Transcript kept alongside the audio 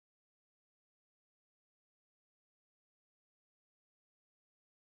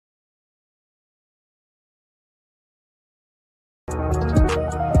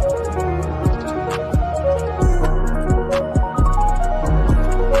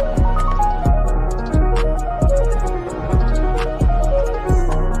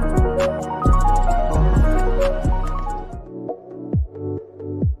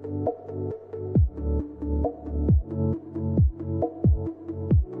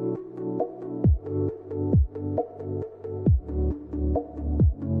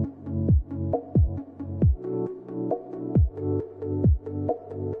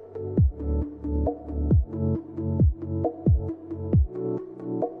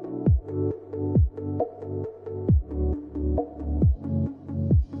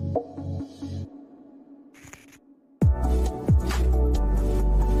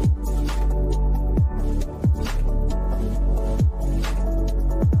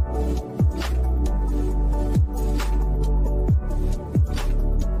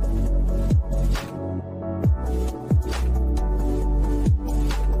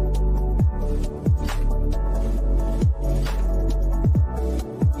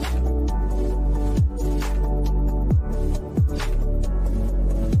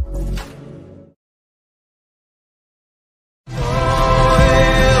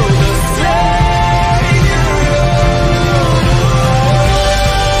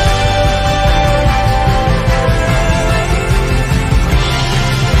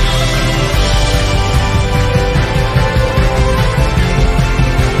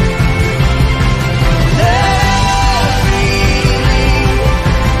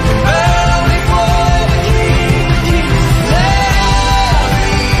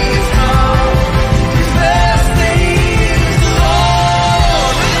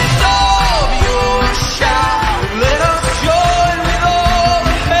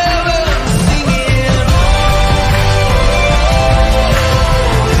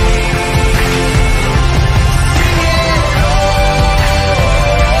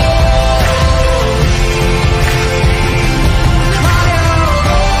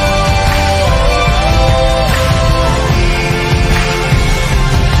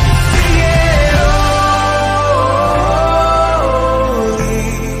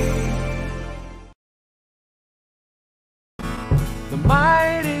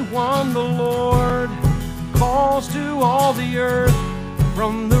one, the Lord calls to all the earth,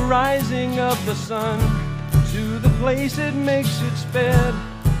 from the rising of the sun to the place it makes its bed.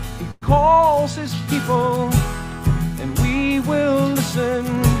 He calls his people, and we will listen.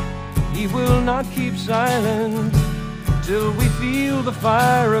 He will not keep silent till we feel the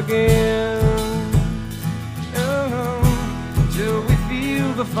fire again. Oh, till we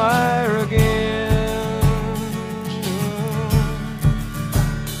feel the fire again.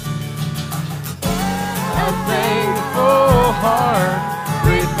 A thankful heart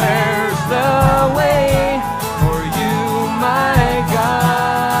prepares the way for you, my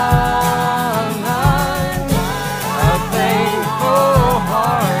God. A thankful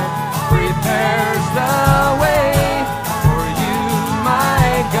heart prepares the way for you, my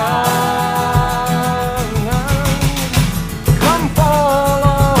God. Come fall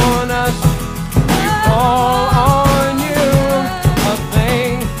on us, we fall on you. A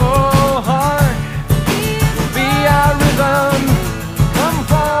thankful heart will be our rhythm. Come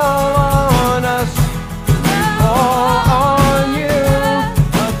fall on us, we fall on you.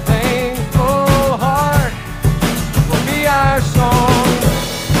 A thankful heart will be our song.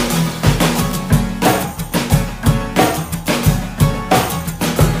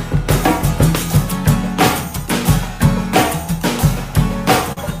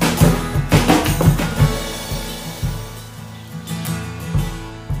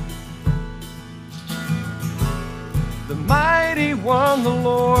 The mighty one, the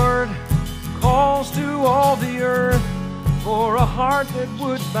Lord, calls to all the earth, for a heart that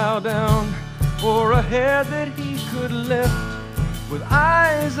would bow down, for a head that he could lift, with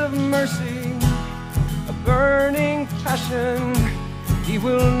eyes of mercy, a burning passion. He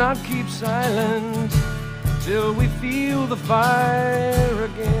will not keep silent till we feel the fire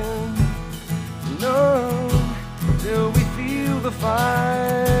again. No, till we feel the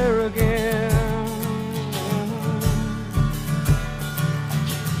fire again.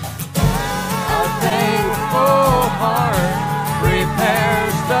 A thankful heart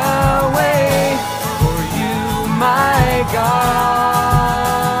prepares the way for you, my God.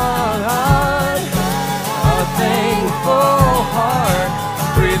 A thankful heart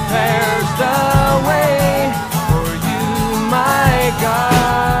prepares the way for you, my God.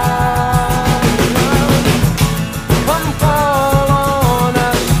 Come fall on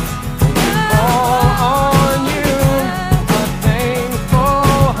us, we fall on you. A thankful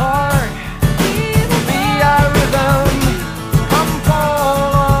heart will be our rhythm. Come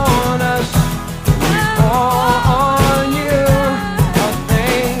fall on us, we fall on you.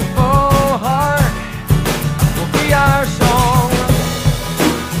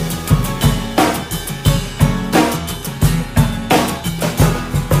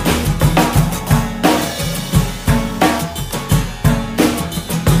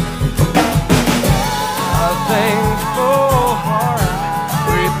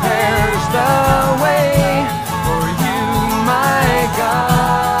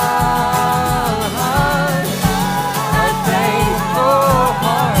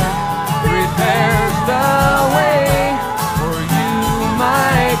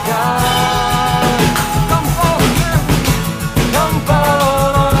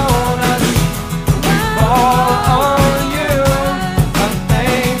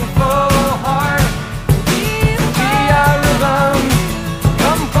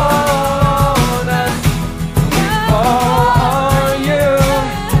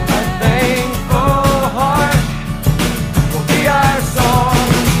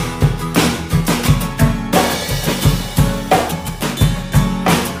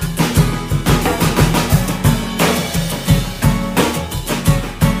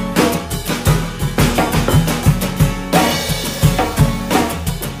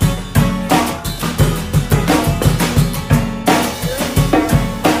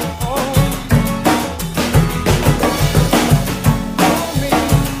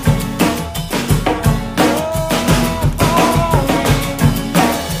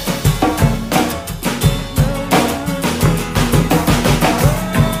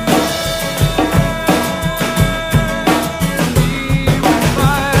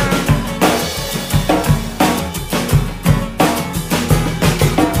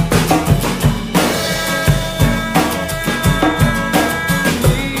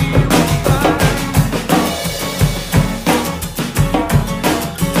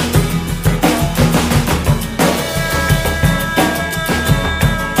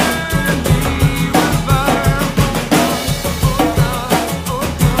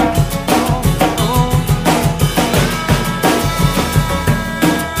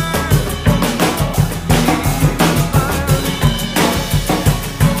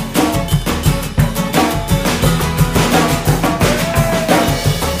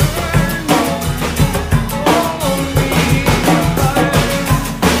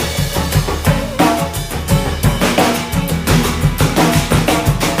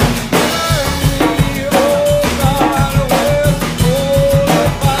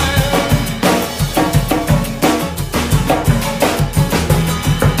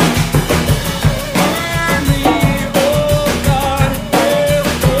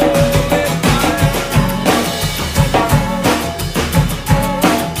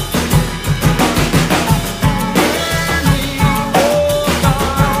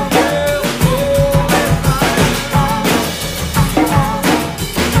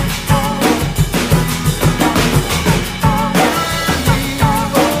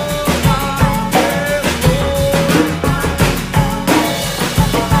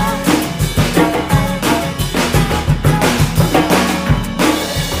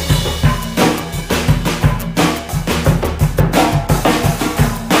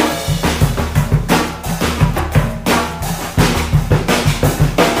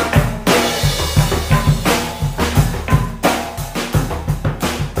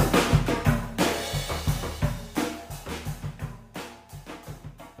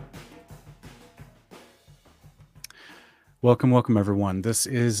 Welcome, welcome, everyone. This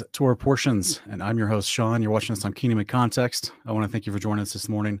is Torah Portions, and I'm your host, Sean. You're watching us on Kingdom in Context. I want to thank you for joining us this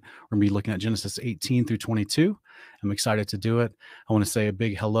morning. We're going to be looking at Genesis 18 through 22. I'm excited to do it. I want to say a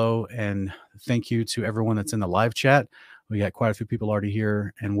big hello and thank you to everyone that's in the live chat. We got quite a few people already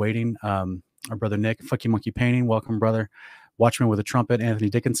here and waiting. Our brother Nick, Fucky Monkey Painting, welcome, brother. Watchman with a Trumpet, Anthony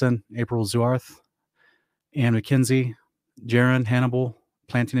Dickinson, April Zuarth, Ann McKenzie, Jaron Hannibal,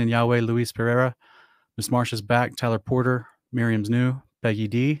 Planting in Yahweh, Luis Pereira, Miss Marsha's back, Tyler Porter, Miriam's new, Peggy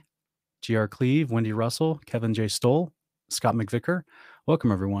D, GR Cleve, Wendy Russell, Kevin J. Stoll, Scott McVicker.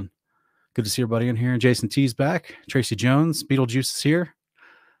 Welcome, everyone. Good to see everybody in here. Jason T's back. Tracy Jones, Beetlejuice is here.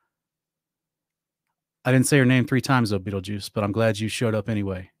 I didn't say her name 3 times, though, Beetlejuice, but I'm glad you showed up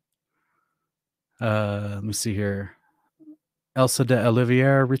anyway. Let me see here. Elsa de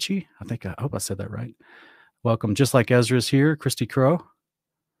Olivier Ritchie. I hope I said that right. Welcome. Just like Ezra's here. Christy Crow.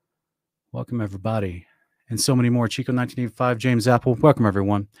 Welcome, everybody. And so many more. Chico 1985, James Apple. Welcome,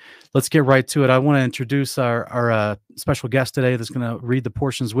 everyone. Let's get right to it. I want to introduce our special guest today that's going to read the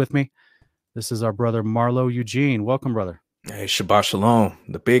portions with me. This is our brother, Marlo Eugene. Welcome, brother. Hey, Shabbat Shalom.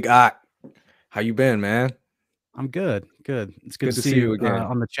 The big Ak. How you been, man? I'm good. Good. It's good to see you again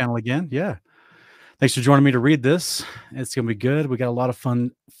on the channel again. Yeah. Thanks for joining me to read this. It's going to be good. We got a lot of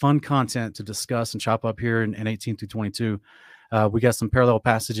fun content to discuss and chop up here in 18 through 22. We got some parallel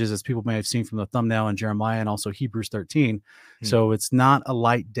passages, as people may have seen from the thumbnail, in Jeremiah and also Hebrews 13. So it's not a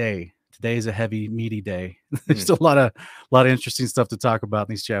light day. Today is a heavy, meaty day. There's a lot of interesting stuff to talk about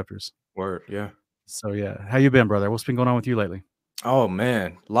in these chapters. Word, yeah. So yeah, how you been, brother? What's been going on with you lately? Oh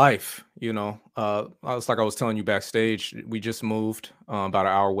man, life. You know, it's like I was telling you backstage. We just moved about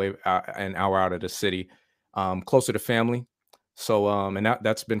an hour out of the city, closer to family. So and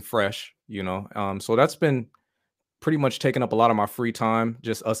that's been fresh. You know, so that's been pretty much taking up a lot of my free time,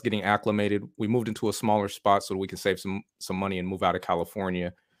 just us getting acclimated. We moved into a smaller spot so that we can save some money and move out of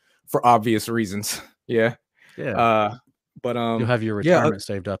California for obvious reasons. Yeah. But you'll have your retirement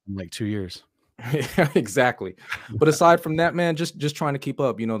saved up in like 2 years. Yeah, exactly. But aside from that, man, just trying to keep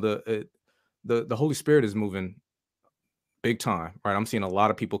up. You know, the Holy Spirit is moving big time, right? I'm seeing a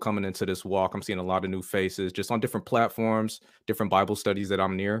lot of people coming into this walk. I'm seeing a lot of new faces just on different platforms, different Bible studies that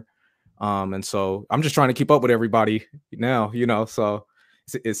I'm near. And so I'm just trying to keep up with everybody now, you know, so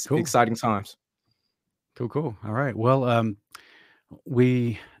it's cool. Exciting times. Cool. All right. Well, other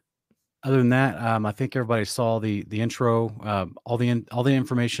than that, I think everybody saw the intro, all the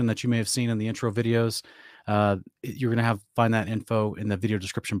information that you may have seen in the intro videos. You're going to find that info in the video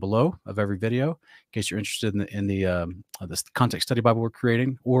description below of every video, in case you're interested in this context study Bible we're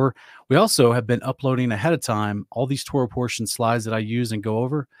creating. Or we also have been uploading ahead of time all these Torah portion slides that I use and go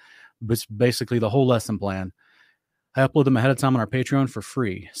over. But basically the whole lesson plan. I upload them ahead of time on our Patreon for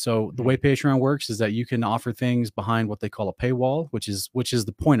free. So the way Patreon works is that you can offer things behind what they call a paywall, which is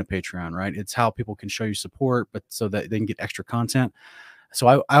the point of Patreon, right? It's how people can show you support, but so that they can get extra content. So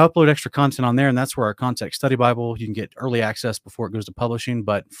I upload extra content on there, and that's where our Context Study Bible, you can get early access before it goes to publishing.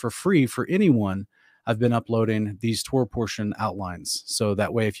 But for free, for anyone, I've been uploading these Torah portion outlines. So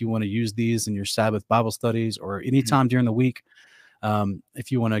that way, if you want to use these in your Sabbath Bible studies or anytime during the week,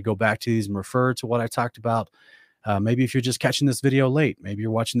 if you want to go back to these and refer to what I talked about, maybe if you're just catching this video late, maybe you're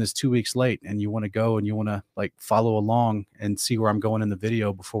watching this 2 weeks late and you want to go and you want to like follow along and see where I'm going in the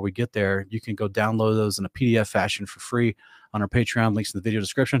video before we get there, you can go download those in a PDF fashion for free on our Patreon. Links in the video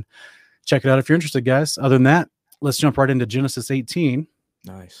description. Check it out if you're interested, guys. Other than that, let's jump right into Genesis 18.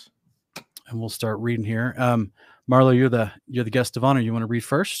 Nice. And we'll start reading here. Marlo, you're the guest of honor. You want to read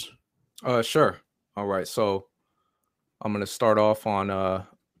first? Sure. All right. So I'm going to start off on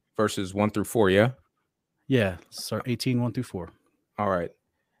verses 1 through 4, yeah? Yeah, start 18, 1 through 4. All right.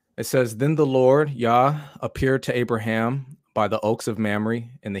 It says, Then the Lord, Yah, appeared to Abraham by the oaks of Mamre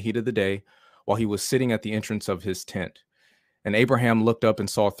in the heat of the day, while he was sitting at the entrance of his tent. And Abraham looked up and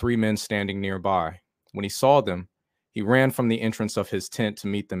saw 3 men standing nearby. When he saw them, he ran from the entrance of his tent to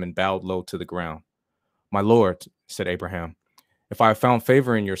meet them and bowed low to the ground. My Lord, said Abraham, if I have found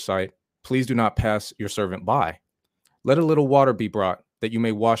favor in your sight, please do not pass your servant by. Let a little water be brought, that you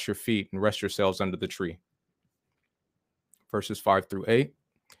may wash your feet and rest yourselves under the tree. Verses 5 through 8.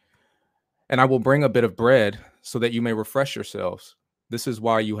 And I will bring a bit of bread, so that you may refresh yourselves. This is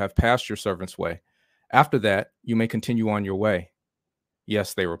why you have passed your servant's way. After that, you may continue on your way.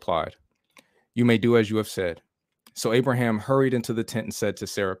 Yes, they replied. You may do as you have said. So Abraham hurried into the tent and said to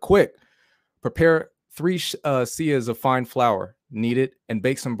Sarah, Quick, prepare 3 seahs of fine flour, knead it, and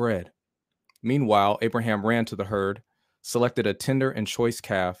bake some bread. Meanwhile, Abraham ran to the herd, selected a tender and choice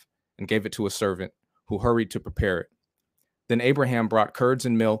calf, and gave it to a servant, who hurried to prepare it. Then Abraham brought curds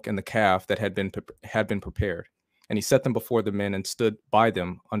and milk and the calf that had been prepared, And he set them before the men and stood by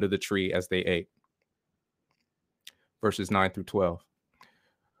them under the tree as they ate. Verses 9 through 12.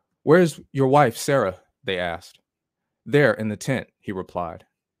 Where is your wife, Sarah? They asked. There in the tent, he replied.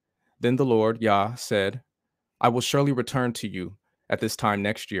 Then the Lord, Yah, said, I will surely return to you at this time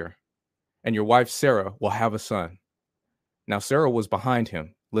next year, and your wife, Sarah, will have a son. Now Sarah was behind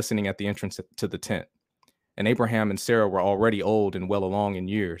him, listening at the entrance to the tent. And Abraham and Sarah were already old and well along in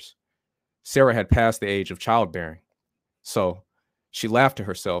years. Sarah had passed the age of childbearing. So she laughed to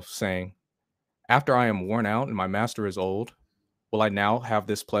herself, saying, After I am worn out and my master is old, will I now have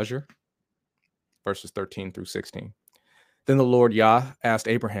this pleasure? Verses 13 through 16. Then the Lord Yah asked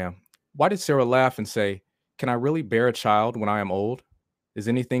Abraham, Why did Sarah laugh and say, Can I really bear a child when I am old? Is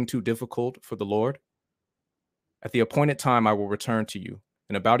anything too difficult for the Lord? At the appointed time I will return to you,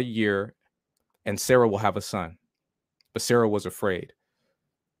 in about a year, and Sarah will have a son. But Sarah was afraid.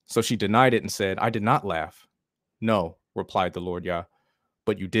 So she denied it and said, I did not laugh. No, replied the Lord Yah,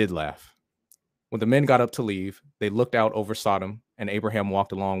 but you did laugh. When the men got up to leave, they looked out over Sodom, and Abraham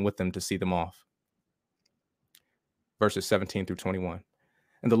walked along with them to see them off. Verses 17 through 21.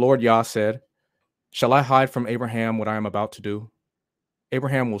 And the Lord Yah said, Shall I hide from Abraham what I am about to do?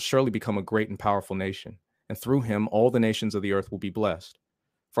 Abraham will surely become a great and powerful nation, and through him all the nations of the earth will be blessed.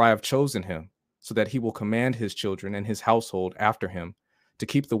 For I have chosen him, so that he will command his children and his household after him to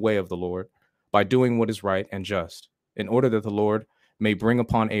keep the way of the Lord by doing what is right and just, in order that the Lord may bring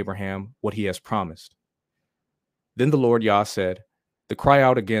upon Abraham what he has promised. Then the Lord Yah said, The cry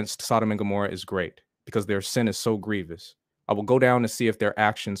out against Sodom and Gomorrah is great, because their sin is so grievous. I will go down to see if their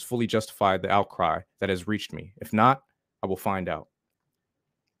actions fully justify the outcry that has reached me. If not, I will find out.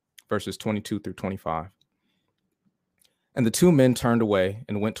 Verses 22 through 25. And the two men turned away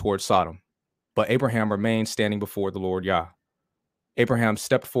and went toward Sodom, but Abraham remained standing before the Lord Yah. Abraham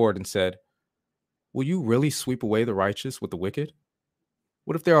stepped forward and said, Will you really sweep away the righteous with the wicked?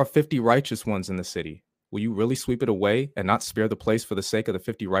 What if there are 50 righteous ones in the city? Will you really sweep it away and not spare the place for the sake of the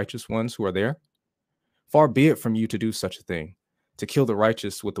 50 righteous ones who are there? Far be it from you to do such a thing, to kill the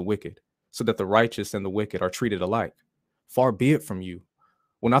righteous with the wicked, so that the righteous and the wicked are treated alike. Far be it from you.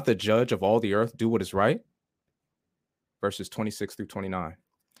 Will not the judge of all the earth do what is right? Verses 26 through 29.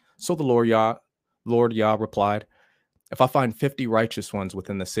 So the Lord Yah replied, If I find 50 righteous ones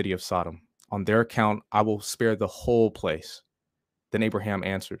within the city of Sodom, on their account I will spare the whole place. Then Abraham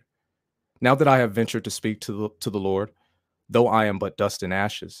answered, Now that I have ventured to speak to the Lord, though I am but dust and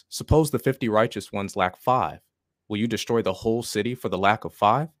ashes, suppose the 50 righteous ones lack 5. Will you destroy the whole city for the lack of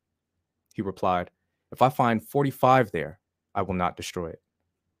 5? He replied, If I find 45 there, I will not destroy it.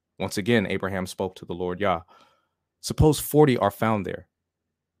 Once again, Abraham spoke to the Lord Yah. Suppose 40 are found there.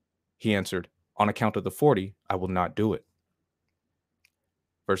 He answered, On account of the 40, I will not do it.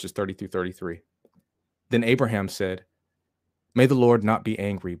 Verses 30 through 33. Then Abraham said, May the Lord not be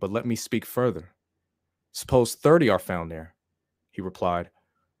angry, but let me speak further. Suppose 30 are found there. He replied,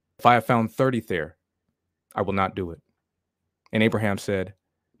 If I have found 30 there, I will not do it. And Abraham said,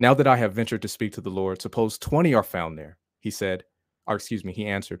 Now that I have ventured to speak to the Lord, suppose 20 are found there. He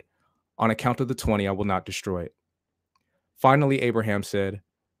answered, On account of the 20, I will not destroy it. Finally, Abraham said,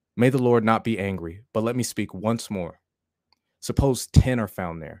 May the Lord not be angry, but let me speak once more. Suppose 10 are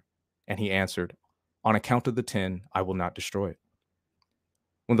found there. And he answered, On account of the 10, I will not destroy it.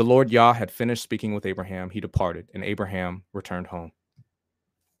 When the Lord Yah had finished speaking with Abraham, he departed, and Abraham returned home.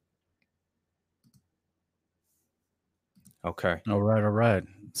 Okay. All right.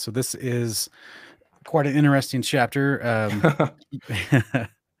 So this is quite an interesting chapter. A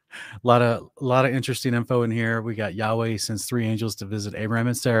lot of interesting info in here. We got Yahweh sends 3 angels to visit Abraham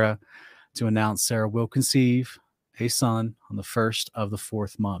and Sarah to announce Sarah will conceive a son on the 1st of the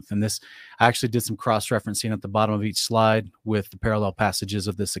 4th month. And this, I actually did some cross-referencing at the bottom of each slide with the parallel passages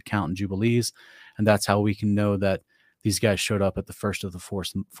of this account in Jubilees. And that's how we can know that these guys showed up at the 1st of the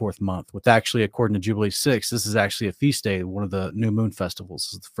 4th month. With actually, according to Jubilee 6, this is actually a feast day, one of the new moon festivals.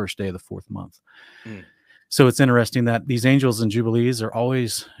 This is the first day of the 4th month. So it's interesting that these angels in Jubilees are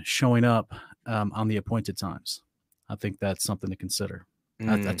always showing up on the appointed times. I think that's something to consider.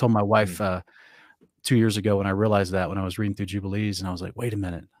 I told my wife 2 years ago when I realized that, when I was reading through Jubilees, and I was like, wait a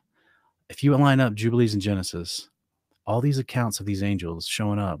minute. If you line up Jubilees and Genesis, all these accounts of these angels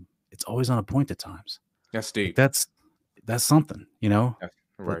showing up, it's always on appointed times. That's deep. That's something, you know? That's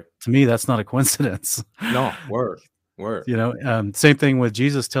right. To me, that's not a coincidence. No, word. You know, same thing with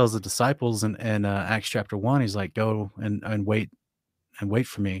Jesus tells the disciples in Acts chapter 1, he's like, go and wait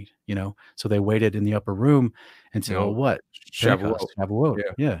for me, you know? So they waited in the upper room until what? Shavuot.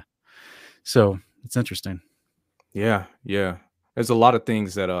 Yeah. So it's interesting. Yeah. There's a lot of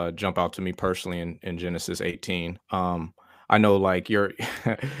things that jump out to me personally in Genesis 18. I know like your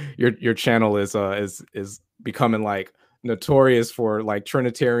your channel is becoming like notorious for like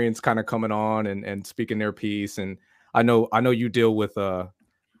Trinitarians kind of coming on and speaking their piece. And I know you deal with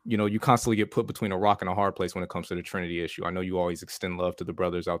you constantly get put between a rock and a hard place when it comes to the Trinity issue. I know you always extend love to the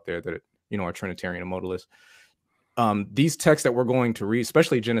brothers out there that are Trinitarian and modalists. These texts that we're going to read,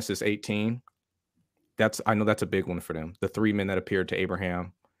 especially Genesis 18, I know that's a big one for them. The three men that appeared to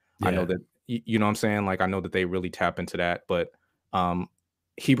Abraham. Yeah. I know that you know what I'm saying? Like I know that they really tap into that. But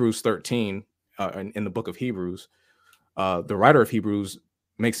Hebrews 13, in the book of Hebrews, the writer of Hebrews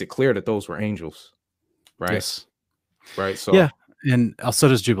makes it clear that those were angels, right? Yes. Right. So yeah, and so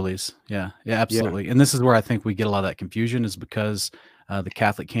does Jubilees. Yeah, absolutely. Yeah. And this is where I think we get a lot of that confusion, is because the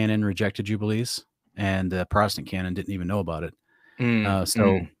Catholic canon rejected Jubilees, and the Protestant canon didn't even know about it.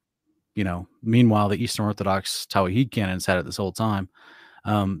 Meanwhile, the Eastern Orthodox Tawhid canons had it this whole time.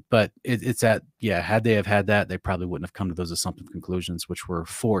 But it's had they have had that, they probably wouldn't have come to those assumptive conclusions, which were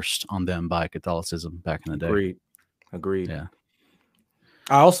forced on them by Catholicism back in the day. Agreed. Yeah.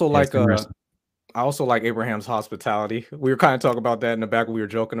 I also like Abraham's hospitality. We were kind of talking about that in the back when we were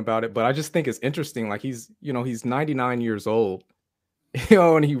joking about it, but I just think it's interesting. Like he's 99 years old,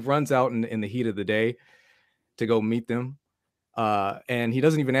 and he runs out in the heat of the day to go meet them. And he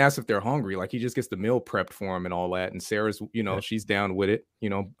doesn't even ask if they're hungry. Like he just gets the meal prepped for him and all that. And Sarah's, she's down with it.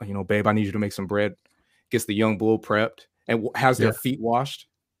 Babe, I need you to make some bread. Gets the young bull prepped and has their feet washed.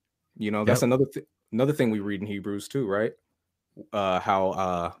 That's another thing we read in Hebrews too, right?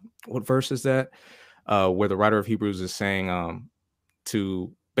 What verse is that? Where the writer of Hebrews is saying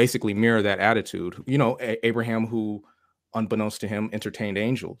to basically mirror that attitude. Abraham, who unbeknownst to him entertained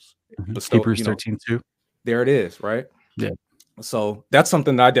angels. Hebrews 13:2. There it is, right? Yeah. So that's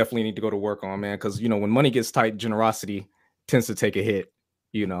something that I definitely need to go to work on, man. Because when money gets tight, generosity tends to take a hit.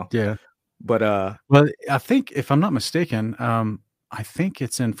 Yeah. But well, I think, if I'm not mistaken, I think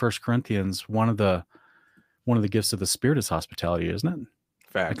it's in 1 Corinthians, one of the gifts of the Spirit is hospitality, isn't it?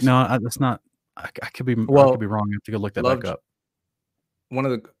 Facts. No, that's not. I could be wrong. I have to go look that back up.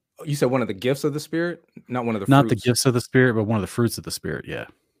 You said one of the gifts of the Spirit, not one of the not fruits. The gifts of the Spirit, but one of the fruits of the Spirit. Yeah.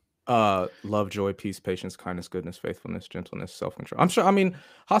 Love, joy, peace, patience, kindness, goodness, faithfulness, gentleness, self-control. I'm sure. I mean,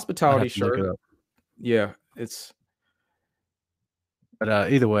 hospitality, sure. Yeah, it's.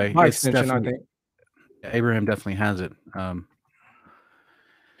 But either way, by extension, I think Abraham definitely has it.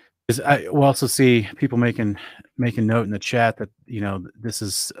 We'll also see people making note in the chat that this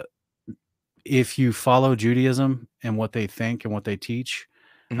is, if you follow Judaism and what they think and what they teach,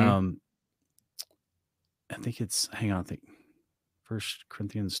 I think it's 1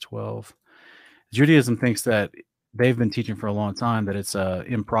 Corinthians 12. Judaism thinks that they've been teaching for a long time that it's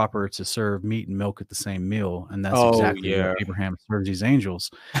improper to serve meat and milk at the same meal, and that's exactly what Abraham serves these angels.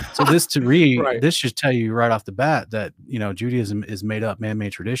 So this this should tell you right off the bat that Judaism is made up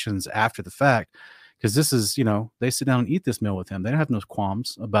man-made traditions after the fact, because this is they sit down and eat this meal with him. They don't have no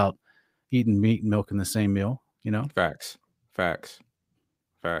qualms about eating meat and milk in the same meal. Facts.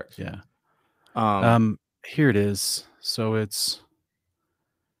 Yeah. Here it is. So it's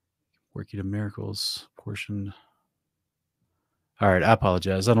working of miracles portion. All right, I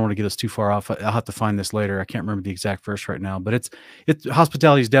apologize. I don't want to get us too far off. I'll have to find this later. I can't remember the exact verse right now, but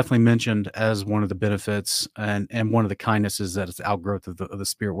hospitality is definitely mentioned as one of the benefits and one of the kindnesses, that it's outgrowth of the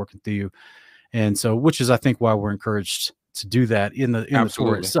Spirit working through you. And so, which is, I think, why we're encouraged to do that in the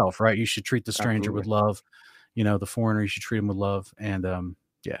Torah itself, right? You should treat the stranger with love. The foreigner, you should treat him with love. And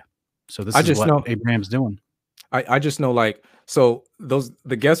so this is what Abraham's doing. I just know, like, so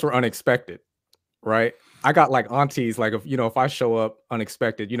the guests were unexpected, right? I got like aunties, like if I show up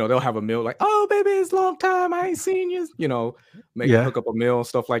unexpected, they'll have a meal like, oh baby, it's a long time, I ain't seen you, hook up a meal and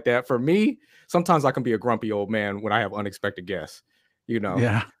stuff like that. For me, sometimes I can be a grumpy old man when I have unexpected guests, Yeah. you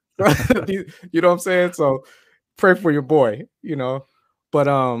know what I'm saying? So pray for your boy, but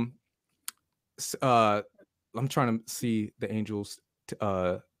I'm trying to see the angels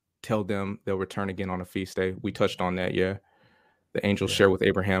tell them they'll return again on a feast day. We touched on that. Yeah. The angels share with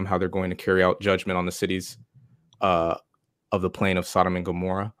Abraham how they're going to carry out judgment on the cities of the plain of Sodom and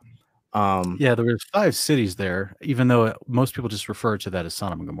Gomorrah. There was 5 cities there, even though most people just refer to that as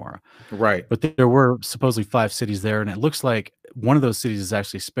Sodom and Gomorrah. Right. But there were supposedly 5 cities there, and it looks like one of those cities is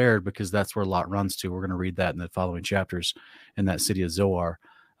actually spared because that's where Lot runs to. We're going to read that in the following chapters in that city of Zoar,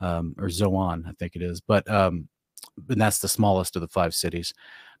 or Zoan, I think it is. But and that's the smallest of the 5 cities.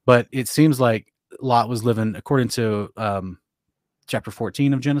 But it seems like Lot was living, according to chapter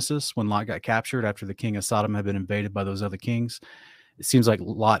 14 of Genesis, when Lot got captured after the king of Sodom had been invaded by those other kings. it seems like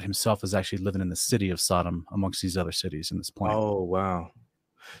Lot himself is actually living in the city of Sodom amongst these other cities in this point. Oh, wow.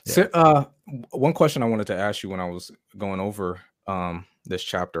 Yeah. So, one question I wanted to ask you when I was going over this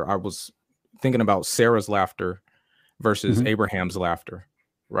chapter, I was thinking about Sarah's laughter versus Mhm. Abraham's laughter,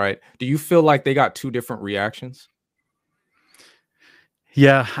 right? Do you feel like they got two different reactions?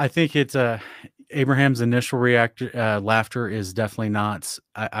 Yeah, I think it's Abraham's initial laughter is definitely not.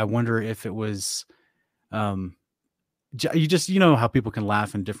 I wonder if it was um, you know how people can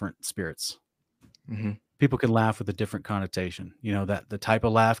laugh in different spirits. Hmm. People can laugh with a different connotation. You know that the type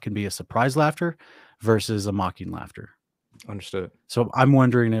of laugh can be a surprise laughter versus a mocking laughter. Understood. So I'm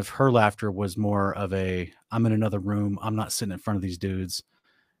wondering if her laughter was more of a I'm in another room. I'm not sitting in front of these dudes.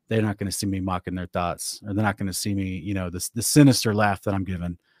 They're not going to see me mocking their thoughts, or they're not going to see me, you know, the sinister laugh that I'm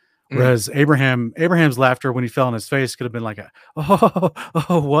giving. Mm, Whereas Abraham's laughter when he fell on his face could have been like a oh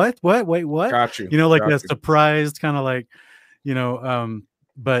what wait what, got you. you know, like Got a you. surprised kind of like, you know,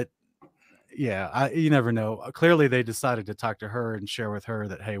 but yeah, you never know. Clearly they decided to talk to her and share with her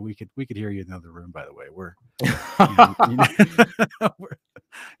that hey, we could hear you in another room. By the way, we're we're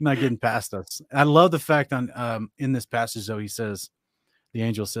not getting past us. I love the fact on in this passage though he says the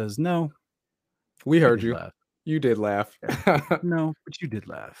angel says no, We you heard did you. laugh. You did laugh. Yeah. No, but you did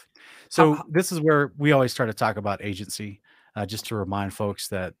laugh. How, So this is where we always try to talk about agency, just to remind folks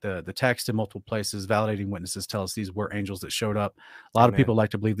that the text in multiple places, validating witnesses tell us these were angels that showed up. A lot of amen. people like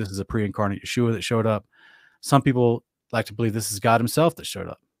to believe this is a pre-incarnate Yeshua that showed up. Some people like to believe this is God Himself that showed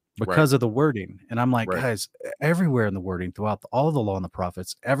up Right. because of the wording. And I'm like, Right. guys, everywhere in the wording, throughout all the law and the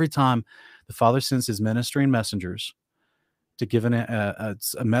prophets, every time the Father sends His ministering messengers to give a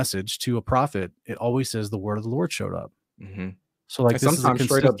message to a prophet, it always says the word of the Lord showed up. Hmm. So like And this is a sometimes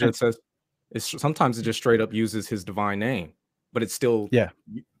straight up consistent. just says, sometimes it just straight up uses his divine name, but it's still Yeah.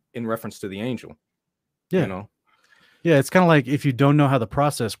 in reference to the angel. Yeah. You know, Yeah. It's kind of like if you don't know how the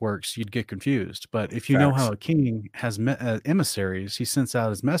process works, you'd get confused. But if you know facts. how a king has emissaries, he sends out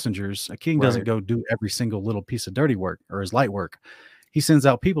his messengers. A king doesn't Right. go do every single little piece of dirty work or his light work. He sends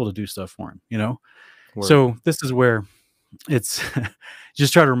out people to do stuff for him, you know? Word. So this is where it's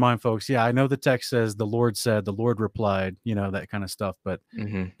just try to remind folks. Yeah, I know the text says the Lord said, the Lord replied, you know, that kind of stuff. But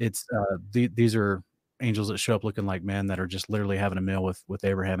Hmm. it's these are angels that show up looking like men that are just literally having a meal with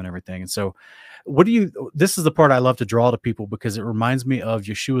Abraham and everything. And so this is the part I love to draw to people because it reminds me of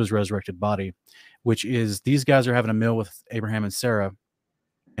Yeshua's resurrected body, which is these guys are having a meal with Abraham and Sarah,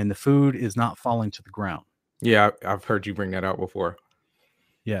 and the food is not falling to the ground. Yeah, I've heard you bring that out before.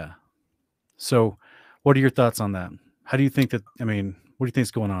 Yeah. So what are your thoughts on that? How do you think that, I mean, what do you think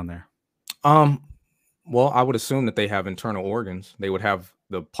is going on there? Well, I would assume that they have internal organs. They would have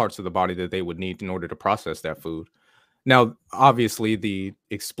the parts of the body that they would need in order to process that food. Now, obviously, the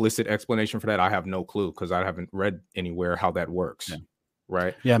explicit explanation for that, I have no clue because I haven't read anywhere how that works. Yeah.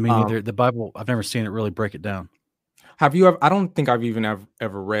 Right. Yeah, me neither. The Bible, I've never seen it really break it down. Have you ever? I don't think I've even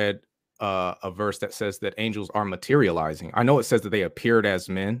ever read a verse that says that angels are materializing. I know it says that they appeared as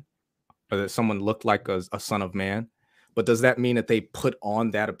men, or that someone looked like a son of man. But does that mean that they put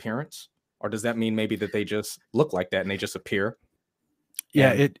on that appearance, or does that mean maybe that they just look like that and they just appear?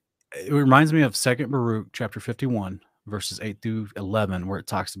 Yeah, And it reminds me of 2nd Baruch chapter 51, verses 8 through 11, where it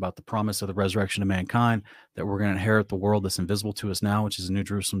talks about the promise of the resurrection of mankind, that we're going to inherit the world that's invisible to us now, which is a New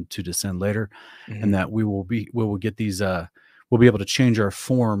Jerusalem to descend later, and that we will get these we'll be able to change our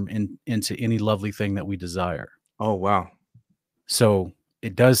form into any lovely thing that we desire. oh wow, So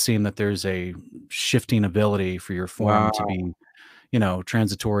it does seem that there's a shifting ability for your form to wow, be, you know,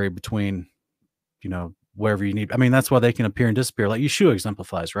 transitory between, you know, wherever you need. I mean, that's why they can appear and disappear, like Yeshua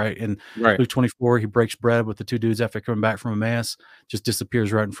exemplifies, right? In right, Luke 24, he breaks bread with the two dudes after coming back from Emmaus, just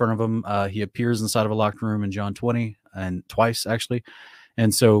disappears right in front of them. He appears inside of a locked room in John 20, and twice actually.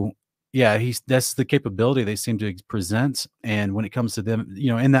 And so, yeah, that's the capability they seem to present. And when it comes to them,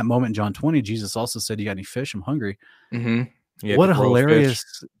 you know, in that moment in John 20, Jesus also said, "You got any fish? I'm hungry." mm-hmm. Yeah, What the a grilled fish.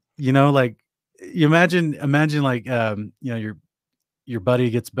 hilarious, you know, like you imagine like you know, your buddy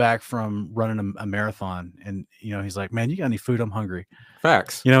gets back from running a marathon and you know he's like, "Man, you got any food? I'm hungry."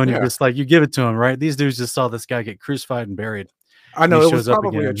 Facts. You know, and Yeah, you're just like, you give it to him, right? These dudes just saw this guy get crucified and buried, I and he know it was shows up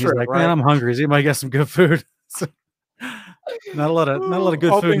probably a again. He's trip, like, "Man, right? I'm hungry. Has anybody got some good food?" So, not a lot of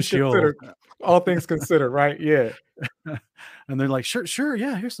good All food in things Sheol. considered. All things considered, right? Yeah. And they're like, sure,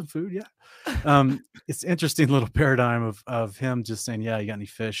 yeah, here's some food, yeah. It's interesting little paradigm of him just saying, "Yeah, you got any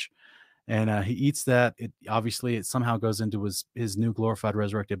fish?" And he eats that. It obviously it somehow goes into his new glorified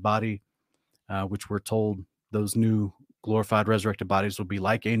resurrected body, which we're told those new glorified resurrected bodies will be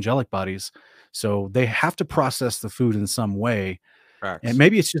like angelic bodies. So they have to process the food in some way. And Facts.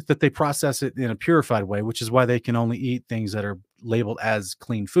 maybe it's just that they process it in a purified way, which is why they can only eat things that are labeled as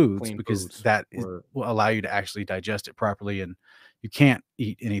clean foods Clean because foods. that Word. will allow you to actually digest it properly, and you can't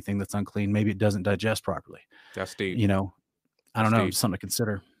eat anything that's unclean. Maybe it doesn't digest properly. That's deep. You know, I don't That's know, deep. something to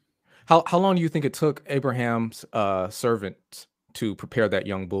consider. How long do you think it took Abraham's servants to prepare that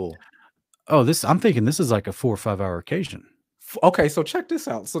young bull? Oh, I'm thinking this is like a 4 or 5 hour occasion. Okay, so check this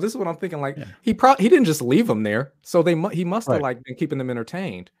out. So this is what I'm thinking. Like Yeah. he didn't just leave them there. So he must have Right. like been keeping them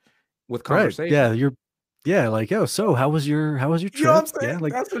entertained with Right. conversation. Yeah, like, oh, so how was your You know what trip? I'm saying? Yeah,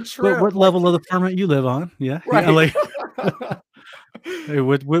 like That's a what trip. level of the firmament you live on? Yeah. Right. Yeah, like hey,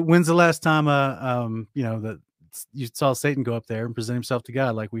 when's the last time you know, that you saw Satan go up there and present himself to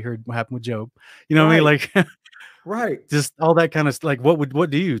God, like we heard what happened with Job? You know what I mean? Right. Like Right. just all that kind of like what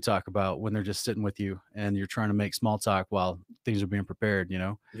do you talk about when they're just sitting with you and you're trying to make small talk while things are being prepared, you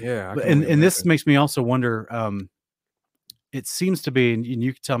know? Yeah, I But can only and this imagine. makes me also wonder, it seems to be, and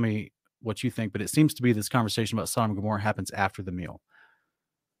you can tell me what you think, but it seems to be this conversation about Sodom and Gomorrah happens after the meal.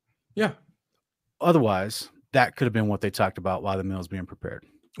 Yeah. Otherwise, that could have been what they talked about while the meal is being prepared.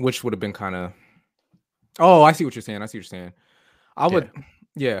 Which would have been kind of. Oh, I see what you're saying. I see what you're saying. I would.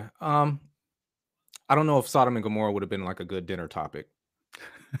 Yeah. I don't know if Sodom and Gomorrah would have been like a good dinner topic.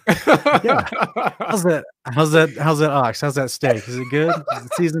 Yeah. How's that ox? How's that steak? Is it good? Is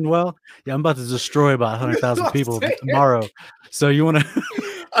it seasoned well? Yeah, I'm about to destroy about 100,000 people tomorrow. So you want to?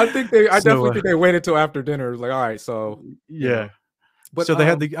 I definitely think they waited till after dinner. Like, all right, so yeah. You know. But so they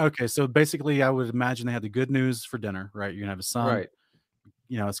had so basically I would imagine they had the good news for dinner, right? You're gonna have a son, right?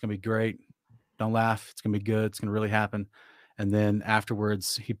 You know, it's gonna be great. Don't laugh. It's gonna be good. It's gonna really happen. And then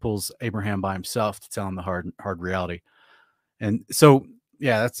afterwards, he pulls Abraham by himself to tell him the hard reality. And so,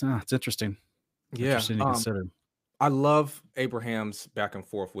 yeah, that's it's interesting. Yeah, interesting to consider. I love Abraham's back and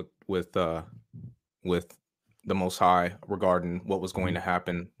forth with the Most High regarding what was going to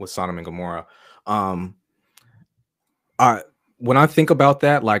happen with Sodom and Gomorrah. When I think about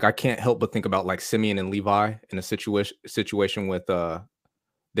that, like I can't help but think about like Simeon and Levi in a situation with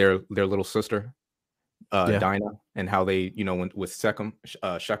their little sister Dinah, and how they, you know, went with Shechem.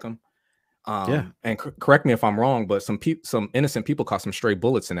 And correct me if I'm wrong, but some innocent people caught some stray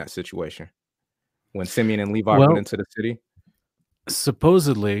bullets in that situation when Simeon and Levi went into the city.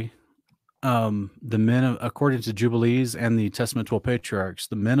 Supposedly, the men, according to Jubilees and the Testament 12 Patriarchs,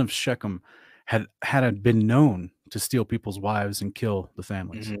 the men of Shechem had been known to steal people's wives and kill the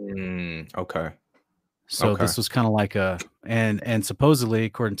families. Okay. So this was kind of like and supposedly,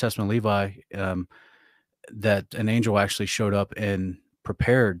 according to Testament Levi, that an angel actually showed up and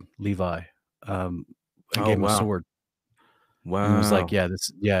prepared Levi and gave him a sword. Wow. And it was like,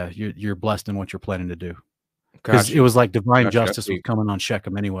 you're blessed in what you're planning to do. Because it was like divine justice was coming on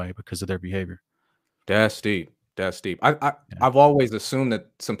Shechem anyway because of their behavior. That's deep. That's deep. I've always assumed that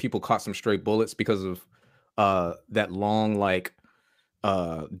some people caught some stray bullets because of that long like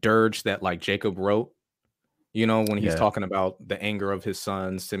dirge that like Jacob wrote, you know, when he's talking about the anger of his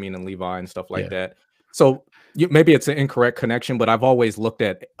sons, Simeon and Levi and stuff like that. So maybe it's an incorrect connection, but I've always looked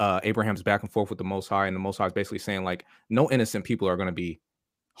at Abraham's back and forth with the Most High, and the Most High is basically saying like no innocent people are going to be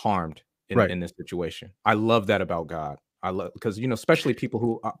harmed in this situation. I love that about God. I love because, you know, especially people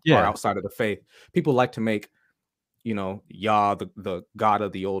who are outside of the faith, people like to make, you know, Yah, the God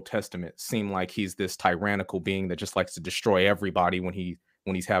of the Old Testament, seem like he's this tyrannical being that just likes to destroy everybody when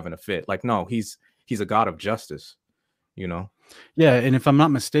he's having a fit. Like, no, he's a God of justice, you know? Yeah, and if I'm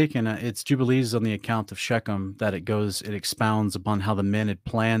not mistaken, it's Jubilees on the account of Shechem that it expounds upon how the men had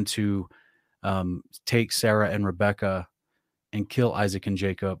planned to take Sarah and Rebekah and kill Isaac and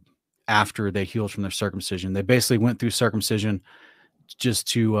Jacob after they healed from their circumcision. They basically went through circumcision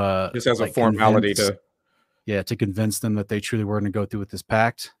just as a formality to convince them that they truly were going to go through with this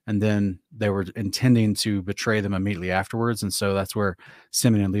pact, and then they were intending to betray them immediately afterwards. And so that's where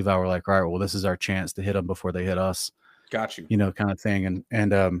Simeon and Levi were like, all right, well, this is our chance to hit them before they hit us. Got you. You know, kind of thing.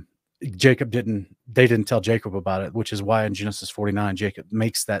 And Jacob they didn't tell Jacob about it, which is why in Genesis 49, Jacob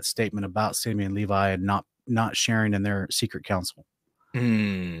makes that statement about Simeon and Levi and not sharing in their secret council.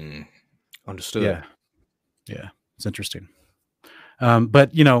 Understood. Yeah. It's interesting.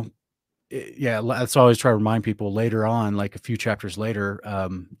 But you know, that's always try to remind people later on, like a few chapters later,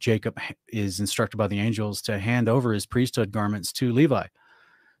 Jacob is instructed by the angels to hand over his priesthood garments to Levi.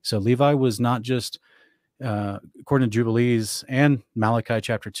 So Levi was not just, according to Jubilees and Malachi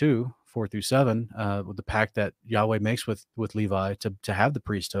chapter 2, 4-7, with the pact that Yahweh makes with Levi to have the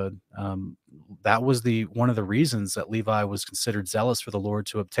priesthood. That was one of the reasons that Levi was considered zealous for the Lord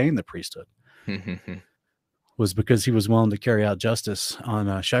to obtain the priesthood. Was because he was willing to carry out justice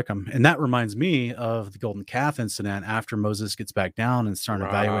on Shechem. And that reminds me of the golden calf incident after Moses gets back down and starting to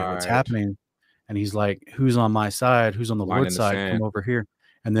evaluate what's happening. and he's like, "Who's on my side? Who's on the Line in Lord's the side? Come sand. over here."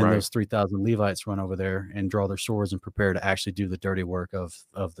 And then Right. those 3,000 Levites run over there and draw their swords and prepare to actually do the dirty work of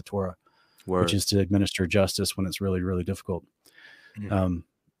the Torah, which Word. is to administer justice when it's really, really difficult. Mhm.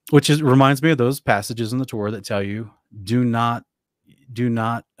 Which reminds me of those passages in the Torah that tell you, do not,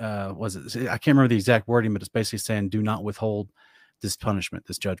 was it? I can't remember the exact wording, but it's basically saying, do not withhold this punishment,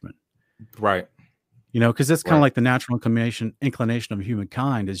 this judgment. Right. Because that's kind of Right. like the natural inclination of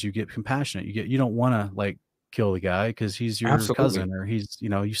humankind is you get compassionate. You don't want to like kill the guy because he's your Absolutely. cousin, or he's,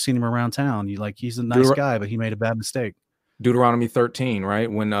 you've seen him around town. He's a nice guy, but he made a bad mistake. Deuteronomy 13, right?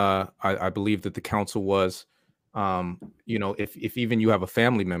 When I believe that the counsel was, if even you have a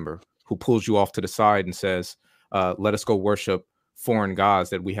family member who pulls you off to the side and says, let us go worship foreign gods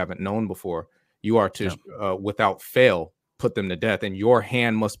that we haven't known before, you are to without fail put them to death, and your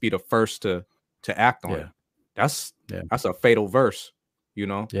hand must be the first to act on it. That's a fatal verse,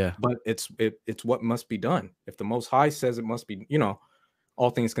 but it's what must be done. If the Most High says it must be, all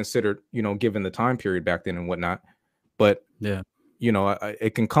things considered, given the time period back then and whatnot. But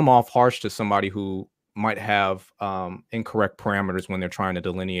it can come off harsh to somebody who might have incorrect parameters when they're trying to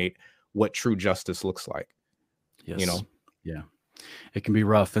delineate what true justice looks like. It can be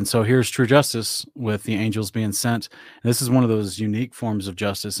rough. And so here's true justice with the angels being sent. And this is one of those unique forms of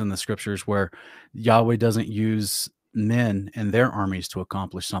justice in the scriptures where Yahweh doesn't use men and their armies to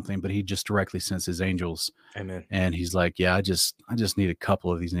accomplish something, but he just directly sends his angels. Amen. And he's like, yeah, I just need a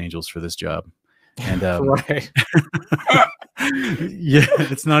couple of these angels for this job. And right.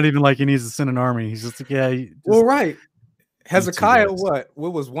 It's not even like he needs to send an army. He's just like, right. Hezekiah, what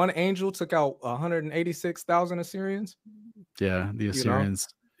was one angel took out 186,000 Assyrians? Yeah, the Assyrians.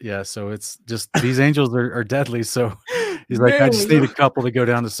 Yeah, so it's just these angels are deadly. So he's like, I just need a couple to go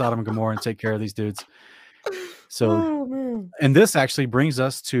down to Sodom and Gomorrah and take care of these dudes. So, and this actually brings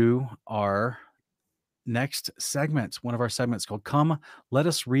us to our next segment, one of our segments called "Come, Let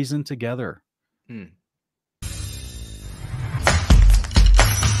Us Reason Together."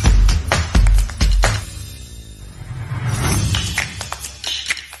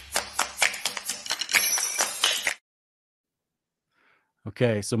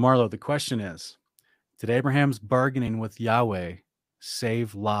 Okay, so Marlo, the question is, did Abraham's bargaining with Yahweh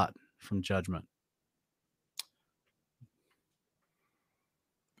save Lot from judgment?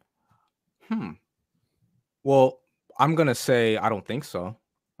 Well, I'm going to say I don't think so.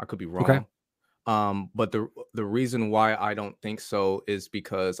 I could be wrong. Okay. But the reason why I don't think so is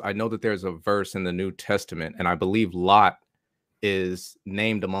because I know that there's a verse in the New Testament, and I believe Lot is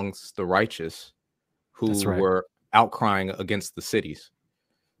named amongst the righteous who were outcrying against the cities.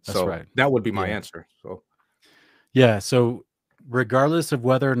 So that would be my answer. So regardless of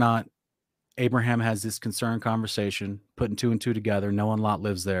whether or not Abraham has this concerned conversation, putting two and two together, knowing Lot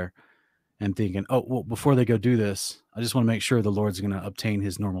lives there, and thinking, oh, well, before they go do this, I just want to make sure the Lord's going to obtain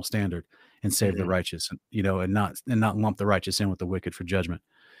his normal standard and save the righteous, and not lump the righteous in with the wicked for judgment.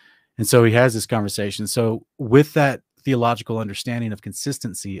 And so he has this conversation. So with that theological understanding of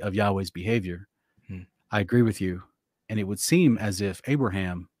consistency of Yahweh's behavior, I agree with you. And it would seem as if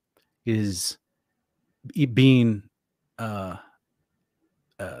Abraham is being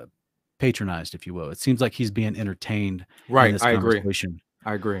patronized, if you will. It seems like he's being entertained. Right. In this I conversation.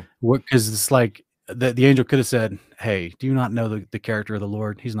 agree. Because it's like the angel could have said, hey, do you not know the character of the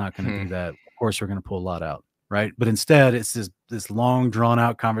Lord? He's not going to do that. Of course, we're going to pull a lot out. Right. But instead, it's this long drawn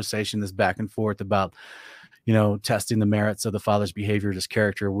out conversation, this back and forth about, testing the merits of the Father's behavior, his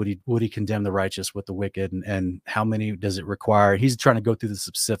character. Would he condemn the righteous with the wicked, and how many does it require? He's trying to go through the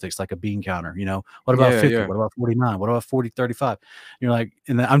specifics like a bean counter. What about 50? What about 49? What about 40, 35? You're like,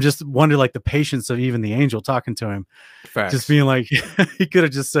 and then I'm just wondering, like, the patience of even the angel talking to him. Facts. Just being like, he could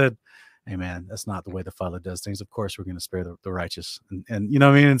have just said, hey man, that's not the way the Father does things. Of course, we're going to spare the righteous. And you know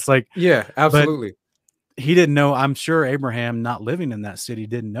what I mean? It's like, yeah, absolutely. He didn't know. I'm sure Abraham, not living in that city,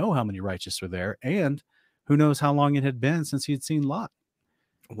 didn't know how many righteous were there. And who knows how long it had been since he had seen Lot.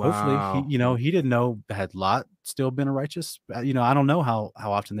 Wow. Hopefully, he didn't know, had Lot still been a righteous. I don't know how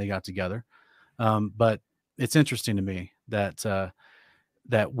often they got together. But it's interesting to me that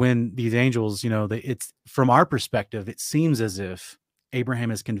when these angels, it's from our perspective, it seems as if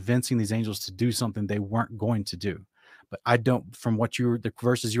Abraham is convincing these angels to do something they weren't going to do. But I don't, from the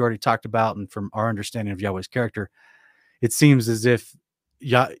verses you already talked about, and from our understanding of Yahweh's character, it seems as if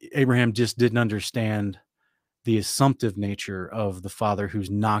Abraham just didn't understand the assumptive nature of the Father,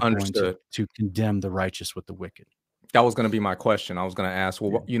 who's not going to condemn the righteous with the wicked. That was going to be my question. I was going to ask,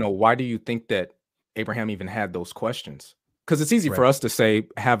 well, why do you think that Abraham even had those questions? Because it's easy for us to say,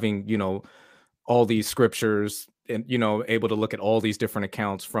 having, all these scriptures and, able to look at all these different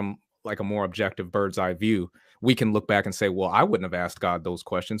accounts from like a more objective bird's eye view, we can look back and say, well, I wouldn't have asked God those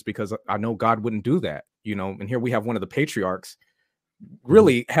questions because I know God wouldn't do that, you know. And here we have one of the patriarchs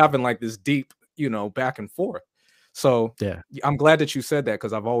really having like this deep, you know, back and forth. So Yeah. I'm glad that you said that,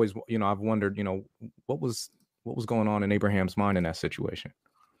 because I've always, you know, I've wondered, you know, what was going on in Abraham's mind in that situation.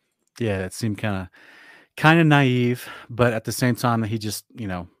 Yeah, it seemed kind of naive, but at the same time, he just, you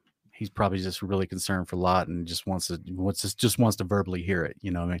know, he's probably just really concerned for Lot and just wants to verbally hear it.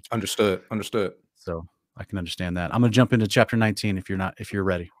 You know what I mean? Understood. Understood. So I can understand that. I'm going to jump into chapter 19 if you're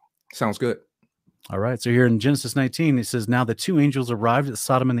ready. Sounds good. All right. So here in Genesis 19, it says, now the two angels arrived at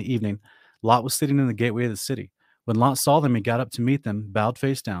Sodom in the evening. Lot was sitting in the gateway of the city. When Lot saw them, he got up to meet them, bowed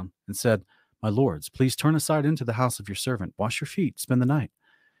face down, and said, my lords, please turn aside into the house of your servant. Wash your feet, spend the night.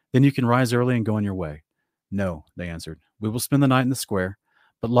 Then you can rise early and go on your way. No, they answered, we will spend the night in the square.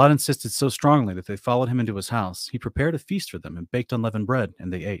 But Lot insisted so strongly that they followed him into his house. He prepared a feast for them and baked unleavened bread,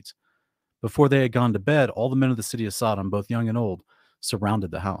 and they ate. Before they had gone to bed, all the men of the city of Sodom, both young and old,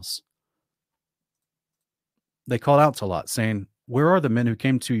 surrounded the house. They called out to Lot, saying, where are the men who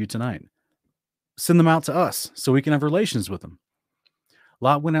came to you tonight? Send them out to us, so we can have relations with them.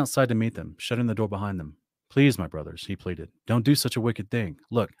 Lot went outside to meet them, shutting the door behind them. Please, my brothers, he pleaded, don't do such a wicked thing.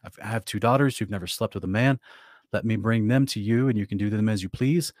 Look, I have 2 daughters who've never slept with a man. Let me bring them to you, and you can do to them as you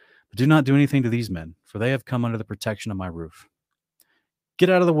please. But do not do anything to these men, for they have come under the protection of my roof. Get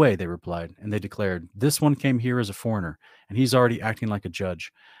out of the way, they replied, and they declared, this one came here as a foreigner, and he's already acting like a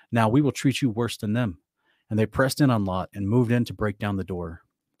judge. Now we will treat you worse than them. And they pressed in on Lot and moved in to break down the door.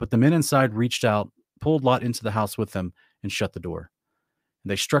 But the men inside reached out, pulled Lot into the house with them, and shut the door.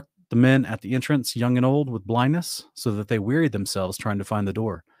 And they struck the men at the entrance, young and old, with blindness, so that they wearied themselves trying to find the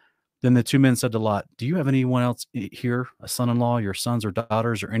door. Then the 2 men said to Lot, do you have anyone else here, a son-in-law, your sons or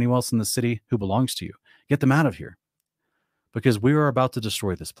daughters, or anyone else in the city who belongs to you? Get them out of here, because we are about to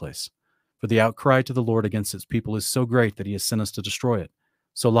destroy this place. For the outcry to the Lord against its people is so great that he has sent us to destroy it.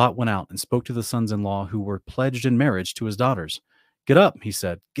 So Lot went out and spoke to the sons-in-law who were pledged in marriage to his daughters. Get up, he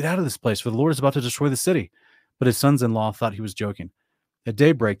said. Get out of this place, for the Lord is about to destroy the city. But his sons-in-law thought he was joking. At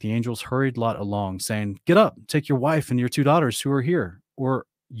daybreak, the angels hurried Lot along, saying, get up, take your wife and your 2 daughters who are here, or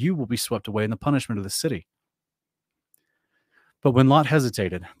you will be swept away in the punishment of the city. But when Lot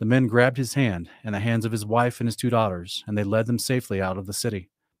hesitated, the men grabbed his hand and the hands of his wife and his 2 daughters, and they led them safely out of the city,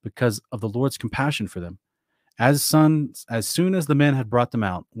 because of the Lord's compassion for them. As soon as the men had brought them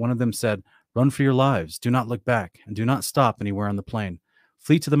out, one of them said, run for your lives, do not look back, and do not stop anywhere on the plain.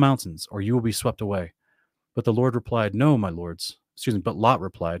 Flee to the mountains, or you will be swept away. But Lot replied, no, my lords,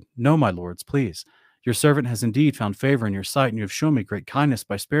 please. Your servant has indeed found favor in your sight, and you have shown me great kindness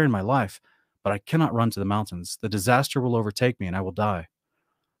by sparing my life. But I cannot run to the mountains. The disaster will overtake me, and I will die.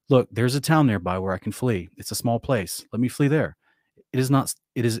 Look, there's a town nearby where I can flee. It's a small place. Let me flee there. Is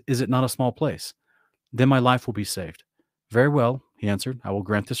it not a small place? Then my life will be saved. Very well, he answered. I will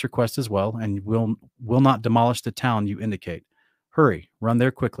grant this request as well, and will not demolish the town you indicate. Hurry, run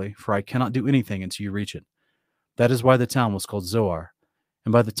there quickly, for I cannot do anything until you reach it. That is why the town was called Zoar.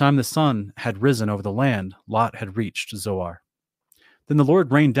 And by the time the sun had risen over the land, Lot had reached Zoar. Then the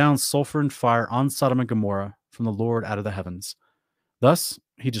Lord rained down sulfur and fire on Sodom and Gomorrah from the Lord out of the heavens. Thus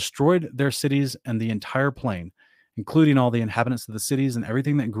he destroyed their cities and the entire plain, including all the inhabitants of the cities and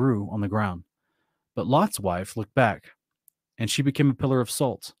everything that grew on the ground. But Lot's wife looked back, and she became a pillar of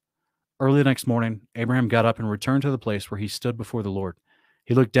salt. Early the next morning, Abraham got up and returned to the place where he stood before the Lord.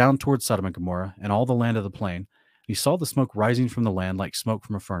 He looked down towards Sodom and Gomorrah and all the land of the plain. He saw the smoke rising from the land like smoke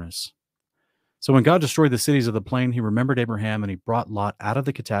from a furnace. So when God destroyed the cities of the plain, he remembered Abraham, and he brought Lot out of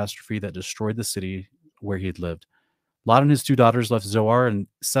the catastrophe that destroyed the city where he had lived. Lot and his 2 daughters left Zoar and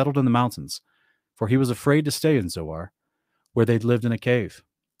settled in the mountains, for he was afraid to stay in Zoar, where they'd lived in a cave.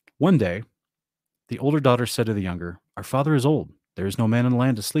 One day, the older daughter said to the younger, our father is old. There is no man in the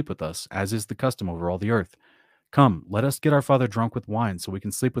land to sleep with us, as is the custom over all the earth. Come, let us get our father drunk with wine, so we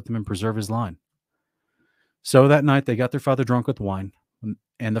can sleep with him and preserve his line. So that night they got their father drunk with wine,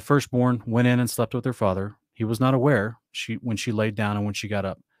 and the firstborn went in and slept with her father. He was not aware when she laid down and when she got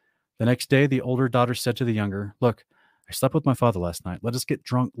up. The next day the older daughter said to the younger, look, I slept with my father last night. Let us get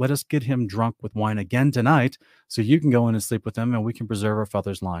drunk. Let us get him drunk with wine again tonight, so you can go in and sleep with him, and we can preserve our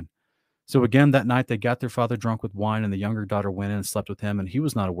father's line. So again that night they got their father drunk with wine, and the younger daughter went in and slept with him, and he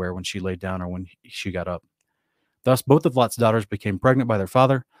was not aware when she laid down or when she got up. Thus both of Lot's daughters became pregnant by their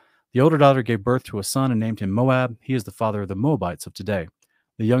father. The older daughter gave birth to a son and named him Moab. He is the father of the Moabites of today.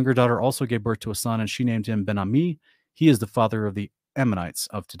 The younger daughter also gave birth to a son, and she named him Ben-Ammi. He is the father of the Ammonites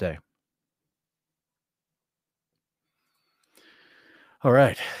of today. All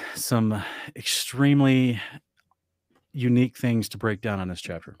right, some extremely unique things to break down on this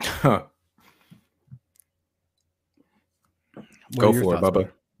chapter. Go for it, Bubba.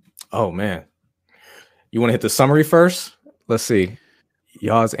 Oh man, you want to hit the summary first? Let's see.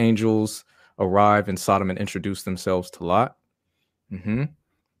 Yah's angels arrive in Sodom and introduce themselves to Lot.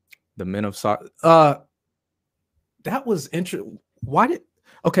 The men of Sodom. That was interesting. Why did?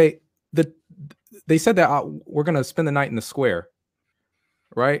 Okay, they said that we're gonna spend the night in the square,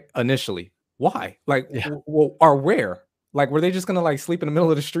 right? Initially, why? Like, well, or where? Like, were they just gonna like sleep in the middle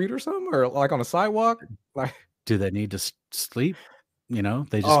of the street or something, or like on a sidewalk? Like, do they need to sleep? You know,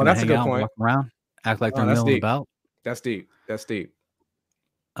 they just that's hang a good out, point. walk around, act like they're milling about. That's deep. That's deep.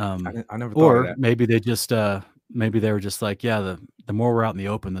 I never thought or of that. maybe they just maybe they were just like, yeah, the more we're out in the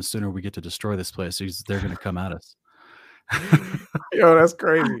open, the sooner we get to destroy this place. They're going to come at us. Yo, that's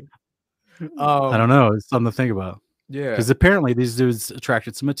crazy. I don't know. It's something to think about. Yeah, because apparently these dudes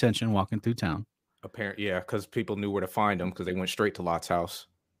attracted some attention walking through town. Apparently, yeah, because people knew where to find them because they went straight to Lot's house,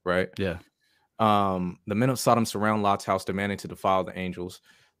 right? Yeah. The men of Sodom surround Lot's house, demanding to defile the angels.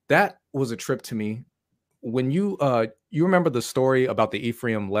 That was a trip to me. When you remember the story about the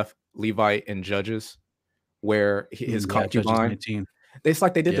Ephraim Levite in Judges, where his concubine, it's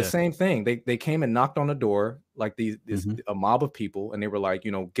like they did the same thing. They came and knocked on the door, like a mob of people, and they were like,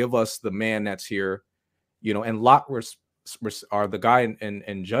 give us the man that's here, and Lot or the guy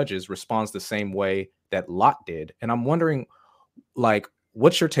in Judges responds the same way that Lot did. And I'm wondering, like,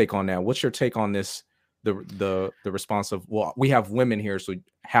 what's your take on that? What's your take on this? The response of, well, we have women here, so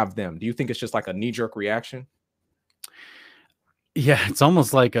have them. Do you think it's just like a knee-jerk reaction? Yeah, it's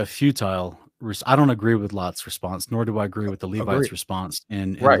almost like a futile. I don't agree with Lot's response, nor do I agree with the Levites' response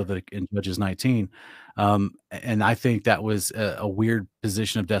in Judges 19. And I think that was a weird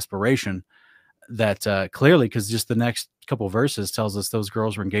position of desperation that clearly, because just the next couple of verses tells us those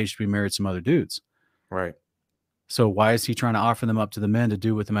girls were engaged to be married to some other dudes. Right. So why is he trying to offer them up to the men to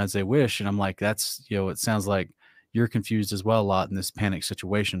do with them as they wish? And I'm like, that's, it sounds like you're confused as well, Lot, in this panic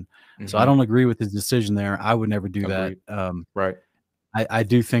situation. So I don't agree with his decision there. I would never do that. Right. I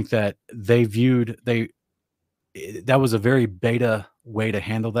do think that that was a very beta way to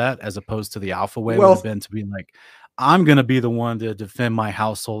handle that, as opposed to the alpha way would have been to be like, I'm going to be the one to defend my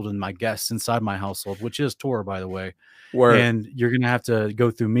household and my guests inside my household, which is Torah, by the way. And you're going to have to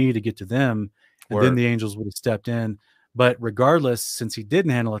go through me to get to them. And then the angels would have stepped in. But regardless, since he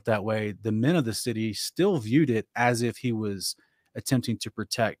didn't handle it that way, the men of the city still viewed it as if he was attempting to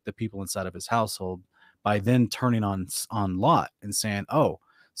protect the people inside of his household by then turning on Lot and saying, oh,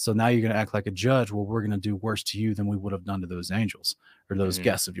 so now you're going to act like a judge. Well, we're going to do worse to you than we would have done to those angels or those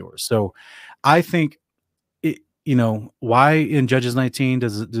guests of yours. So I think, why in Judges 19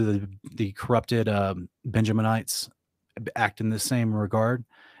 do the corrupted Benjaminites act in the same regard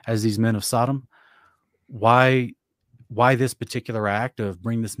as these men of Sodom? Why this particular act of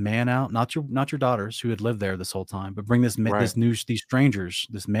bring this man out, not your daughters who had lived there this whole time, but bring these strangers,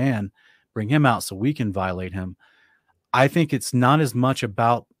 this man, bring him out so we can violate him? I think it's not as much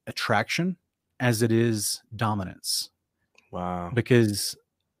about attraction as it is dominance. Wow. Because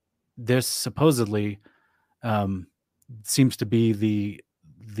there's supposedly seems to be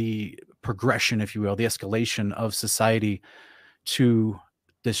the progression, if you will, the escalation of society to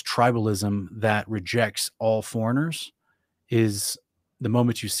this tribalism that rejects all foreigners. Is the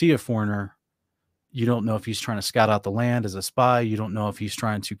moment you see a foreigner, you don't know if he's trying to scout out the land as a spy. You don't know if he's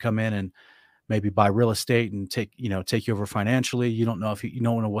trying to come in and maybe buy real estate and take you over financially. You don't know if you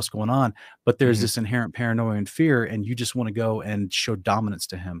don't know what's going on, but there's this inherent paranoia and fear, and you just want to go and show dominance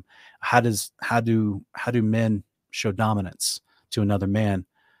to him. How do men show dominance to another man?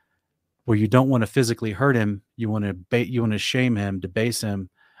 Where you don't want to physically hurt him, you want to shame him, debase him.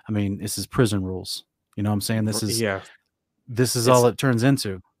 I mean, this is prison rules. You know what I'm saying? This is all it turns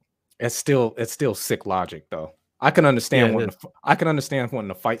into. It's still sick logic, though. I can understand wanting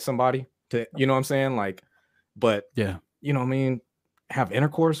to fight somebody to, you know what I'm saying? Like, but yeah, you know what I mean? Have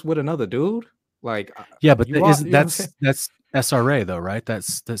intercourse with another dude? Like, yeah, but that's SRA though, right?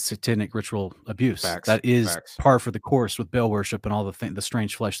 That's satanic ritual abuse. That is par for the course with Baal worship and all the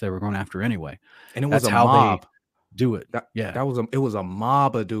strange flesh they were going after anyway. And it was a mob. They do it. It was a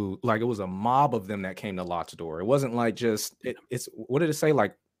mob of dude. Like, it was a mob of them that came to Lot's door. It wasn't like just it's what did it say?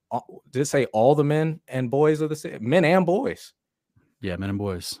 Like, did it say all the men and boys of the city? Men and boys. Yeah, men and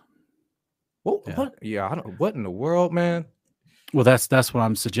boys. What? I don't. What in the world, man? Well, that's what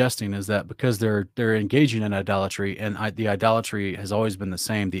I'm suggesting, is that because they're engaging in idolatry, and the idolatry has always been the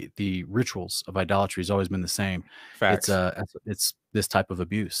same. The rituals of idolatry has always been the same. Facts. It's this type of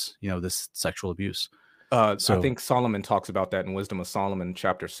abuse, this sexual abuse. I So think Solomon talks about that in Wisdom of Solomon,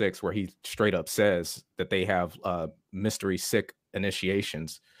 chapter 6, where he straight up says that they have mystery sick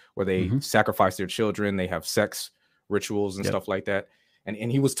initiations where they mhm, sacrifice their children, they have sex rituals and yep, stuff like that. And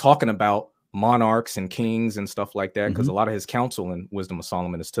he was talking about monarchs and kings and stuff like that, because mhm, a lot of his counsel in Wisdom of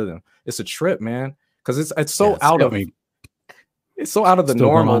Solomon is to them. It's a trip, man, because it's yeah, so out got of me the still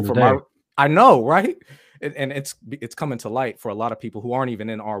going normal on for my. today. I know, right? And it's coming to light for a lot of people who aren't even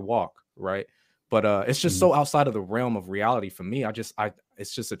in our walk, right? But it's just Mhm, so outside of the realm of reality for me.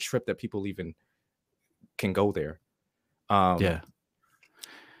 It's just a trip that people even can go there. Um, yeah,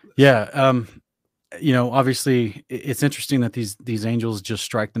 yeah. You know, obviously, it's interesting that these angels just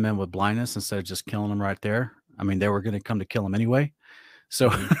strike the men with blindness instead of just killing them right there. I mean, they were going to come to kill him anyway. So,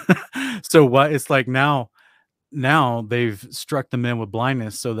 mhm. so what? It's like now they've struck the men with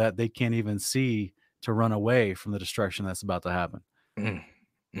blindness so that they can't even see to run away from the destruction that's about to happen. Mm,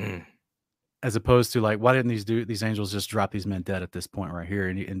 mm. As opposed to like, why didn't these angels just drop these men dead at this point right here?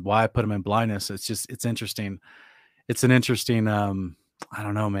 And why put them in blindness? It's interesting. It's an interesting. I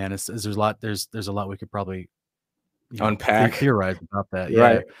don't know, man. There's a lot. There's a lot we could probably Unpack. theorize about that. Yeah.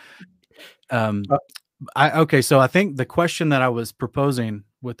 Right. Um, Uh, okay. So I think the question that I was proposing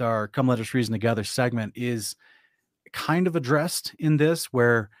with our "Come Let Us Reason Together" segment is kind of addressed in this,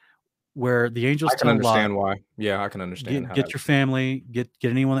 where the angels I can tell Lot, understand why. Yeah, I can understand how that. get your family, get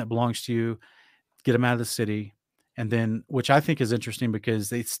anyone that belongs to you, get them out of the city, and then which I think is interesting because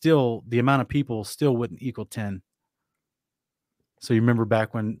the amount of people still wouldn't equal 10. So you remember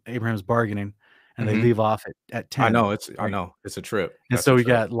back when Abraham's bargaining, and they Mhm. leave off at I 10, know I right? know it's a trip. And That's a so we trip.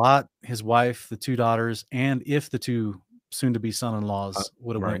 got Lot, his wife, the 2 daughters, and if the 2 soon-to-be Uh, son-in-laws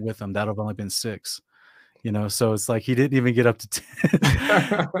would have went right. with them, that'd have only been 6, so it's like he didn't even get up to 10.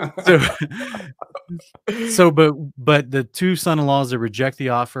 So but the 2 son-in-laws that reject the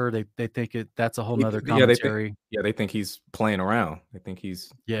offer, they think that's a whole They 'nother yeah, they think commentary. yeah, they think he's playing around. They think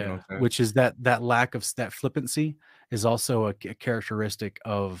he's, you know Yeah, what I'm saying? which is that lack of that flippancy is also a characteristic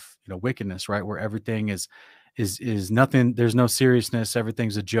of, wickedness, right? Where everything is nothing, there's no seriousness,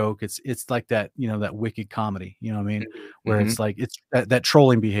 everything's a joke. It's like that, that wicked comedy, you know what I mean? Mhm, Where mhm. it's like it's that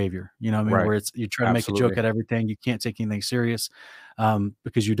trolling behavior, you know what I mean? Right. Where it's you try to make a Absolutely. joke at everything, you can't take anything serious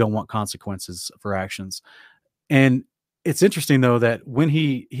because you don't want consequences for actions. And it's interesting though that when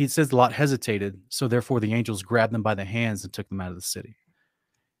he says Lot hesitated, so therefore the angels grabbed them by the hands and took them out of the city.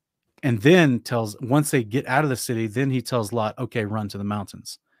 And then tells once they get out of the city, then he tells Lot, "Okay, run to the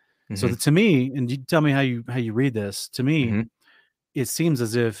mountains." So Mhm, that to me, and you tell me how you read this. To me, mhm. it seems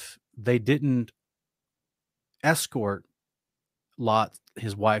as if they didn't escort Lot,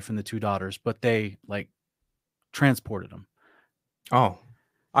 his wife, and the 2 daughters, but they like transported them. Oh,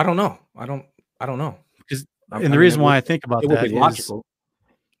 I don't know. I don't know. Because I and the mean, reason why I think about it would be that is logical.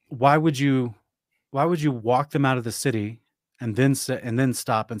 why would you walk them out of the city and then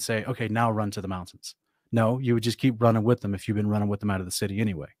stop and say, "Okay, now run to the mountains"? No, you would just keep running with them if you've been running with them out of the city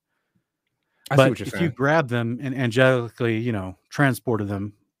anyway. I see But what you're if you saying. grab them and angelically, transported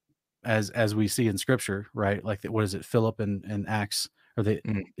them as we see in scripture, right? Like what is it, Philip and Acts, or the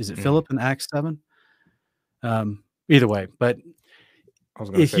Mhm, is it mhm. Philip in Acts 7? Either way, but I was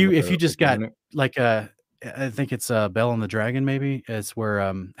gonna if say you with if you the just got remnant. like I think it's Bell and the Dragon, maybe it's where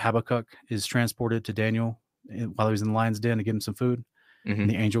Habakkuk is transported to Daniel while he was in the lion's den to give him some food, and Mhm,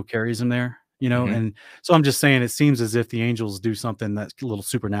 the angel carries him there. mhm. And so I'm just saying, it seems as if the angels do something that's a little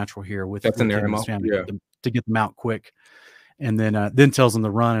supernatural here with That's in their him and his MO. family Yeah. to get them out quick. And then tells him to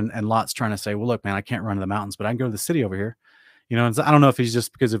run, and Lot's trying to say, "Well, look, man, I can't run to the mountains, but I can go to the city over here." And so I don't know if he's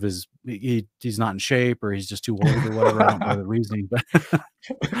just because of he's not in shape or he's just too old or whatever. I don't know the reasoning, but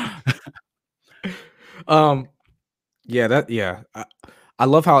Um, yeah, I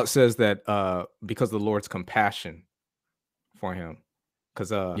love how it says that, because the Lord's compassion for him.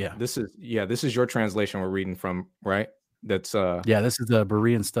 'Cause, yeah, this is your translation we're reading from, right? That's, yeah. This is the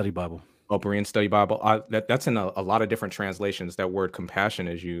Berean Study Bible. Berean Study Bible. That's in a lot of different translations, that word compassion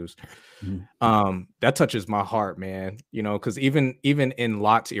is used. Mhm. That touches my heart, man, because even in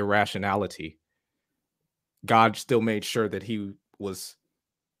Lot's irrationality, God still made sure that he was,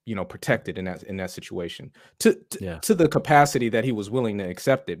 protected in that situation, Yeah, to the capacity that he was willing to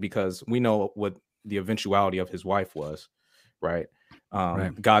accept it, because we know what the eventuality of his wife was, right?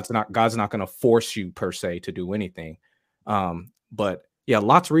 right. God's not going to force you per se to do anything. But yeah,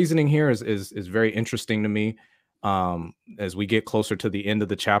 Lot's reasoning here is very interesting to me. As we get closer to the end of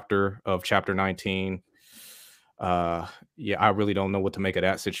the chapter 19, yeah, I really don't know what to make of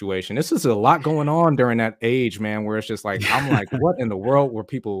that situation. This is a lot going on during that age, man, where it's just like, I'm like, what in the world were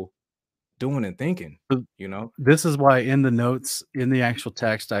people doing and thinking, So you know? this is why in the notes, in the actual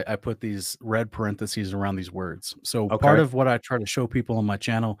text, I put these red parentheses around these words. So part Okay. of what I try to show people on my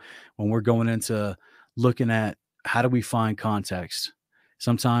channel when we're going into looking at how do we find context,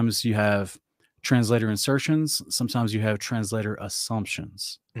 sometimes you have translator insertions, sometimes you have translator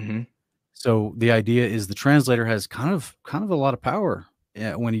assumptions. Hmm. So the idea is the translator has kind of a lot of power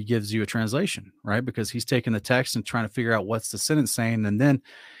when he gives you a translation, right? Because he's taking the text and trying to figure out what's the sentence saying, and then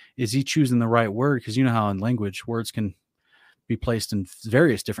is he choosing the right word? Because you know how in language words can be placed in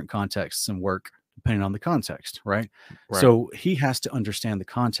various different contexts and work depending on the context, right? Right. So he has to understand the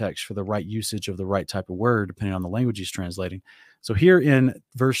context for the right usage of the right type of word depending on the language he's translating. So here in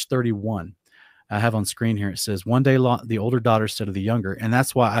verse 31, I have on screen here, it says, one day the older daughter said to the younger, and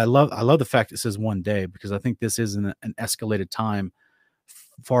that's why I love the fact it says one day, because I think this is an escalated time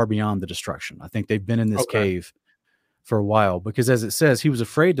far beyond the destruction. I think they've been in this Okay. cave for a while, because as it says, he was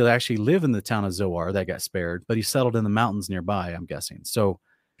afraid to actually live in the town of Zoar that got spared, but he settled in the mountains nearby, I'm guessing. So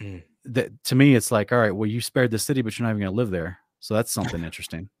Mm. that, to me, it's like, all right, well, you spared the city, but you're not even going to live there. So that's something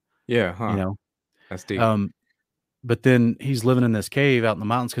interesting, Yeah, you huh? know? That's deep. But then he's living in this cave out in the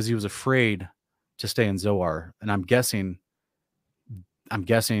mountains because he was afraid to stay in Zoar. And I'm guessing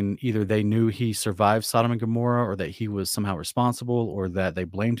either they knew he survived Sodom and Gomorrah, or that he was somehow responsible, or that they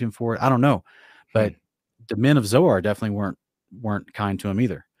blamed him for it. I don't know. But the men of Zoar definitely weren't kind to him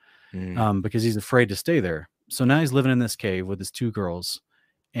either, Mm. because he's afraid to stay there. So now he's living in this cave with his two girls,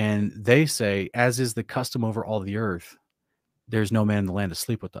 and they say, as is the custom over all the earth, there's no man in the land to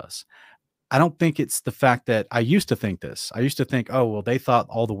sleep with us. I don't think it's the fact that I used to think this. I used to think, oh, well, they thought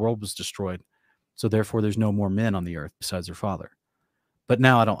all the world was destroyed, so therefore there's no more men on the earth besides their father. But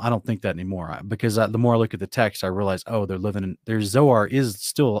now I don't think that anymore, because the more I look at the text, I realize, oh, they're living in their Zoar is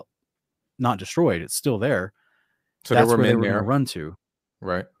still not destroyed. It's still there. So there That's were where they men were going to there, run to.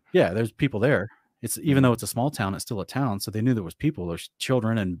 right? Yeah, there's people there. It's even Mhm. though it's a small town, it's still a town. So they knew there was people, there's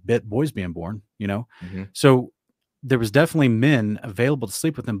children and boys being born, you know? Mhm. So there was definitely men available to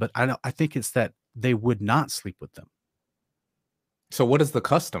sleep with them, but I think it's that they would not sleep with them. So what is the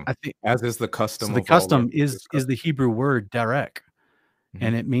custom? I think As is the so. custom The of all earth. custom is the Hebrew word derek, Mhm.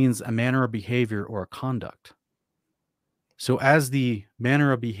 and it means a manner of behavior or a conduct. So as the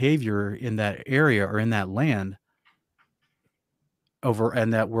manner of behavior in that area or in that land over,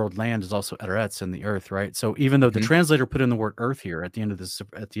 and that word land is also Eretz in the earth, right? So even though the Mhm. translator put in the word earth here at the end of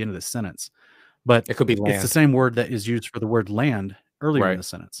this sentence, but It could be it's the land, same word that is used for the word land earlier in right? the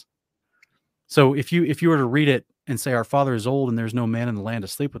sentence. So if you were to read it and say, our father is old and there's no man in the land to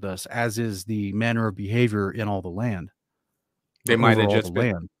sleep with us, as is the manner of behavior in all the land They or might over have all the just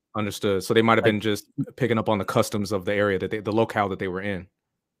been land. understood. So they might have Like, been just picking up on the customs of the area that the locale that they were in,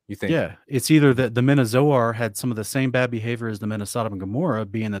 you think? yeah, it's either that the men of Zoar had some of the same bad behavior as the men of Sodom and Gomorrah,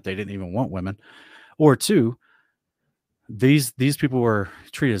 being that they didn't even want women, or two, these people were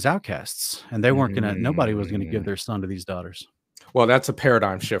treated as outcasts, and they weren't gonna nobody was gonna give Mm. their son to these daughters, Well, that's a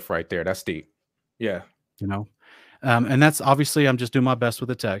paradigm shift right there. That's deep. Yeah. you know? And that's obviously I'm just doing my best with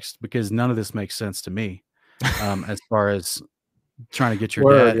the text because none of this makes sense to me, as far as trying to get your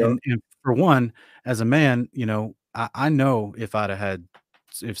Word, dad. yo. And for one, as a man, you know, I know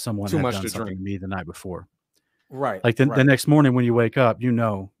if someone Too had much done to something drink. to me the night before. Right, Like the right. next morning when you wake up, you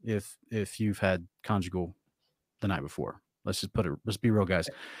know if you've had conjugal the night before. Let's be real, guys.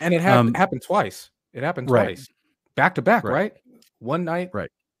 And it had Um, happened twice. It happened right, twice. Back to back, right, right? One night, right.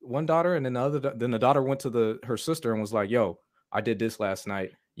 one daughter, and then then the daughter went to her sister and was like, "Yo, I did this last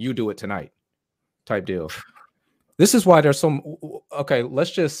night. You do it tonight." Type deal. This is why there's some okay,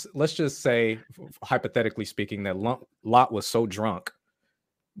 let's just say hypothetically speaking that Lot was so drunk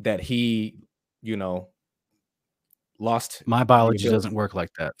that he, you know, lost My the biology ability. doesn't work like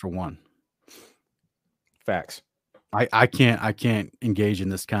that, for one. Facts. I can't engage in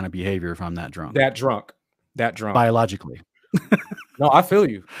this kind of behavior if I'm that drunk. That drunk. That drunk. Biologically. No, I feel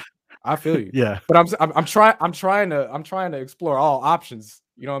you. I feel you. Yeah, But I'm trying to explore all options,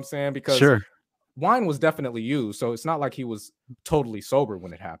 you know what I'm saying? Because sure. wine was definitely used, so it's not like he was totally sober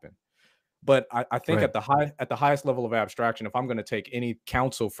when it happened. But I think Right. at the highest level of abstraction, if I'm going to take any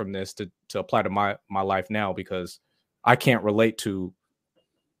counsel from this to apply to my life now, because I can't relate to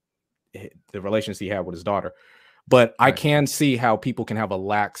the relations he had with his daughter, but I Right. can see how people can have a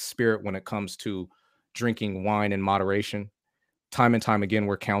lax spirit when it comes to drinking wine in moderation. Time and time again,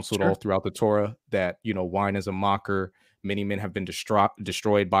 we're counseled all Sure. throughout the Torah that, you know, wine is a mocker. Many men have been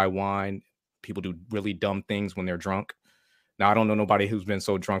destroyed by wine. People do really dumb things when they're drunk. Now, I don't know nobody who's been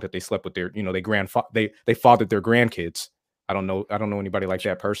so drunk that they slept with their, you know, they fathered their grandkids. I don't know anybody like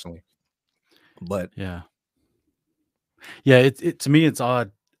that personally. But Yeah. Yeah, it to me it's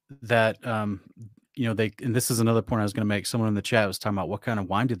odd that you know, they and this is another point I was going to make. Someone in the chat was talking about what kind of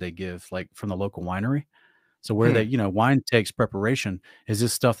wine did they give, like from the local winery. So where they, Hmm. you know, wine takes preparation. Is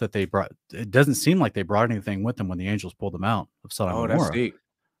this stuff that they brought? It doesn't seem like they brought anything with them when the angels pulled them out of Sodom Oh, and that's Gomorrah. deep.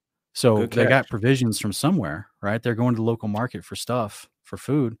 So Good they got catch. provisions from somewhere, right? They're going to the local market for stuff for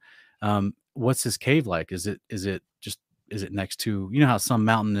food. What's this cave like? Is it next to, you know, how some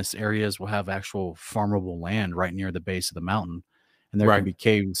mountainous areas will have actual farmable land right near the base of the mountain, and there can Right. be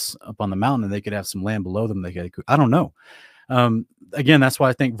caves up on the mountain, and they could have some land below them. I don't know. Again, that's why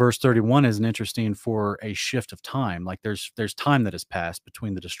I think verse 31 is an interesting for a shift of time. Like there's time that has passed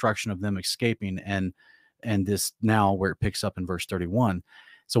between the destruction of them escaping and this now where it picks up in verse 31.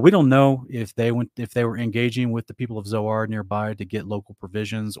 So we don't know if they were engaging with the people of Zoar nearby to get local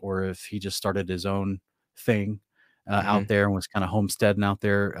provisions, or if he just started his own thing Hmm. out there and was kind of homesteading out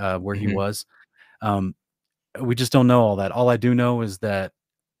there where he Hmm. was. Um, we just don't know all that. All I do know is that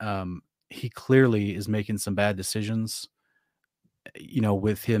he clearly is making some bad decisions, you know,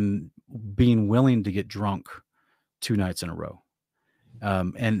 with him being willing to get drunk 2 nights in a row.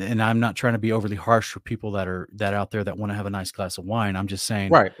 And I'm not trying to be overly harsh for people that out there that wanna have a nice glass of wine. I'm just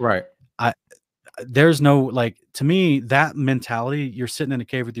saying, Right. Right. I there's no like, to me, that mentality, you're sitting in a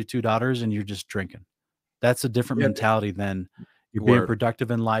cave with your 2 daughters and you're just drinking. That's a different Yeah. mentality than you're being Word.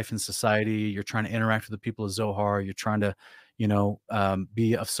 productive in life and society. You're trying to interact with the people of Zohar. You're trying to, you know,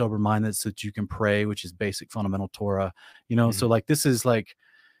 be of sober minded so that you can pray, which is basic fundamental Torah. You know, Hmm. so like this is like,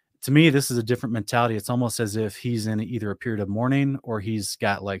 to me, this is a different mentality. It's almost as if he's in either a period of mourning or he's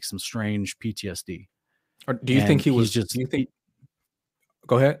got like some strange PTSD, Or do you think and he he's was? just. Do you think?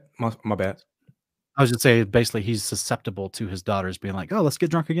 Go ahead. My bad. I was just say basically he's susceptible to his daughters being like, "Oh, let's get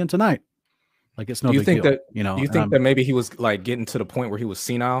drunk again tonight." Like it's Do no you big think deal, that? you Do know. you think that maybe he was like getting to the point where he was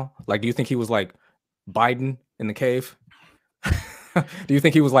senile? Like, do you think he was like Biden in the cave? Do you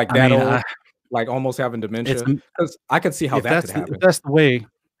think he was like I that mean, old, like almost having it's dementia? Because I could see how that could if happen. that's the way.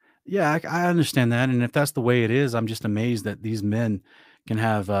 Yeah, I understand that, and if that's the way it is, I'm just amazed that these men can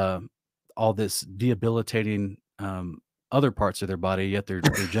have all this debilitating other parts of their body, yet their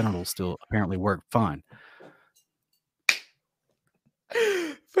genitals still apparently work fine.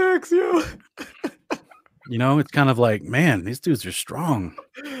 Facts, yo. You know, it's kind of like, man, these dudes are strong.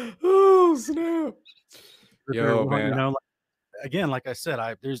 Oh snap. They're Yo, man. you know, like, again, like I said,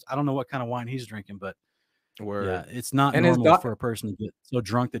 I don't know what kind of wine he's drinking, but yeah, Word. it's not And his normal doc. for a person to get so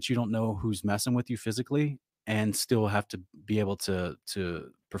drunk that you don't know who's messing with you physically and still have to be able to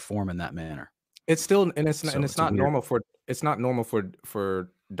perform in that manner. It's still, and So it's it's a not weird. normal for, it's not normal for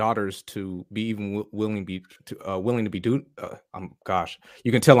daughters to be even willing be to willing to be do. I'm gosh,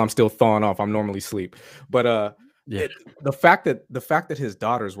 you can tell I'm still thawing off. I'm normally sleep, but Yeah. it the fact that his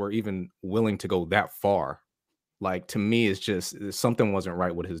daughters were even willing to go that far, like to me, is just something wasn't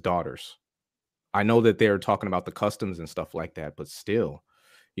right with his daughters. I know that they're talking about the customs and stuff like that, but still,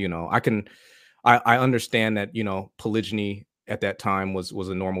 I can, I understand that, polygyny at that time was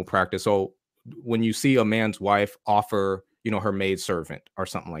a normal practice. So when you see a man's wife offer, her maid servant or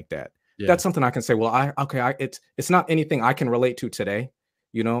something like that, Yeah. that's something I can say, well, it's not anything I can relate to today,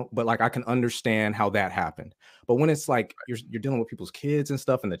 but like I can understand how that happened. But when it's like you're dealing with people's kids and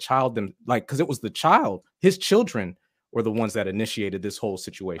stuff, and the child, them like, because it was the child, his children were the ones that initiated this whole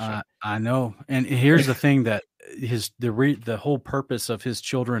situation. I know, and here's the thing that the whole purpose of his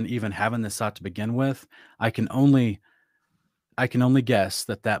children even having this thought to begin with, I can only I can only guess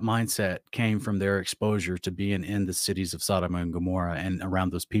that that mindset came from their exposure to being in the cities of Sodom and Gomorrah and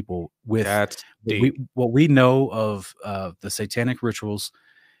around those people with That's deep. what we know of the satanic rituals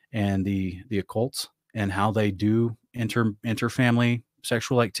and the occult and how they do interfamily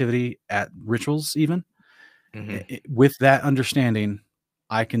sexual activity at rituals even. Mhm. With that understanding,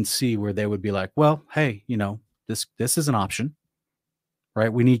 I can see where they would be like, well, hey, you know, this is an option,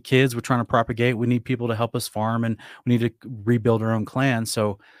 right? We need kids. We're trying to propagate. We need people to help us farm, and we need to rebuild our own clan.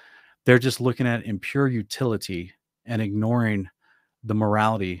 So they're just looking at impure utility and ignoring the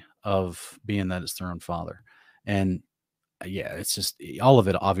morality of being that it's their own father. And yeah, it's just all of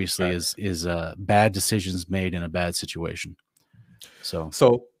it. Obviously, Facts. is bad decisions made in a bad situation. So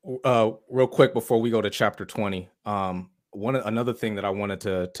So, real quick before we go to chapter 20, another thing that I wanted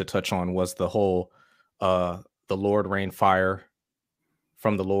to touch on was the whole the Lord rain fire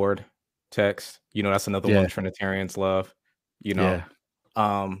from the Lord text. That's another one yeah, Trinitarians love. You know,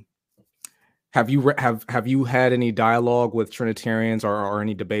 yeah. um, have you had any dialogue with Trinitarians, or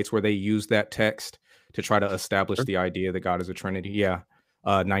any debates where they use that text to try to establish the idea that God is a Trinity? Yeah,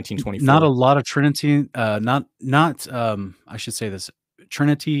 Not a 1924. lot of Trinity, I should say this,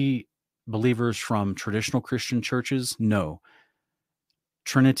 Trinity believers from traditional Christian churches, no.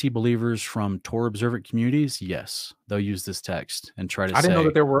 Trinity believers from Torah observant communities, yes, they'll use this text and try to I didn't know say,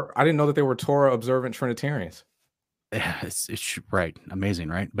 that there were. I didn't know that there were Torah observant Trinitarians. it's right, amazing,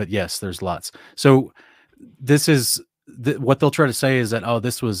 right? But yes, there's lots. So this is what they'll try to say is that, oh,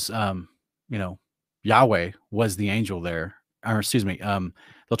 this was, you know, Yahweh was the angel there, or excuse me,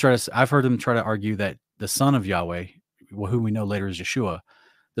 they'll try to. I've heard them try to argue that the son of Yahweh, who we know later is Yeshua,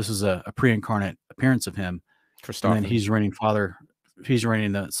 this is a pre-incarnate appearance of him, and then he's raining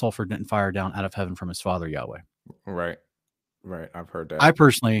the sulfur and fire down out of heaven from his father Yahweh. Right, right. I've heard that. I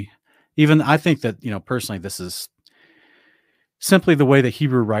personally, I think that, you know, personally, this is simply the way that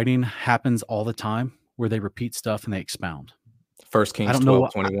Hebrew writing happens all the time, where they repeat stuff and they expound. 1 Kings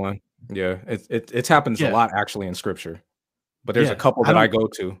 12:21. Yeah, it happens a lot actually in Scripture, but there's a couple that I go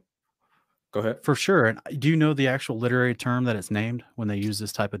to. Go ahead. For sure. And do you know the actual literary term that it's named when they use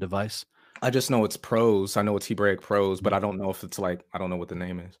this type of device? I just know it's prose. I know it's Hebraic prose, but I don't know if it's like, I don't know what the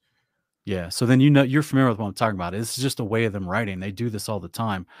name is. Yeah. So then, you know, you're familiar with what I'm talking about. It's just a way of them writing. They do this all the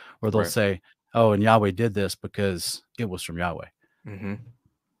time, where they'll say, oh, and Yahweh did this because it was from Yahweh. Mm-hmm.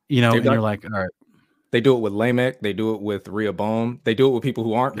 You know, and you're like, all right. They do it with Lamech. They do it with Rehoboam. They do it with people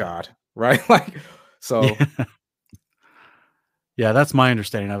who aren't God, right? Like, so. Yeah, that's my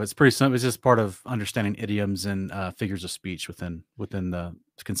understanding of it. It's pretty simple. It's just part of understanding idioms and figures of speech within the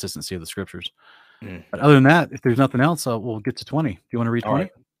consistency of the scriptures. But other than that, if there's nothing else, we'll get to 20. Do you want to read 20?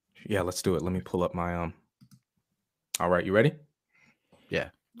 Right. Yeah, let's do it. Let me pull up my All right, you ready? Yeah.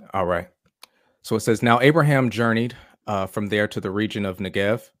 All right. So it says, now Abraham journeyed from there to the region of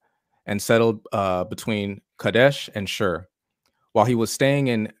Negev and settled between Kadesh and Shur. While he was staying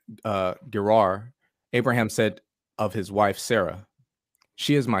in Gerar, Abraham said of his wife Sarah,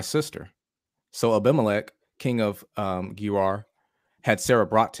 she is my sister. So Abimelech, king of Gerar, had Sarah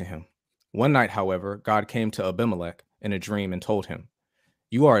brought to him. One night, however, God came to Abimelech in a dream and told him,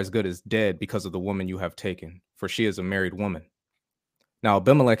 you are as good as dead because of the woman you have taken, for she is a married woman. Now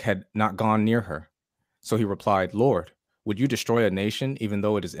Abimelech had not gone near her. So he replied, Lord, would you destroy a nation even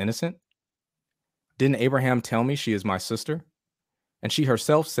though it is innocent? Didn't Abraham tell me she is my sister? And she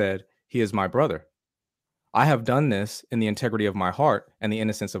herself said, he is my brother. I have done this in the integrity of my heart and the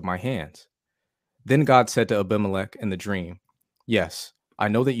innocence of my hands. Then God said to Abimelech in the dream, yes, I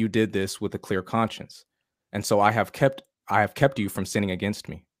know that you did this with a clear conscience, and so I have kept you from sinning against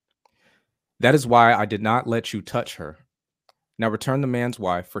me. That is why I did not let you touch her. Now return the man's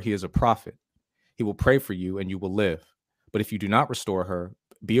wife, for he is a prophet. He will pray for you and you will live. But if you do not restore her,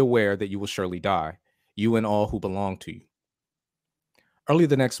 be aware that you will surely die, you and all who belong to you. Early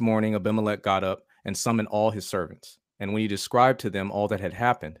the next morning, Abimelech got up and summoned all his servants. And when he described to them all that had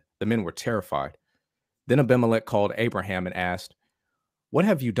happened, the men were terrified. Then Abimelech called Abraham and asked, what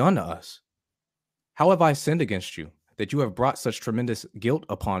have you done to us? How have I sinned against you, that you have brought such tremendous guilt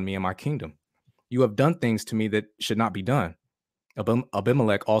upon me and my kingdom? You have done things to me that should not be done.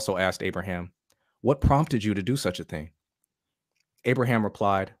 Abimelech also asked Abraham, what prompted you to do such a thing? Abraham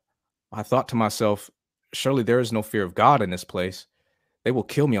replied, I thought to myself, surely there is no fear of God in this place. They will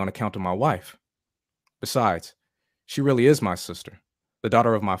kill me on account of my wife. Besides, she really is my sister, the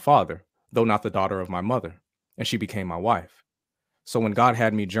daughter of my father, though not the daughter of my mother, and she became my wife. So when God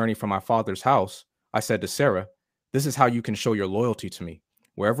had me journey from my father's house, I said to Sarah, this is how you can show your loyalty to me.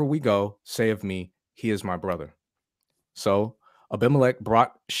 Wherever we go, say of me, he is my brother. So Abimelech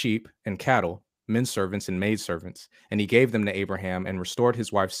brought sheep and cattle, men servants and maid servants, and he gave them to Abraham and restored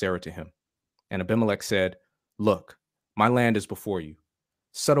his wife Sarah to him. And Abimelech said, look, my land is before you.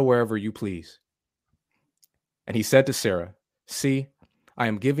 Settle wherever you please. And he said to Sarah, see, I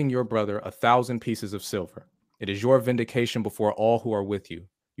am giving your brother 1,000 pieces of silver. It is your vindication before all who are with you.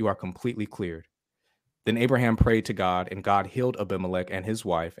 You are completely cleared. Then Abraham prayed to God, and God healed Abimelech and his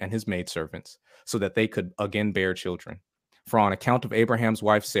wife and his maidservants, so that they could again bear children. For on account of Abraham's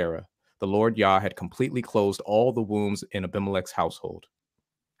wife Sarah, the Lord Yah had completely closed all the wombs in Abimelech's household.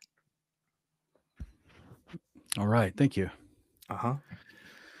 All right, thank you.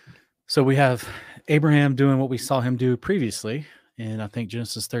 So we have Abraham doing what we saw him do previously in, I think,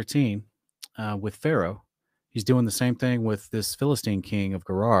 Genesis 13 with Pharaoh. He's doing the same thing with this Philistine king of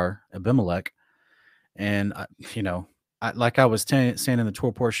Gerar, Abimelech. And, you know, like I was saying in the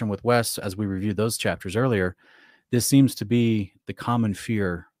Torah portion with Wes, as we reviewed those chapters earlier, this seems to be the common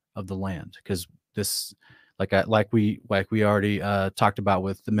fear of the land, because this, like we already talked about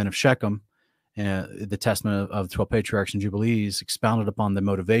with the men of Shechem, the testament of 12 patriarchs and jubilees expounded upon the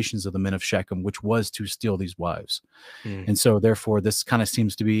motivations of the men of Shechem, which was to steal these wives. And so therefore this kind of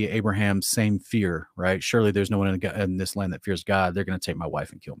seems to be Abraham's same fear, right? Surely there's no one in this land that fears God. They're going to take my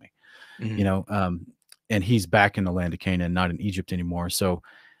wife and kill me. You know, and he's back in the land of Canaan, not in Egypt anymore. So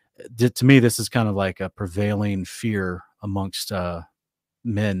to me, this is kind of like a prevailing fear amongst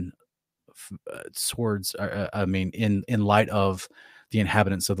men towards, I mean, in light of the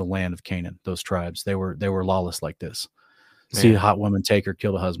inhabitants of the land of Canaan, those tribes, they were lawless like this. See a Man. hot woman take her,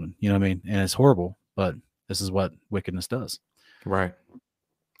 kill the husband. You know what I mean? And it's horrible, but this is what wickedness does. Right.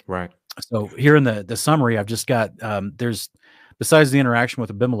 Right. So here in the summary, I've just got there's, besides the interaction with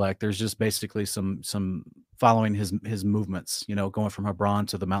Abimelech, there's just basically some following his movements. You know, going from Hebron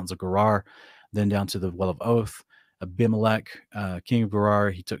to the mountains of Gerar, then down to the well of Oath. Abimelech, king of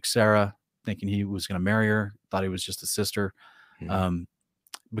Gerar, he took Sarah, thinking he was going to marry her, thought he was just a sister,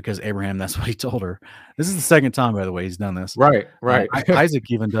 because Abraham, that's what he told her. This is the second time, by the way, he's done this. Right. Right. Isaac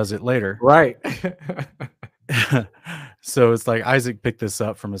even does it later. Right. So it's like Isaac picked this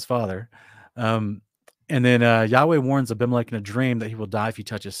up from his father. And then Yahweh warns Abimelech in a dream that he will die if he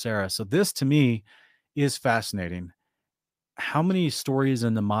touches Sarah. So this, to me, is fascinating. How many stories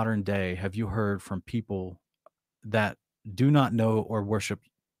in the modern day have you heard from people that do not know or worship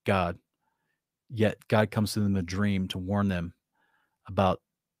God, yet God comes to them in a dream to warn them about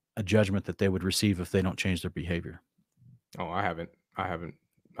a judgment that they would receive if they don't change their behavior? Oh, I haven't. I don't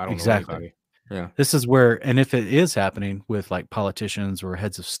Exactly. know anybody. Yeah. This is where, and if it is happening with like politicians or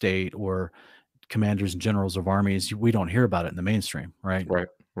heads of state or commanders and generals of armies, we don't hear about it in the mainstream, right? Right.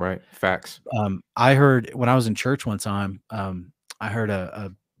 Right. Facts. I heard when I was in church one time, I heard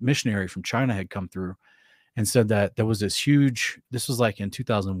a missionary from China had come through and said that there was this huge, this was like in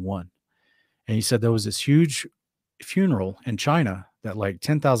 2001. And he said there was this huge funeral in China that like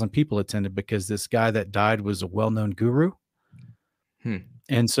 10,000 people attended because this guy that died was a well-known guru.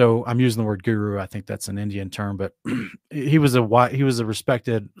 And so I'm using the word guru. I think that's an Indian term, but he was a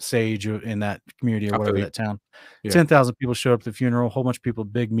respected sage in that community or whatever, that town. Yeah. 10,000 people showed up at the funeral, a whole bunch of people,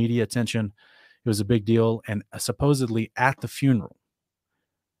 big media attention. It was a big deal. And supposedly at the funeral,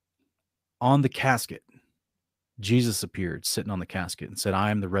 on the casket, Jesus appeared sitting on the casket and said, "I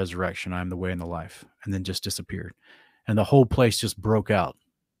am the resurrection. I am the way and the life," and then just disappeared. And the whole place just broke out,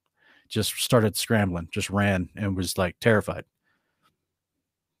 just started scrambling, just ran and was like terrified.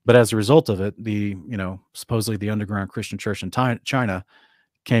 But as a result of it, supposedly the underground Christian church in China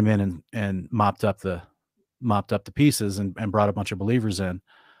came in and mopped up the pieces and brought a bunch of believers in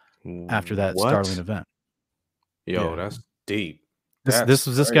after that startling event. Yo, that's deep. This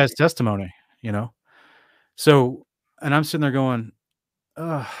was this guy's testimony, So, and I'm sitting there going,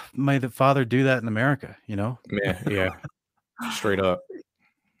 may the Father do that in America, Man, yeah. Straight up.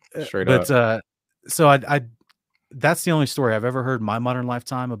 So I that's the only story I've ever heard in my modern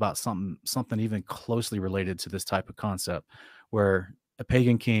lifetime about something even closely related to this type of concept, where a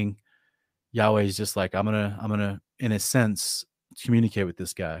pagan king, Yahweh is just like, I'm gonna, in a sense, communicate with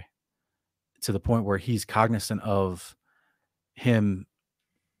this guy to the point where he's cognizant of him,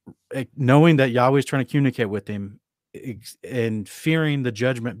 knowing that Yahweh is trying to communicate with him and fearing the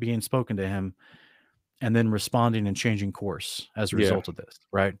judgment being spoken to him, and then responding and changing course as a result of this,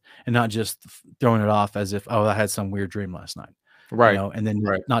 right? And not just throwing it off as if, I had some weird dream last night, right? And then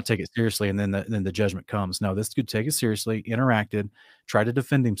not take it seriously, and then the judgment comes. No, this could take it seriously, interacted, tried to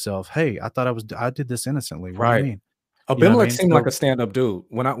defend himself. Hey, I did this innocently. What do you mean? Abimelech seemed like a stand-up dude.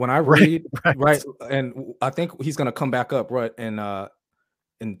 When I read, right, and I think he's gonna come back up, right?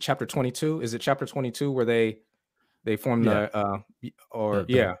 In chapter 22, is it chapter 22 where they form the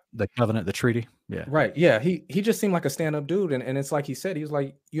covenant, the treaty. Yeah. Right. Yeah. He just seemed like a stand-up dude. And it's like he said, he was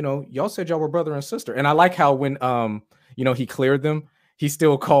like, y'all said y'all were brother and sister. And I like how when he cleared them, he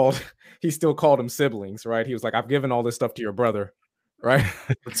still called them siblings, right? He was like, I've given all this stuff to your brother. Right.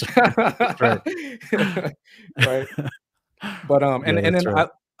 That's right. Right. But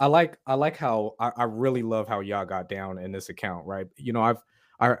I like how I really love how Yah got down in this account, right?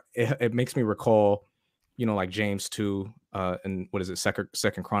 It makes me recall, like James 2, and what is it,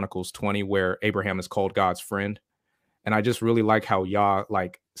 Second Chronicles 20, where Abraham is called God's friend. And I just really like how Yah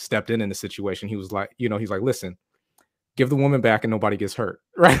like stepped in the situation. He was like, he's like, listen, give the woman back and nobody gets hurt,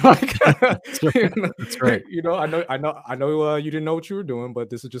 right? Like, that's right. I know you didn't know what you were doing, but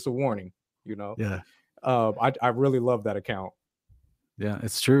this is just a warning. Yeah. I really love that account. Yeah,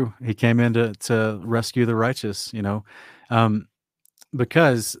 it's true. He came in to rescue the righteous,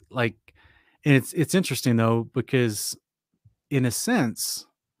 because like. And it's interesting though, because in a sense,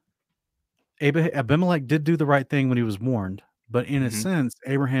 Abimelech did do the right thing when he was warned, but in a sense,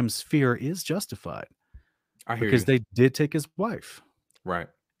 Abraham's fear is justified because they did take his wife, right?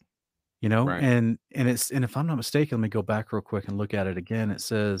 Right. And if I'm not mistaken, let me go back real quick and look at it again. It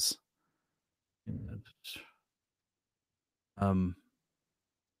says,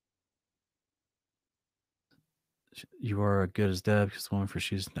 You are good as dead because the woman for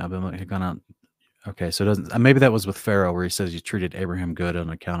she's Abimelech had gone out. Okay, so it doesn't maybe that was with Pharaoh where he says he treated Abraham good on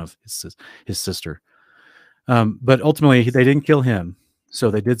account of his sister. But ultimately they didn't kill him,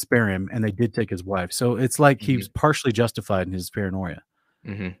 so they did spare him and they did take his wife. So it's like he was partially justified in his paranoia.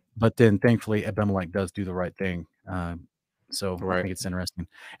 But then thankfully Abimelech does do the right thing. So I think it's interesting.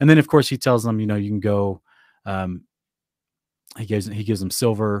 And then of course he tells them, you know, you can go. He gives them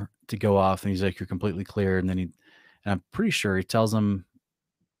silver to go off, and he's like, "You're completely clear." And then and I'm pretty sure he tells them,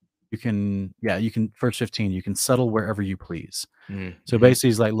 "You can, verse 15, you can settle wherever you please." So basically,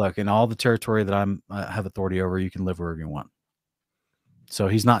 he's like, "Look, in all the territory that I have authority over, you can live wherever you want." So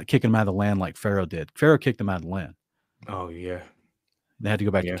he's not kicking them out of the land like Pharaoh did. Pharaoh kicked them out of the land. Oh yeah, they had to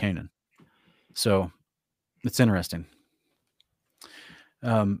go back to Canaan. So it's interesting.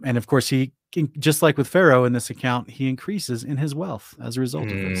 And of course, he, just like with Pharaoh in this account, he increases in his wealth as a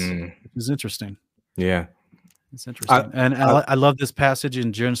result of this. Which is interesting. Yeah. It's interesting. I love this passage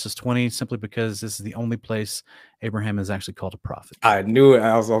in Genesis 20 simply because this is the only place Abraham is actually called a prophet. I knew it.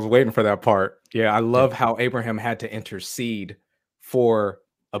 I was waiting for that part. Yeah, I love how Abraham had to intercede for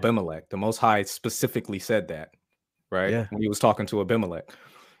Abimelech. The Most High specifically said that, right? Yeah. When he was talking to Abimelech.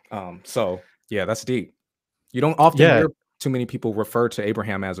 So, yeah, that's deep. You don't often hear too many people refer to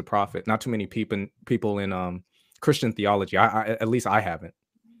Abraham as a prophet. Not too many people in Christian theology. At least I haven't.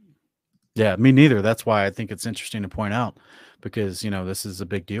 Yeah, me neither. That's why I think it's interesting to point out, because, you know, this is a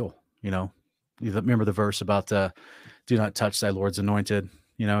big deal. You know, you remember the verse about do not touch thy Lord's anointed,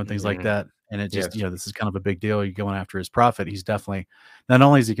 you know, and things like that. And it just, you know, this is kind of a big deal. You're going after his prophet. He's definitely, not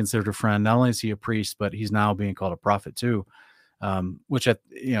only is he considered a friend, not only is he a priest, but he's now being called a prophet too, which,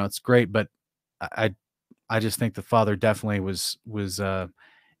 you know, it's great. But I just think the father definitely was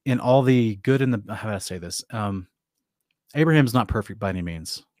in all the good and the, how do I say this? Abraham's not perfect by any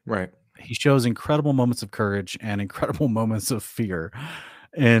means. Right. He shows incredible moments of courage and incredible moments of fear,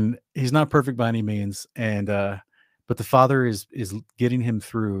 and he's not perfect by any means. And but the father is getting him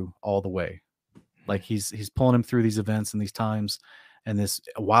through all the way. Like he's pulling him through these events and these times, and this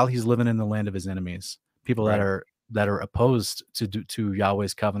while he's living in the land of his enemies, people that are opposed to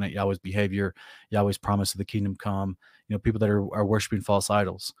Yahweh's covenant, Yahweh's behavior, Yahweh's promise of the kingdom come. You know, people that are worshiping false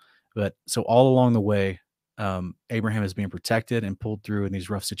idols. But so all along the way, Abraham is being protected and pulled through in these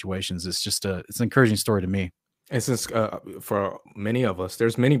rough situations. It's just it's an encouraging story to me. And since for many of us,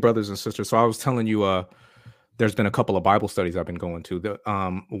 there's many brothers and sisters. So I was telling you, there's been a couple of Bible studies I've been going to.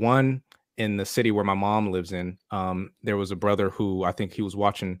 The one in the city where my mom lives in, there was a brother who I think he was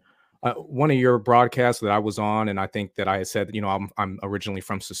watching one of your broadcasts that I was on, and I think that I had said, you know, I'm originally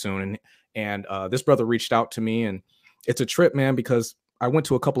from Sassoon, and this brother reached out to me, and it's a trip, man, because I went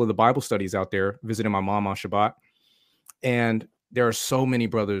to a couple of the Bible studies out there, visiting my mom on Shabbat, and there are so many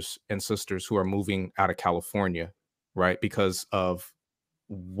brothers and sisters who are moving out of California, right? Because of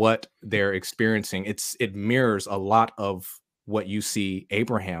what they're experiencing. It mirrors a lot of what you see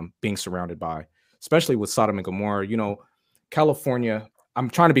Abraham being surrounded by, especially with Sodom and Gomorrah. You know, California, I'm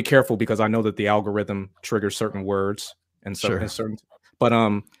trying to be careful because I know that the algorithm triggers certain words and certain,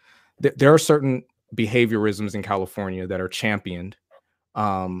 but there are certain behaviorisms in California that are championed,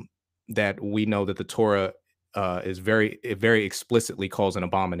 that we know that the Torah is very explicitly calls an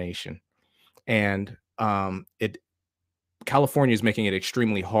abomination, and California is making it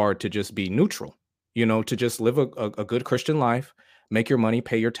extremely hard to just be neutral, you know, to just live a good Christian life, make your money,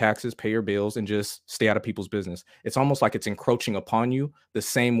 pay your taxes, pay your bills, and just stay out of people's business. It's almost like it's encroaching upon you the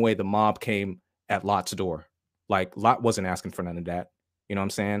same way the mob came at Lot's door. Like Lot wasn't asking for none of that. You know what I'm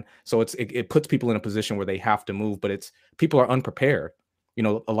saying? So it puts people in a position where they have to move, but people are unprepared. You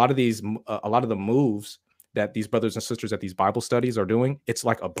know, a lot of the moves that these brothers and sisters at these Bible studies are doing, it's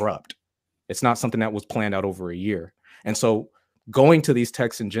like abrupt. It's not something that was planned out over a year. And so going to these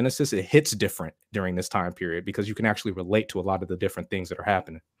texts in Genesis, it hits different during this time period because you can actually relate to a lot of the different things that are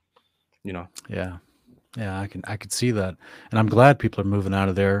happening, you know? Yeah. Yeah, I could see that. And I'm glad people are moving out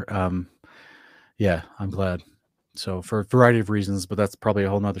of there. Yeah, I'm glad. So for a variety of reasons, but that's probably a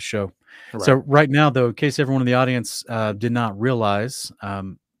whole nother show. Right. So right now, though, in case everyone in the audience did not realize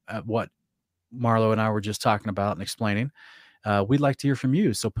what Marlo and I were just talking about and explaining, we'd like to hear from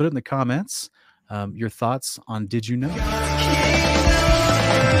you. So put it in the comments, your thoughts on Did You Know?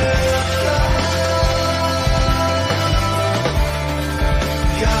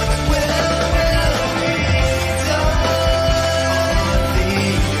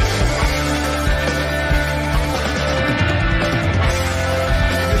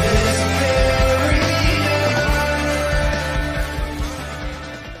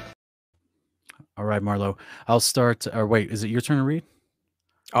 All right, Marlo, I'll start. Or wait, is it your turn to read?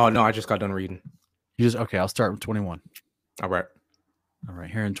 Oh, no, I just got done reading. Okay, I'll start with 21. All right. All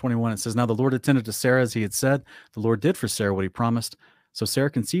right, here in 21, it says, Now the Lord attended to Sarah as he had said. The Lord did for Sarah what he promised. So Sarah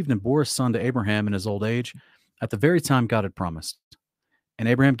conceived and bore a son to Abraham in his old age, at the very time God had promised. And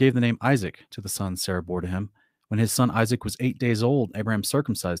Abraham gave the name Isaac to the son Sarah bore to him. When his son Isaac was 8 days old, Abraham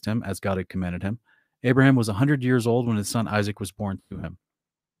circumcised him, as God had commanded him. Abraham was 100 years old when his son Isaac was born to him.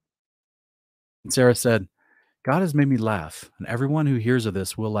 And Sarah said, God has made me laugh, and everyone who hears of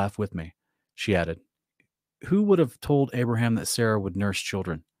this will laugh with me. She added, Who would have told Abraham that Sarah would nurse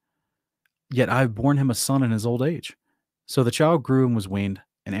children? Yet I have borne him a son in his old age. So the child grew and was weaned,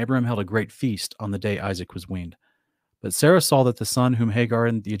 and Abraham held a great feast on the day Isaac was weaned. But Sarah saw that the son whom Hagar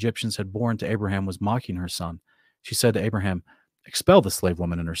and the Egyptians had borne to Abraham was mocking her son. She said to Abraham, Expel the slave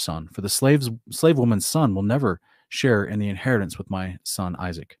woman and her son, for the slave woman's son will never share in the inheritance with my son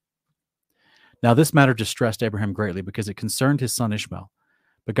Isaac. Now this matter distressed Abraham greatly, because it concerned his son Ishmael.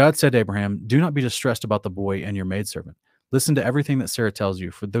 But God said to Abraham, Do not be distressed about the boy and your maidservant. Listen to everything that Sarah tells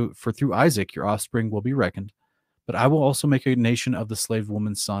you, for through Isaac your offspring will be reckoned. But I will also make a nation of the slave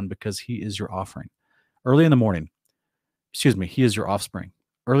woman's son, because he is your offering. He is your offspring.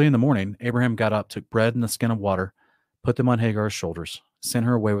 Early in the morning, Abraham got up, took bread and a skin of water, put them on Hagar's shoulders, sent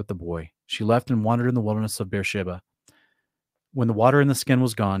her away with the boy. She left and wandered in the wilderness of Beersheba. When the water in the skin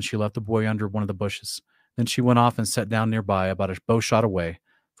was gone, she left the boy under one of the bushes. Then she went off and sat down nearby, about a bow shot away,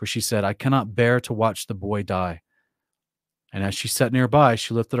 for she said, I cannot bear to watch the boy die. And as she sat nearby,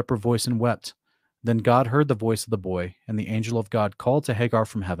 she lifted up her voice and wept. Then God heard the voice of the boy, and the angel of God called to Hagar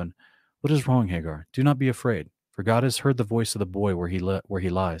from heaven, What is wrong, Hagar? Do not be afraid, for God has heard the voice of the boy where he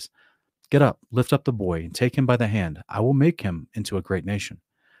lies. Get up, lift up the boy, and take him by the hand. I will make him into a great nation.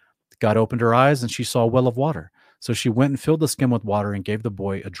 God opened her eyes, and she saw a well of water. So she went and filled the skin with water and gave the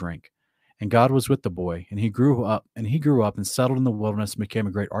boy a drink. And God was with the boy, and he grew up and settled in the wilderness and became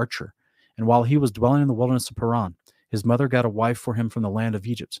a great archer. And while he was dwelling in the wilderness of Paran, his mother got a wife for him from the land of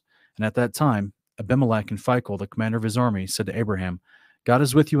Egypt. And at that time, Abimelech and Phicol, the commander of his army, said to Abraham, God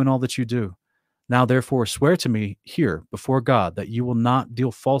is with you in all that you do. Now therefore swear to me here before God that you will not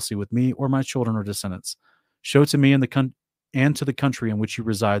deal falsely with me or my children or descendants. Show to me and to the country in which you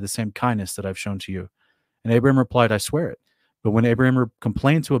reside the same kindness that I've shown to you. And Abraham replied, I swear it. But when Abraham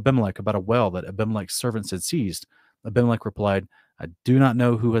complained to Abimelech about a well that Abimelech's servants had seized, Abimelech replied, I do not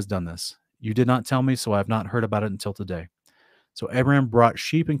know who has done this. You did not tell me, so I have not heard about it until today. So Abraham brought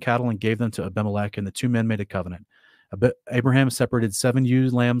sheep and cattle and gave them to Abimelech, and the two men made a covenant. Abraham separated 7 ewe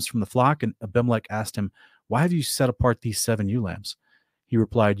lambs from the flock, and Abimelech asked him, Why have you set apart these 7 ewe lambs? He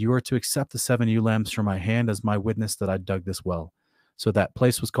replied, You are to accept the 7 ewe lambs from my hand as my witness that I dug this well. So that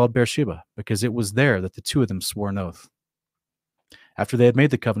place was called Beersheba, because it was there that the two of them swore an oath. After they had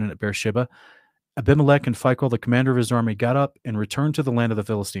made the covenant at Beersheba, Abimelech and Phicol, the commander of his army, got up and returned to the land of the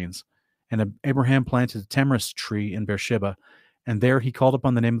Philistines. And Abraham planted a tamarisk tree in Beersheba, and there he called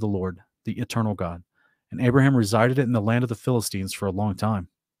upon the name of the Lord, the eternal God. And Abraham resided in the land of the Philistines for a long time.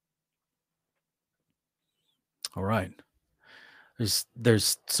 All right.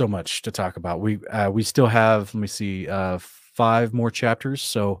 There's so much to talk about. We still have, let me see, 5 more chapters.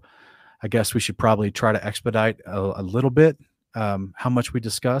 So I guess we should probably try to expedite a little bit how much we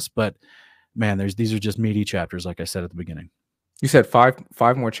discuss. But man, these are just meaty chapters, like I said at the beginning. You said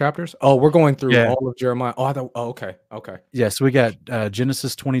five more chapters? Oh, we're going through all of Jeremiah. Okay. Yeah, so we got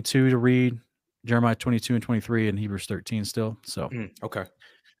Genesis 22 to read, Jeremiah 22 and 23, and Hebrews 13 still. So okay.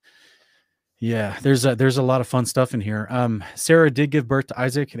 Yeah, there's a lot of fun stuff in here. Sarah did give birth to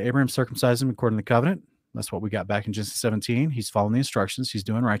Isaac, and Abraham circumcised him according to the covenant. That's what we got back in Genesis 17. He's following the instructions. He's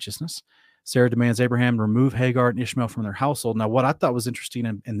doing righteousness. Sarah demands Abraham remove Hagar and Ishmael from their household. Now, what I thought was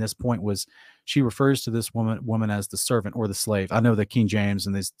interesting in this point was she refers to this woman as the servant or the slave. I know that King James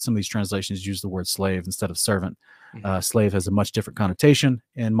and some of these translations use the word slave instead of servant. Slave has a much different connotation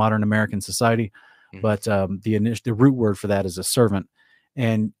in modern American society, but the root word for that is a servant.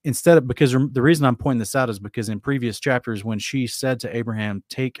 And because the reason I'm pointing this out is because in previous chapters, when she said to Abraham,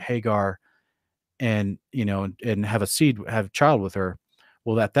 take Hagar and have a child with her.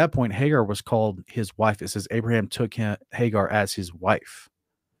 Well, at that point, Hagar was called his wife. It says Abraham took Hagar as his wife.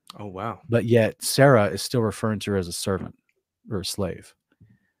 Oh, wow. But yet Sarah is still referring to her as a servant or a slave.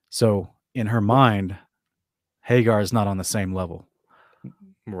 So in her mind, Hagar is not on the same level.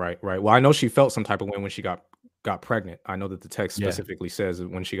 Right. Well, I know she felt some type of way when she got pregnant. I know that the text specifically says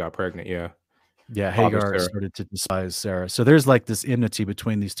when she got pregnant. Yeah, Hagar started to despise Sarah. So there's like this enmity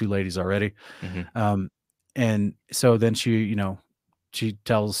between these two ladies already. And so then she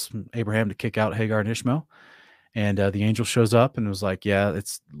tells Abraham to kick out Hagar and Ishmael. And the angel shows up and was like, yeah,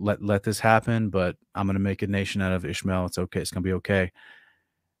 let this happen, but I'm going to make a nation out of Ishmael. It's okay. It's going to be okay.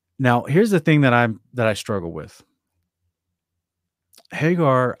 Now, here's the thing that I struggle with.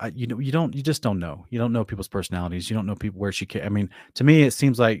 Hagar, you just don't know. You don't know people's personalities. You don't know people where she came. I mean, to me, it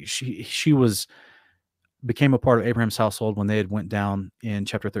seems like she became a part of Abraham's household when they had went down in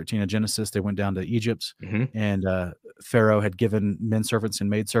chapter 13 of Genesis. They went down to Egypt, and Pharaoh had given men servants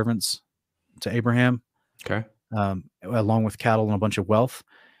and maid servants to Abraham, along with cattle and a bunch of wealth.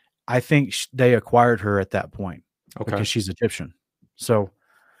 I think they acquired her at that point because she's Egyptian. So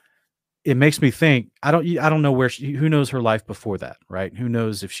it makes me think, I don't know who knows her life before that, right? Who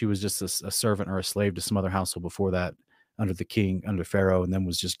knows if she was just a servant or a slave to some other household before that, under the king, under Pharaoh, and then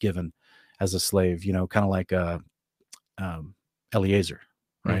was just given as a slave, kind of like Eliezer,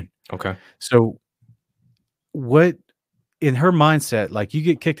 right? Okay. So what, in her mindset, like, you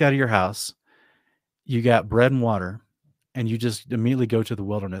get kicked out of your house, you got bread and water, and you just immediately go to the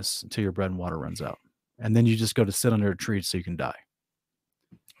wilderness until your bread and water runs out. And then you just go to sit under a tree so you can die.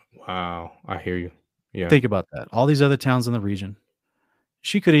 Wow. I hear you. Yeah. Think about that. All these other towns in the region.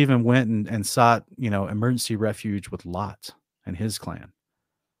 She could even went and sought, emergency refuge with Lot and his clan.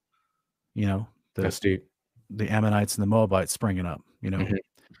 That's deep. The Ammonites and the Moabites springing up,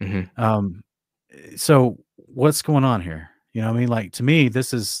 So what's going on here? I mean, like, to me,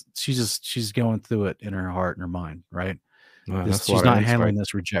 she's going through it in her heart and her mind, right? Wow, she's not handling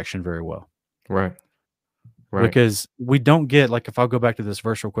this rejection very well. Right. Because we don't get, like, if I'll go back to this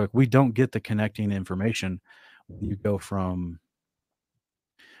verse real quick, we don't get the connecting information when you go from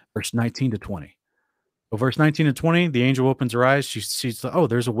verse 19 to 20. Well, verse 19 to 20, the angel opens her eyes. She's like, oh,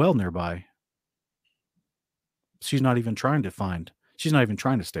 there's a well nearby. She's not even trying to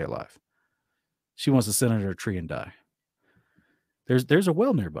stay alive. She wants to sit under a tree and die. There's a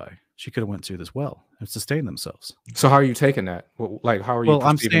well nearby. She could have went to this well and sustained themselves. So how are you taking that? Like, how are you? Well,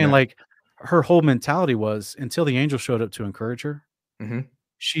 I'm saying that? Like, her whole mentality was, until the angel showed up to encourage her,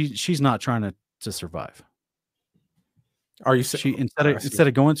 she's not trying to survive. Are you? Instead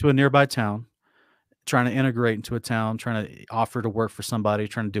of going to a nearby town, trying to integrate into a town, trying to offer to work for somebody,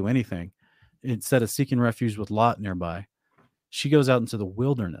 trying to do anything, instead of seeking refuge with Lot nearby, she goes out into the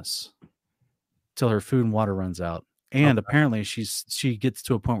wilderness till her food and water runs out. And apparently she gets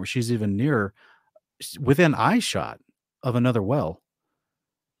to a point where she's even within eye shot of another well,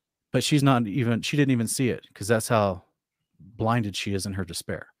 but she didn't even see it, because that's how blinded she is in her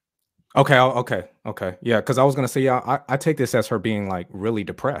despair. Okay. Yeah. Because I was going to say, I take this as her being, like, really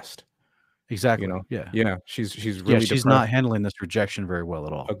depressed. Exactly. Yeah. She's really she's not handling this rejection very well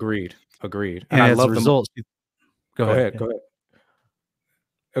at all. Agreed. And I love the results. Go ahead.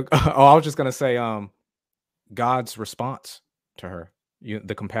 Oh, I was just going to say, God's response to her,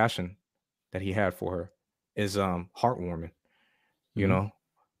 the compassion that he had for her, is heartwarming.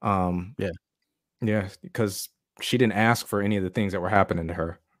 Yeah, because she didn't ask for any of the things that were happening to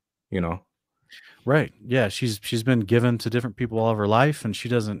her. Right. Yeah, she's been given to different people all of her life, and she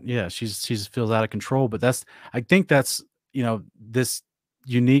doesn't. Yeah, she feels out of control. But I think that's this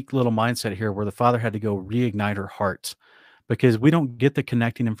unique little mindset here, where the Father had to go reignite her heart, because we don't get the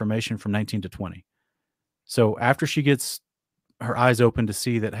connecting information from 19 to 20. So after she gets her eyes open to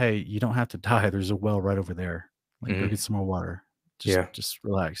see that, hey, you don't have to die. There's a well right over there. Like, go get some more water. Just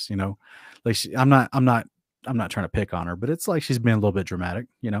relax. Like, I'm not trying to pick on her, but it's like she's being a little bit dramatic.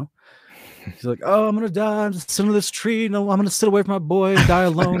 She's like, oh, I'm gonna die. I'm just sitting under this tree. No, I'm gonna sit away from my boy and die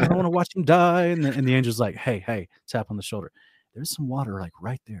alone. I don't want to watch him die. And the angel's like, hey, tap on the shoulder. There's some water, like,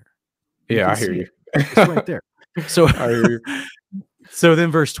 right there. I hear you. It's right there. So I hear you. So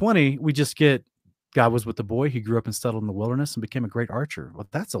then verse 20, we just get, God was with the boy. He grew up and settled in the wilderness and became a great archer. Well,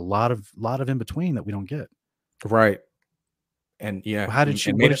 that's a lot of in between that we don't get. Right. And what did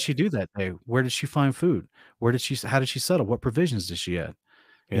she do that day? Where did she find food? How did she settle? What provisions did she have?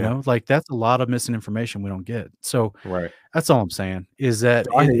 Like, that's a lot of missing information we don't get. So that's all I'm saying, is that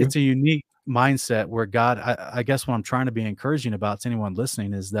it's a unique mindset where God, I guess what I'm trying to be encouraging about to anyone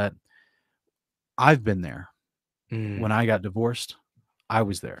listening is that I've been there. When I got divorced, I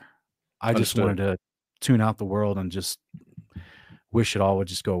was there. I just wanted to tune out the world and just wish it all would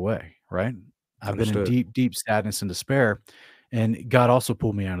just go away. Right. I've been in deep, deep sadness and despair. And God also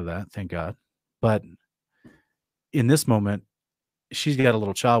pulled me out of that, thank God. But in this moment, she's got a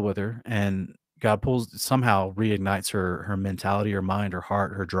little child with her, and God somehow reignites her mentality, her mind, her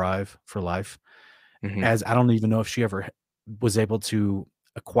heart, her drive for life. As I don't even know if she ever was able to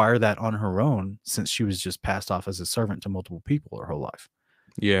acquire that on her own, since she was just passed off as a servant to multiple people her whole life.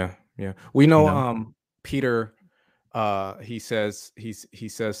 Yeah. We know, Peter, he says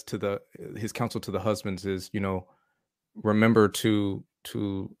to his counsel to the husbands is, remember to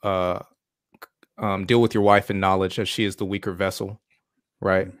deal with your wife in knowledge, as she is the weaker vessel.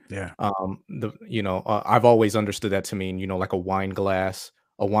 right? Yeah. I've always understood that to mean, like a wine glass.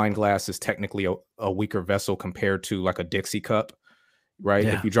 A wine glass is technically a weaker vessel compared to like a Dixie cup, right?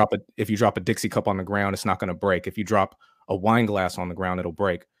 Yeah. If you drop a Dixie cup on the ground, it's not going to break. If you drop a wine glass on the ground, it'll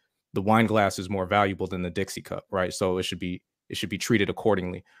break. The wine glass is more valuable than the Dixie cup, right? So it should be treated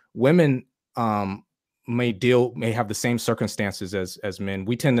accordingly. Women may have the same circumstances as men.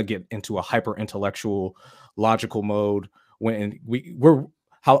 We tend to get into a hyper intellectual, logical mode when we're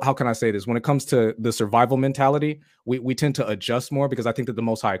how can I say this? When it comes to the survival mentality, we tend to adjust more because I think that the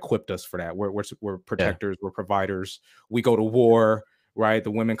Most High equipped us for that. We're Yeah. protectors, we're providers. We go to war, right?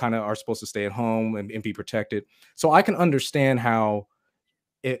 The women kind of are supposed to stay at home and be protected. So I can understand how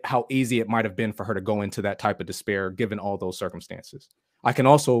easy it might have been for her to go into that type of despair given all those circumstances. I can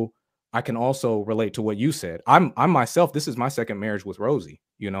also relate to what you said. I'm myself, this is my second marriage with Rosie,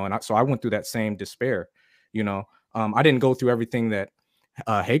 and so I went through that same despair. I didn't go through everything that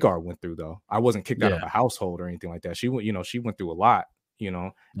Hagar went through, though. I wasn't kicked out of Yeah. a household or anything like that. She went through a lot,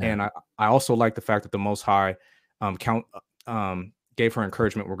 Yeah. and I also like the fact that the Most High gave her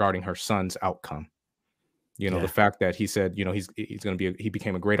encouragement regarding her son's outcome. Yeah. The fact that he said, he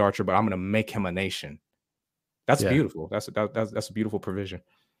became a great archer, but I'm going to make him a nation. That's Yeah. beautiful. That's a beautiful provision.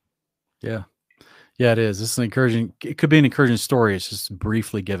 Yeah. Yeah, it is. This is it could be an encouraging story. It's just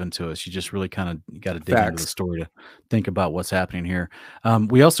briefly given to us. You just really kind of got to dig into the Facts. story to think about what's happening here.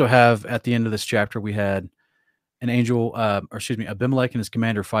 We also have at the end of this chapter, we had an angel, Abimelech and his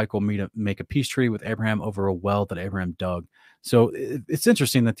commander Phicol make a peace treaty with Abraham over a well that Abraham dug. So it's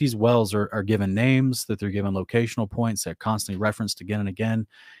interesting that these wells are given names, that they're given locational points that are constantly referenced again and again,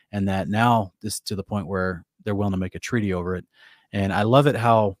 and that now this to the point where they're willing to make a treaty over it. And I love it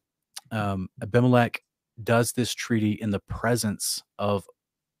how Abimelech does this treaty in the presence of,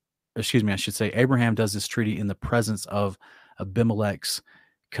 Abraham does this treaty in the presence of Abimelech's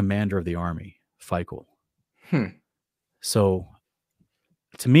commander of the army, Phicol. So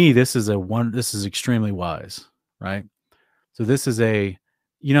to me, this is extremely wise, right? So this is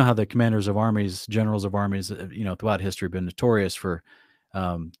how the commanders of armies, generals of armies, throughout history have been notorious for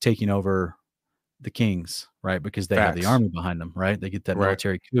taking over the kings, right? Because they have the army behind them, right? They get that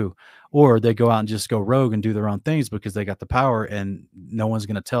military coup, or they go out and just go rogue and do their own things because they got the power and no one's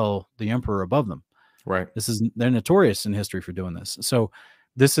going to tell the emperor above them. Right. They're notorious in history for doing this. So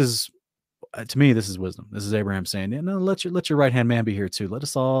this is, to me, this is wisdom. This is Abraham saying, no, let your right-hand man be here too. Let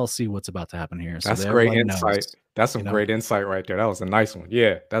us all see what's about to happen here. So that's great insight. That's some great insight right there. That was a nice one.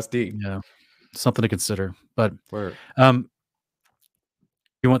 Yeah, that's deep. Yeah, something to consider. But Word.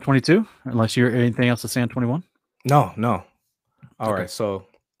 You want 22? Unless you're anything else to say on 21? No. All right. So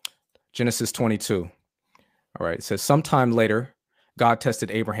Genesis 22. All right. It says, sometime later, God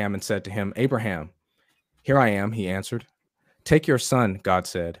tested Abraham and said to him, Abraham, here I am, he answered. Take your son, God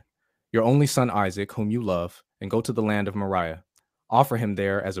said, your only son Isaac, whom you love, and go to the land of Moriah. Offer him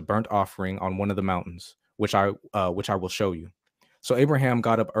there as a burnt offering on one of the mountains, which I will show you. So Abraham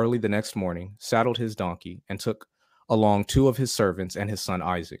got up early the next morning, saddled his donkey, and took along 2 of his servants and his son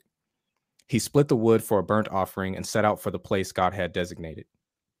Isaac. He split the wood for a burnt offering and set out for the place God had designated.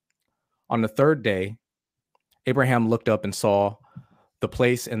 On the 3rd day, Abraham looked up and saw the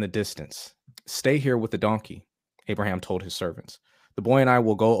place in the distance. Stay here with the donkey, Abraham told his servants. The boy and I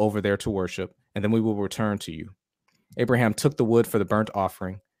will go over there to worship, and then we will return to you. Abraham took the wood for the burnt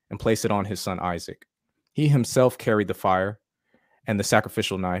offering and placed it on his son Isaac. He himself carried the fire and the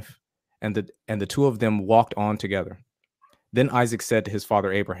sacrificial knife, and the 2 of them walked on together. Then Isaac said to his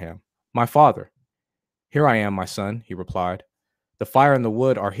father Abraham, My father. Here I am, my son, he replied. The fire and the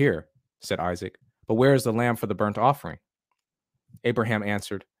wood are here, said Isaac, but where is the lamb for the burnt offering? Abraham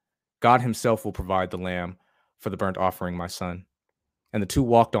answered, God himself will provide the lamb for the burnt offering, my son. And the 2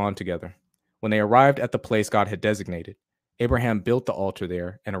 walked on together. When they arrived at the place God had designated, Abraham built the altar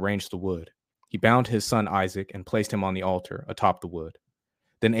there and arranged the wood. He bound his son Isaac and placed him on the altar atop the wood.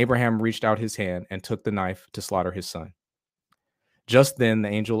 Then Abraham reached out his hand and took the knife to slaughter his son. Just then the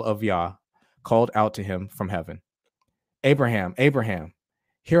angel of Yah called out to him from heaven. Abraham, Abraham,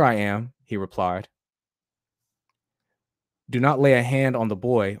 here I am, he replied. Do not lay a hand on the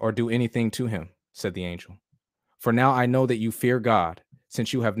boy or do anything to him, said the angel. For now I know that you fear God,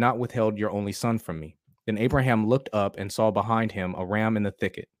 since you have not withheld your only son from me. Then Abraham looked up and saw behind him a ram in the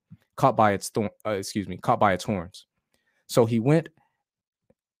thicket, caught by its horns. So he went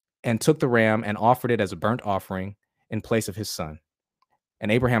and took the ram and offered it as a burnt offering in place of his son.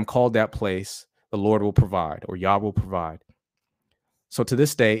 And Abraham called that place, the Lord will provide, or Yah will provide. So to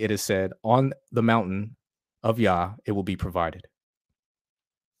this day it is said, on the mountain of Yah it will be provided.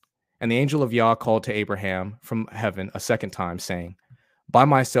 And the angel of Yah called to Abraham from heaven a second time, saying, By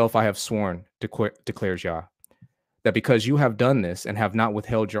myself I have sworn, declares Yah, that because you have done this and have not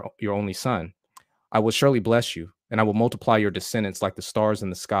withheld your only son, I will surely bless you, and I will multiply your descendants like the stars in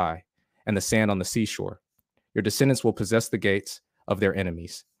the sky and the sand on the seashore. Your descendants will possess the gates of their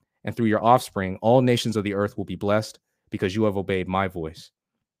enemies, and through your offspring, all nations of the earth will be blessed because you have obeyed my voice.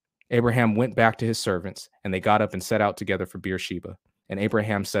 Abraham went back to his servants, and they got up and set out together for Beersheba, and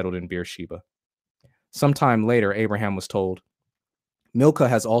Abraham settled in Beersheba. Sometime later, Abraham was told, Milcah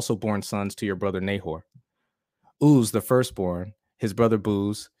has also borne sons to your brother Nahor. Uz, the firstborn, his brother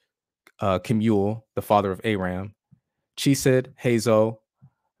Buz, Kemuel, the father of Aram, Chesed, Hazo,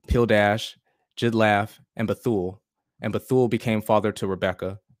 Pildash, Jidlaph, and Bethuel. And Bethuel became father to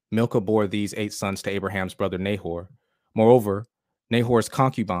Rebekah. Milcah bore these 8 sons to Abraham's brother Nahor. Moreover, Nahor's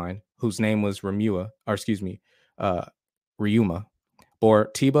concubine, whose name was Reumah,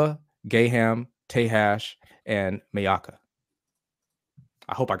 bore Teba, Gaham, Tahash, and Maacah.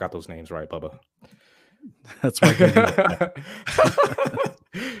 I hope I got those names right, Bubba. That's right.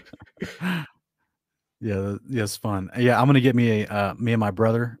 Yeah, it's fun. Yeah, I'm gonna get me and my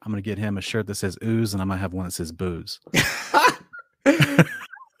brother. I'm gonna get him a shirt that says ooze, and I'm gonna have one that says booze.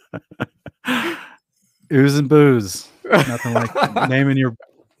 Ooze and booze. Nothing like naming your.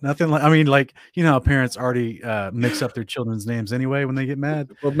 Nothing like. I mean, like, you know, parents already mix up their children's names anyway when they get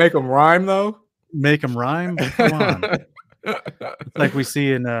mad. Well, make them rhyme though. Make them rhyme. But come on. It's like we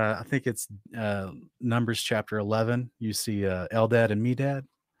see in I think it's Numbers chapter 11. You see Eldad and Medad.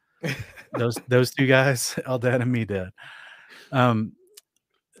 Those 2 guys, Eldad and Medad.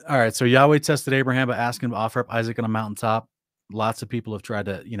 All right, so Yahweh tested Abraham by asking him to offer up Isaac on a mountaintop. Lots of people have tried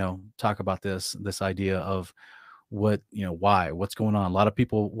to, you know, talk about this idea of what, you know, why, what's going on. A lot of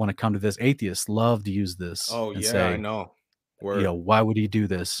people want to come to this. Atheists love to use this. Oh and yeah, say, I know. You know, why would he do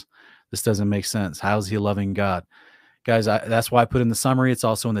this? This doesn't make sense. How is he a loving God? Guys, that's why I put in the summary. It's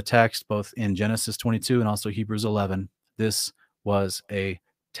also in the text, both in Genesis 22 and also Hebrews 11. This was a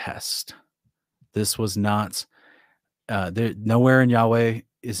test. This was not, nowhere in Yahweh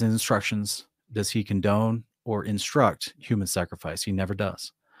is in instructions does he condone or instruct human sacrifice. He never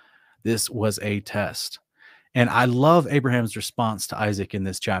does. This was a test. And I love Abraham's response to Isaac in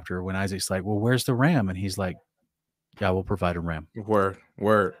this chapter when Isaac's like, well, where's the ram? And he's like, God will provide a ram. Word.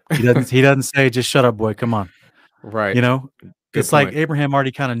 He doesn't say, just shut up, boy. Come on. Right. You know, Good it's point. like Abraham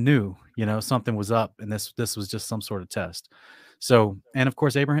already kind of knew, you know, something was up, and this was just some sort of test. So, and of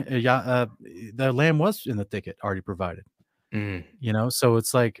course, Abraham, the lamb was in the thicket, already provided. You know, so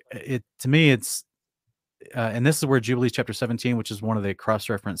it's like to me, it's, and this is where Jubilees chapter 17, which is one of the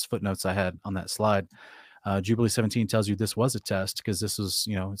cross-reference footnotes I had on that slide. Jubilees 17 tells you this was a test because this was,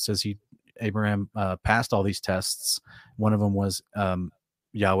 you know, it says Abraham passed all these tests. One of them was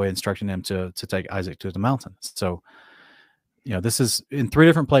Yahweh instructing him to take Isaac to the mountain. So, you know, this is in 3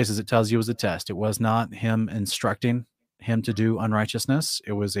 different places. It tells you it was a test. It was not him instructing him to do unrighteousness.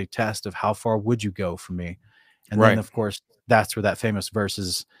 It was a test of how far would you go for me? And then, of course, that's where that famous verse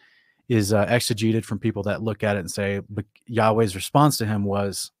is exegeted from people that look at it and say, but Yahweh's response to him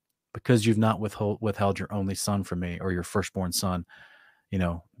was, because you've not withheld your only son from me, or your firstborn son, you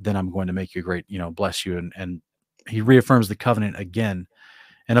know, then I'm going to make you great, you know, bless you. And he reaffirms the covenant again.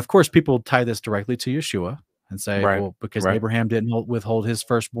 And of course, people tie this directly to Yeshua and say, well, because Abraham didn't withhold his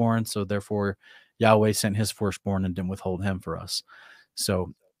firstborn, so therefore Yahweh sent his firstborn and didn't withhold him for us.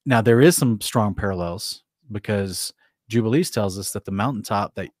 So now there is some strong parallels, because Jubilees tells us that the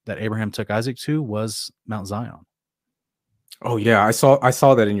mountaintop that Abraham took Isaac to was Mount Zion. Oh yeah, I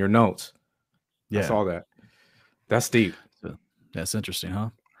saw that in your notes. Yeah, I saw that. That's deep. So, that's interesting, huh?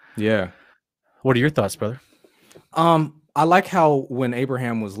 Yeah. What are your thoughts, brother? I like how when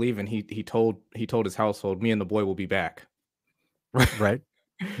Abraham was leaving, he told his household, me and the boy will be back. Right.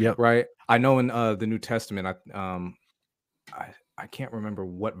 Yep. Right. I know in the New Testament, I can't remember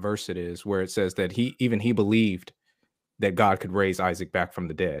what verse it is where it says that he believed that God could raise Isaac back from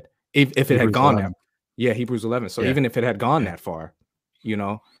the dead. If it had gone that, yeah, Hebrews 11. So even if it had gone that far, you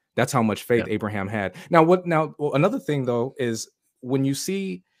know, that's how much faith Abraham had. Now, another thing though is when you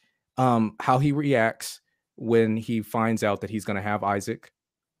see how he reacts when he finds out that he's going to have Isaac,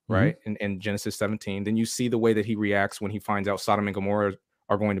 right? In Genesis 17, then you see the way that he reacts when he finds out Sodom and Gomorrah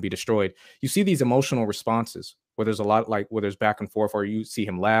are going to be destroyed. You see these emotional responses where there's a lot, like where there's back and forth, or you see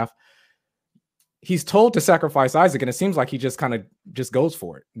him laugh. He's told to sacrifice Isaac, and it seems like he just kind of just goes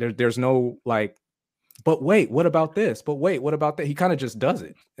for it. There's no like, but wait, what about this? But wait, what about that? He kind of just does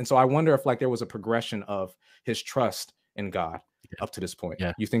it. And so I wonder if like there was a progression of his trust in God up to this point.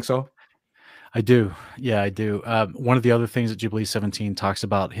 Yeah. You think so? I do. Yeah, I do. One of the other things that Jubilee 17 talks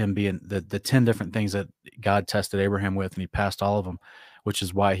about him being the 10 different things that God tested Abraham with, and he passed all of them. which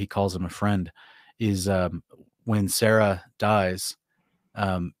is why he calls him a friend, is when Sarah dies,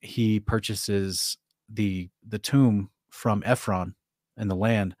 he purchases the tomb from Ephron and the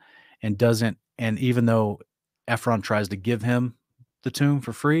land, and doesn't. And even though Ephron tries to give him the tomb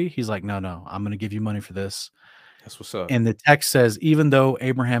for free, he's like, no, I'm going to give you money for this. That's what's up. And the text says, even though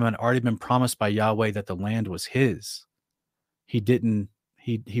Abraham had already been promised by Yahweh that the land was his, he didn't.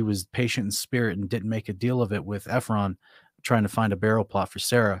 He was patient in spirit and didn't make a deal of it with Ephron, trying to find a burial plot for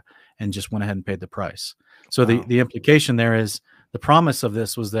Sarah, and just went ahead and paid the price. So Wow. the implication there is the promise of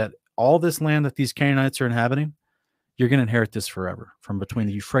this was that all this land that these Canaanites are inhabiting, you're going to inherit this forever, from between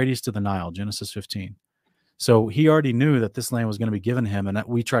the Euphrates to the Nile, Genesis 15. So he already knew that this land was going to be given him, and that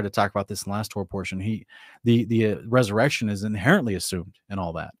we tried to talk about this in the last Torah portion. The resurrection is inherently assumed in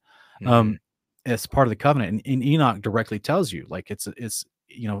all that. It's part of the covenant, and Enoch directly tells you, like, it's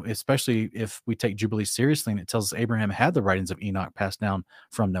you know, especially if we take Jubilee seriously, and it tells us Abraham had the writings of Enoch passed down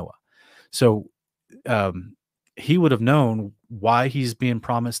from Noah. So he would have known why he's being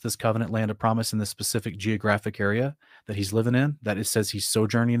promised this covenant land of promise in this specific geographic area that he's living in, that it says he's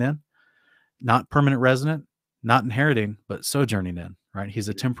sojourning in, not permanent resident, not inheriting, but sojourning in, right? He's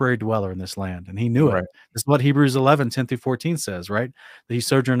a temporary dweller in this land, and he knew it. This is what Hebrews 11:10-14 says, right? That he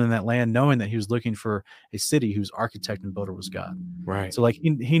sojourned in that land knowing that he was looking for a city whose architect and builder was God. Right. So like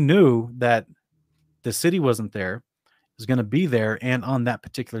he knew that the city wasn't there, it was going to be there and on that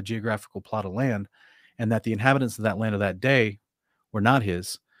particular geographical plot of land, and that the inhabitants of that land of that day were not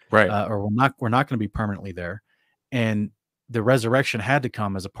his, right, or we're not going to be permanently there. And the resurrection had to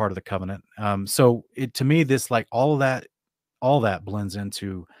come as a part of the covenant. So to me, this, like, all that blends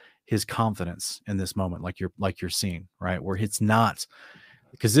into his confidence in this moment, like you're seeing, right? Where it's not,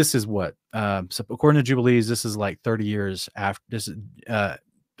 because this is what, so according to Jubilees, this is like 30 years after this.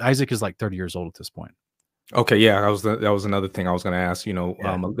 Isaac is like 30 years old at this point. Okay, yeah, that was another thing I was going to ask. You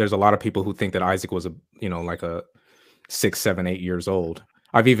know, there's a lot of people who think that Isaac was like a 6, 7, 8 years old.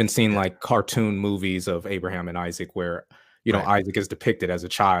 I've even seen like cartoon movies of Abraham and Isaac where, you know, Isaac is depicted as a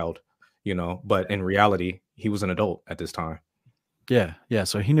child, you know, but in reality, he was an adult at this time. Yeah. Yeah.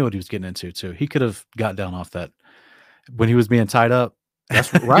 So he knew what he was getting into too. He could have got down off that when he was being tied up.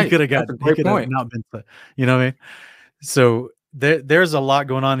 That's right. He could have got, he could have not been, you know what I mean? So there's a lot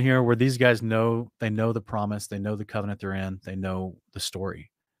going on here where these guys know the promise, they know the covenant they're in, they know the story,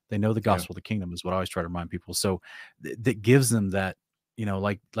 they know the gospel of the kingdom is what I always try to remind people. So that gives them that, you know,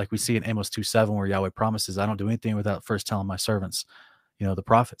 like we see in Amos 2:7, where Yahweh promises, I don't do anything without first telling my servants, you know, the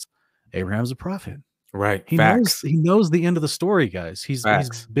prophets. Abraham's a prophet. Right. He knows the end of the story, guys. He's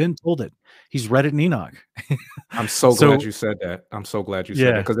been told it. He's read it in Enoch. I'm so glad you said that. I'm so glad you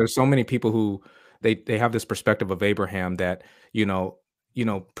said that, because there's so many people who they have this perspective of Abraham that, you know,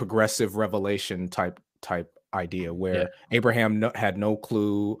 progressive revelation type idea where Abraham had no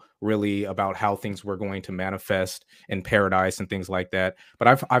clue really about how things were going to manifest in paradise and things like that.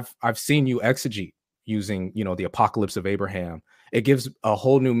 But I've seen you exegete using, you know, the apocalypse of Abraham. It gives a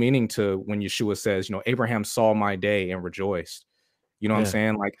whole new meaning to when Yeshua says, you know, Abraham saw my day and rejoiced. You know what I'm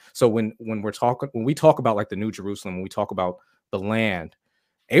saying? Like, so when we talk about like the New Jerusalem, when we talk about the land,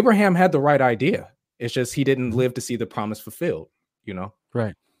 Abraham had the right idea. It's just he didn't live to see the promise fulfilled, you know?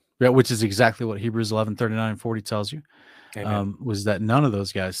 Right. Yeah, which is exactly what Hebrews 11:39-40 tells you. Was that none of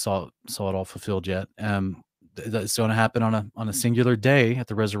those guys saw it all fulfilled yet. That's going to happen on a singular day at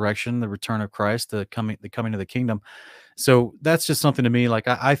the resurrection, the return of Christ, the coming of the kingdom. So that's just something to me. Like,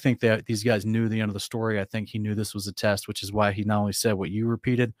 I think that these guys knew the end of the story. I think he knew this was a test, which is why he not only said what you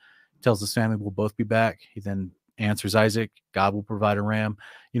repeated, tells his family we'll both be back. He then answers Isaac, God will provide a ram,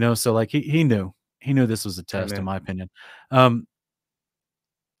 you know? So like he knew this was a test, in my opinion.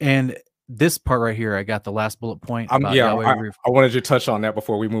 And this part right here, I got the last bullet point. I wanted you to touch on that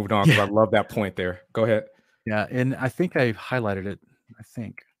before we moved on, because I love that point there. Go ahead. Yeah, and I think I highlighted it. I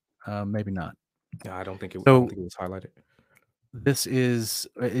think maybe not. Yeah, I don't think it was highlighted. This is,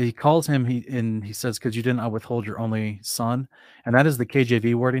 he calls him, he says, because you did not withhold your only son. And that is the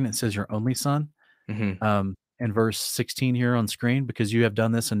KJV wording. It says your only son. In verse 16 here on screen, because you have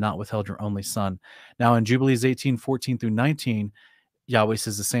done this and not withheld your only son. Now in Jubilees 18:14-19, Yahweh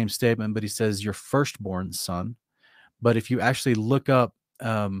says the same statement, but he says your firstborn son. But if you actually look up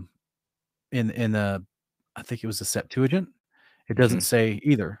in the, I think it was the Septuagint, it doesn't say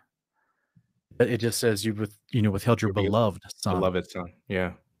either. But it just says you withheld your beloved son. Beloved son.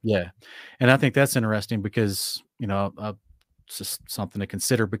 Yeah. Yeah. And I think that's interesting because, you know, it's just something to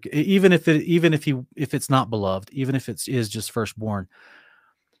consider. But even if it's not beloved, even if it is just firstborn,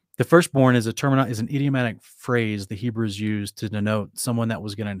 the firstborn is an idiomatic phrase the Hebrews used to denote someone that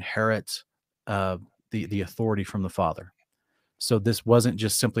was going to inherit the authority from the father. So this wasn't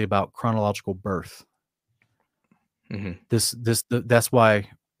just simply about chronological birth. Hmm. That's why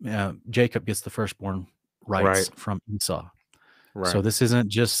Jacob gets the firstborn rights Right. from Esau. Right. So this isn't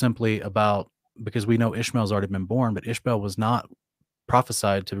just simply about, because we know Ishmael's already been born, but Ishmael was not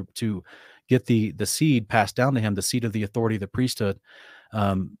prophesied to get the seed passed down to him, the seed of the authority, the priesthood,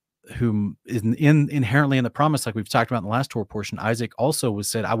 whom is inherently in the promise, like we've talked about in the last Torah portion. Isaac also was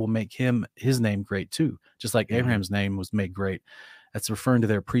said, I will make his name great too, just like Abraham's name was made great. That's referring to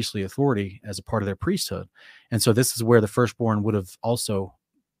their priestly authority as a part of their priesthood. And so this is where the firstborn would have also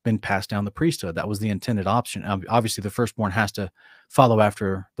been passed down the priesthood. That was the intended option. Obviously, the firstborn has to follow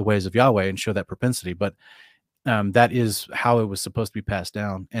after the ways of Yahweh and show that propensity, but that is how it was supposed to be passed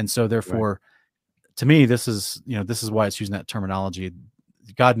down. And so therefore, to me, this is why it's using that terminology.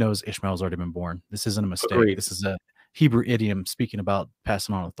 God knows Ishmael's already been born. This isn't a mistake. Agreed. This is a Hebrew idiom speaking about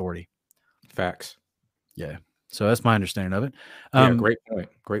passing on authority. Facts. Yeah. So that's my understanding of it. Yeah, great point.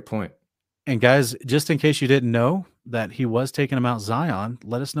 Great point. And guys, just in case you didn't know that he was taking him out Zion,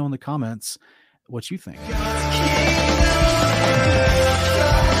 let us know in the comments what you think.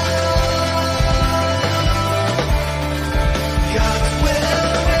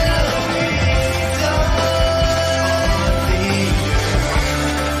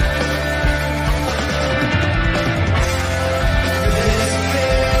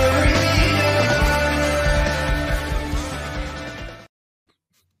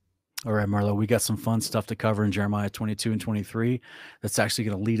 All right, Marlo, we got some fun stuff to cover in Jeremiah 22 and 23. That's actually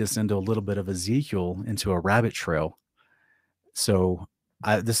going to lead us into a little bit of Ezekiel, into a rabbit trail. So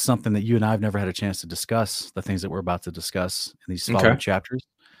this is something that you and I have never had a chance to discuss, the things that we're about to discuss in these following chapters.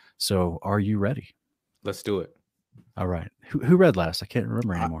 So are you ready? Let's do it. All right. Who read last? I can't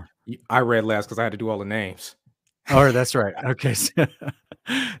remember anymore. I read last because I had to do all the names. Oh, that's right. Okay.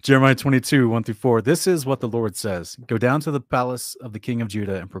 Jeremiah 22, 1-4. This is what the Lord says. Go down to the palace of the king of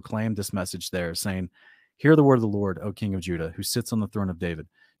Judah and proclaim this message there, saying, hear the word of the Lord, O king of Judah, who sits on the throne of David,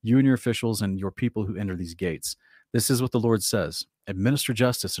 you and your officials and your people who enter these gates. This is what the Lord says. Administer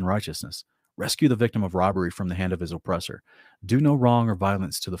justice and righteousness. Rescue the victim of robbery from the hand of his oppressor. Do no wrong or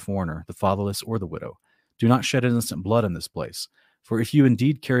violence to the foreigner, the fatherless, or the widow. Do not shed innocent blood in this place. For if you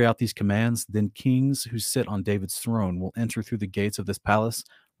indeed carry out these commands, then kings who sit on David's throne will enter through the gates of this palace,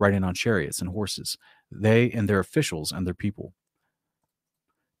 riding on chariots and horses, they and their officials and their people.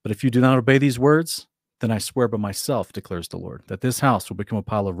 But if you do not obey these words, then I swear by myself, declares the Lord, that this house will become a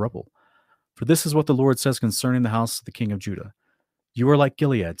pile of rubble. For this is what the Lord says concerning the house of the king of Judah. You are like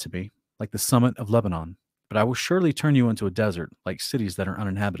Gilead to me, like the summit of Lebanon. But I will surely turn you into a desert, like cities that are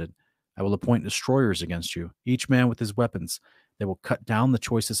uninhabited. I will appoint destroyers against you, each man with his weapons. They will cut down the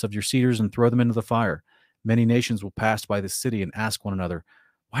choicest of your cedars and throw them into the fire. Many nations will pass by this city and ask one another,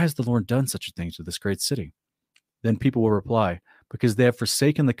 why has the Lord done such a thing to this great city? Then people will reply, because they have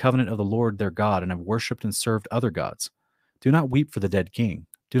forsaken the covenant of the Lord their God and have worshipped and served other gods. Do not weep for the dead king.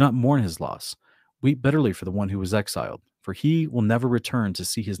 Do not mourn his loss. Weep bitterly for the one who was exiled, for he will never return to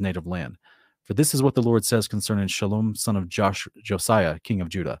see his native land. For this is what the Lord says concerning Shallum, son of Josiah, king of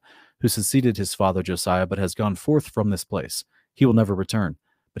Judah, who succeeded his father Josiah, but has gone forth from this place. He will never return,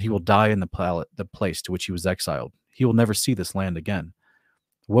 but he will die in the place to which he was exiled. He will never see this land again.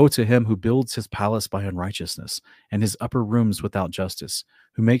 Woe to him who builds his palace by unrighteousness, and his upper rooms without justice,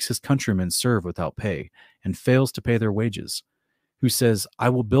 who makes his countrymen serve without pay, and fails to pay their wages, who says, I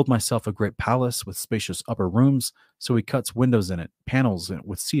will build myself a great palace with spacious upper rooms, so he cuts windows in it, panels it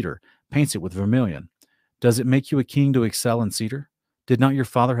with cedar, paints it with vermilion. Does it make you a king to excel in cedar? Did not your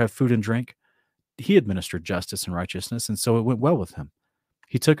father have food and drink? He administered justice and righteousness, and so it went well with him.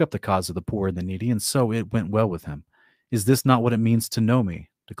 He took up the cause of the poor and the needy, and so it went well with him. Is this not what it means to know me,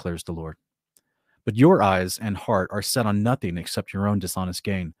 declares the Lord? But your eyes and heart are set on nothing except your own dishonest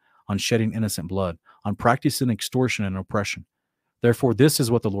gain, on shedding innocent blood, on practicing extortion and oppression. Therefore, this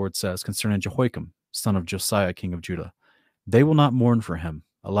is what the Lord says concerning Jehoiakim, son of Josiah, king of Judah. They will not mourn for him.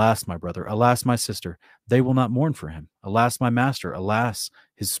 Alas, my brother, alas, my sister, they will not mourn for him. Alas, my master, alas,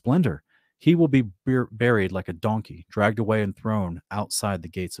 his splendor. He will be buried like a donkey, dragged away and thrown outside the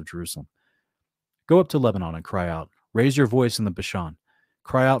gates of Jerusalem. Go up to Lebanon and cry out. Raise your voice in the Bashan.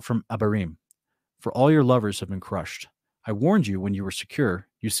 Cry out from Abarim, for all your lovers have been crushed. I warned you when you were secure.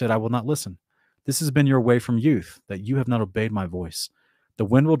 You said, I will not listen. This has been your way from youth, that you have not obeyed my voice. The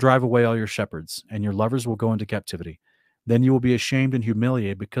wind will drive away all your shepherds, and your lovers will go into captivity. Then you will be ashamed and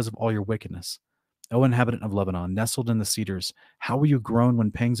humiliated because of all your wickedness. O inhabitant of Lebanon, nestled in the cedars, how will you groan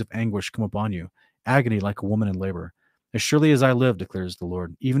when pangs of anguish come upon you, agony like a woman in labor? As surely as I live, declares the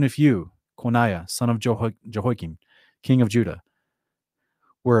Lord, even if you, Coniah, son of Jehoiakim, king of Judah,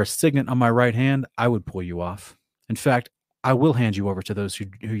 were a signet on my right hand, I would pull you off. In fact, I will hand you over to those who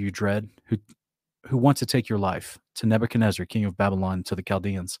you dread, who want to take your life, to Nebuchadnezzar, king of Babylon, to the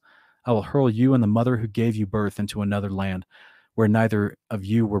Chaldeans. I will hurl you and the mother who gave you birth into another land where neither of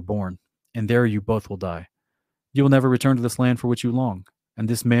you were born, and there you both will die. You will never return to this land for which you long. And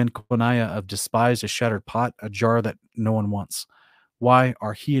this man Coniah of despised a shattered pot, a jar that no one wants. Why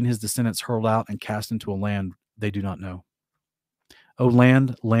are he and his descendants hurled out and cast into a land they do not know? O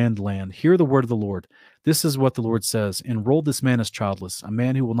land, land, land, hear the word of the Lord. This is what the Lord says. Enroll this man as childless, a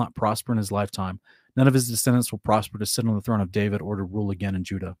man who will not prosper in his lifetime. None of his descendants will prosper to sit on the throne of David or to rule again in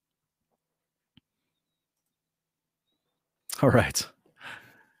Judah. All right.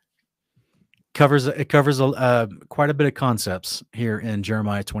 It covers quite a bit of concepts here in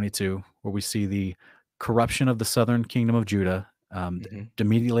Jeremiah 22, where we see the corruption of the southern kingdom of Judah.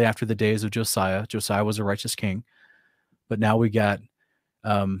 Immediately after the days of Josiah. Josiah was a righteous king, but now we got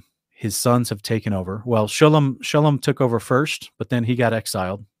his sons have taken over. Well, Shalom took over first, but then he got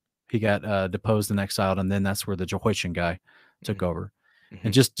exiled. He got deposed and exiled, and then that's where the Jehoiachin guy took over.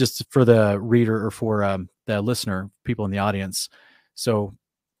 And just for the reader or for the listener, people in the audience, so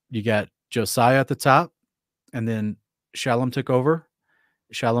you got Josiah at the top, and then Shalom took over.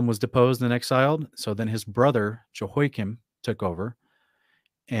 Shalom was deposed and exiled. So then his brother Jehoiakim took over,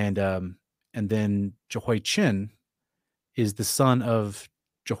 and then Jehoiachin is the son of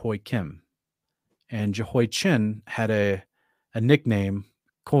Jehoiakim, and Jehoiachin had a nickname,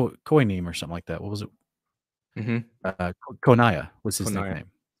 Koinim or something like that. What was it? Coniah was his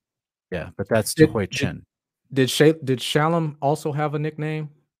nickname. Yeah, but that's Jehoiachin. Did Shalom also have a nickname?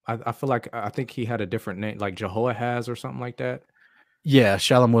 I feel like I think he had a different name, like Jehoahaz or something like that. Yeah,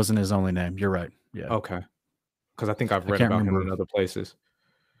 Shalom wasn't his only name. You're right. Yeah. Okay. Because I think I've read about him in other places.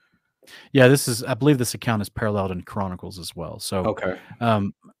 Yeah, I believe this account is paralleled in Chronicles as well. So, okay.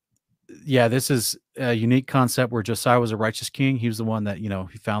 Yeah, this is a unique concept where Josiah was a righteous king. He was the one that,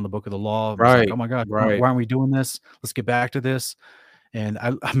 he found the book of the law. Right. Like, oh my God, why aren't we doing this? Let's get back to this. And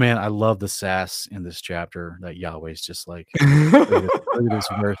I love the sass in this chapter that Yahweh's just like, look at this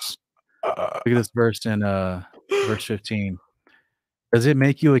verse. Look at this verse in verse 15. Does it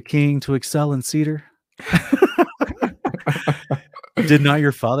make you a king to excel in cedar? Did not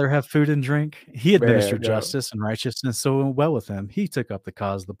your father have food and drink? He administered justice and righteousness, so it went well with him. He took up the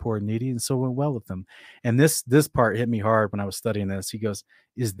cause of the poor and needy, and so it went well with him. And this part hit me hard when I was studying this. He goes,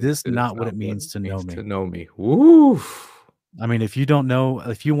 "Is this not what it means to know me?" To know me. Woo. I mean, if you don't know,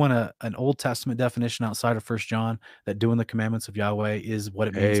 if you want an Old Testament definition outside of 1 John, that doing the commandments of Yahweh is what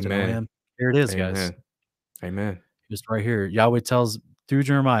it means to know him, here it is, guys. Amen. Just right here. Yahweh tells through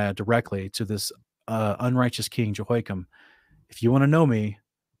Jeremiah directly to this unrighteous king, Jehoiakim, if you want to know me,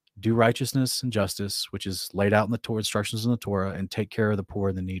 do righteousness and justice, which is laid out in the Torah, instructions in the Torah, and take care of the poor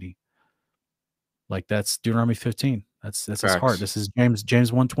and the needy. Like that's Deuteronomy 15. That's his heart. This is James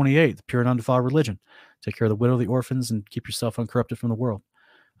 1:28, the pure and undefiled religion. Take care of the widow, the orphans, and keep yourself uncorrupted from the world.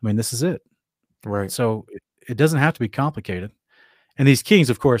 I mean, this is it. Right. So it doesn't have to be complicated. And these kings,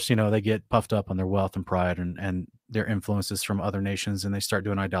 of course, they get puffed up on their wealth and pride and their influences from other nations, and they start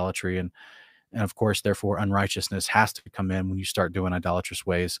doing idolatry. And of course, therefore, unrighteousness has to come in when you start doing idolatrous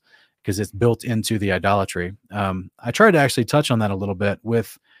ways because it's built into the idolatry. I tried to actually touch on that a little bit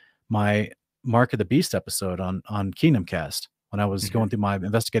with my Mark of the Beast episode on Kingdom Cast when I was going through my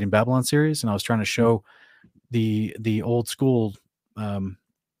Investigating Babylon series, and I was trying to show the old school, I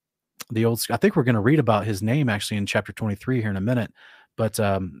think we're going to read about his name actually in chapter 23 here in a minute, but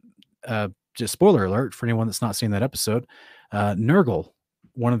just spoiler alert for anyone that's not seen that episode, Nergal,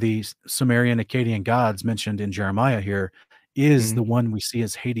 one of the Sumerian Akkadian gods mentioned in Jeremiah here, is the one we see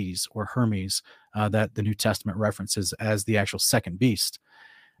as Hades or Hermes, that the New Testament references as the actual second beast,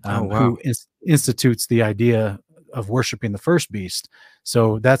 who institutes the idea of worshiping the first beast.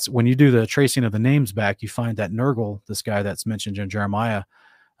 So that's when you do the tracing of the names back, you find that Nergal, this guy that's mentioned in Jeremiah,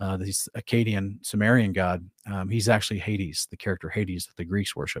 this Akkadian Sumerian god, he's actually Hades, the character Hades that the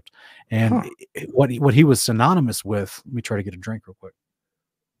Greeks worshipped. And what he was synonymous with, let me try to get a drink real quick.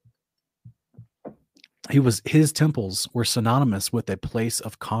 His temples were synonymous with a place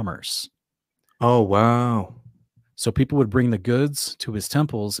of commerce. Oh, wow. So people would bring the goods to his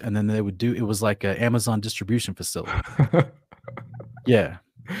temples, and then it was like an Amazon distribution facility. Yeah.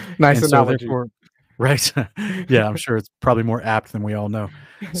 Nice analogy. Right. Yeah, I'm sure it's probably more apt than we all know.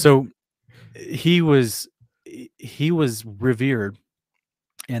 So he was revered,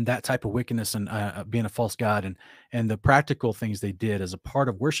 and that type of wickedness and being a false god and the practical things they did as a part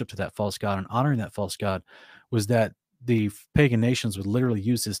of worship to that false god and honoring that false god was that the pagan nations would literally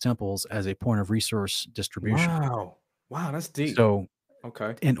use his temples as a point of resource distribution. Wow, that's deep. So,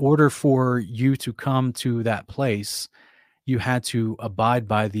 okay, in order for you to come to that place you had to abide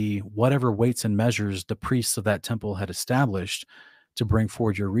by the whatever weights and measures the priests of that temple had established to bring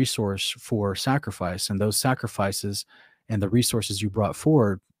forward your resource for sacrifice. And those sacrifices and the resources you brought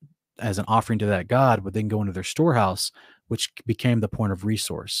forward as an offering to that god would then go into their storehouse, which became the point of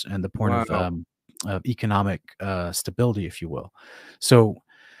resource and the point of economic stability, if you will. So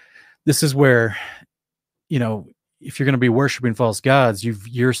this is where, you know, if you're going to be worshiping false gods,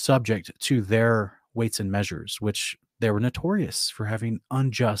 you're subject to their weights and measures, which they were notorious for having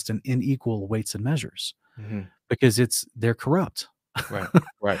unjust and unequal weights and measures, because they're corrupt. Right.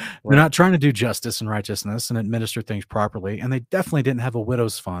 They're not trying to do justice and righteousness and administer things properly. And they definitely didn't have a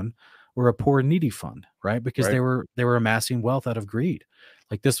widow's fund or a poor and needy fund, right? Because they were amassing wealth out of greed.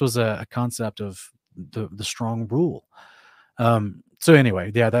 Like, this was a concept of the strong rule. So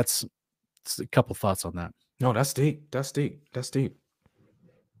anyway, yeah, that's a couple thoughts on that. No, that's deep. That's a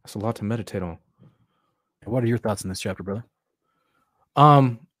lot to meditate on. What are your thoughts on this chapter, brother?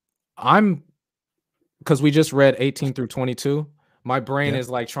 I'm, because we just read 18 through 22. My brain is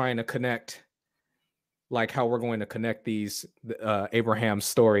like trying to connect, like how we're going to connect these Abraham's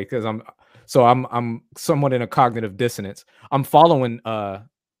story, because I'm somewhat in a cognitive dissonance. I'm following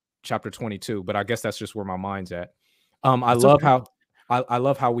chapter 22, but I guess that's just where my mind's at. I love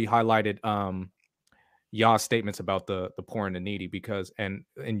how we highlighted Yah's statements about the poor and the needy, because and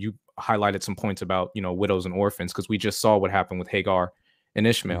you highlighted some points about, you know, widows and orphans, because we just saw what happened with Hagar and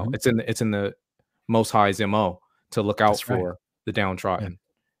Ishmael. It's in the Most High's MO to look out for the downtrodden,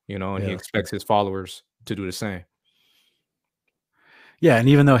 you know, and he expects his followers to do the same. Yeah, and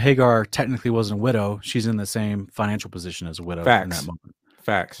even though Hagar technically wasn't a widow, she's in the same financial position as a widow in that moment.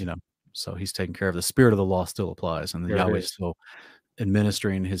 Facts. You know, so he's taking care of the spirit of the law still applies, and Yahweh's still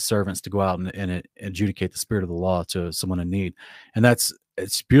administering his servants to go out and adjudicate the spirit of the law to someone in need. And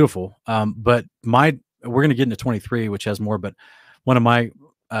it's beautiful. But we're going to get into 23, which has more, but one of my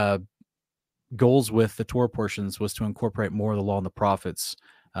goals with the Torah portions was to incorporate more of the law and the prophets.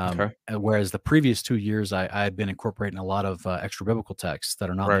 Whereas the previous 2 years, I had been incorporating a lot of extra biblical texts that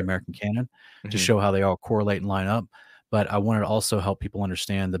are not in the American canon to show how they all correlate and line up. But I wanted to also help people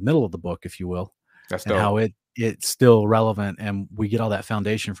understand the middle of the book, if you will, and how it's still relevant. And we get all that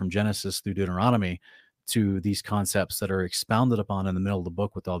foundation from Genesis through Deuteronomy to these concepts that are expounded upon in the middle of the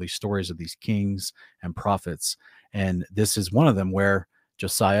book with all these stories of these kings and prophets. And this is one of them, where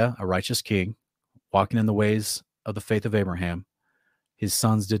Josiah, a righteous king, walking in the ways of the faith of Abraham, his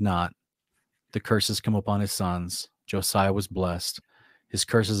sons did not. The curses come upon his sons. Josiah was blessed.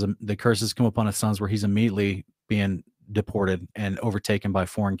 The curses come upon his sons, where he's immediately being deported and overtaken by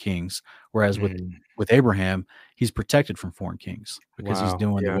foreign kings. Whereas with Abraham, he's protected from foreign kings because he's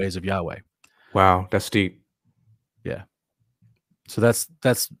doing the ways of Yahweh. Wow, that's deep. Yeah. So that's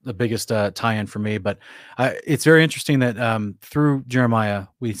the biggest tie-in for me. But it's very interesting that through Jeremiah,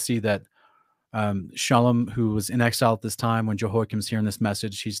 we see that Shalom, who was in exile at this time when Jehoiakim's hearing this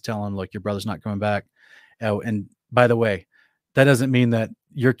message, he's telling, look, your brother's not coming back. And by the way, that doesn't mean that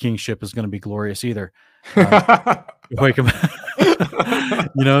your kingship is going to be glorious either. Jehoiakim,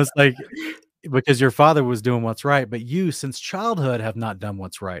 you know, it's like, because your father was doing what's right, but you since childhood have not done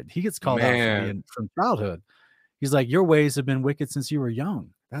what's right. He gets called out from childhood. He's like, your ways have been wicked since you were young.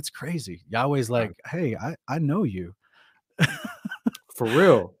 That's crazy. Yahweh's like, hey, I know you. For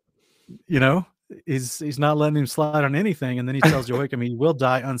real. You know, he's not letting him slide on anything. And then he tells Jehoiakim he will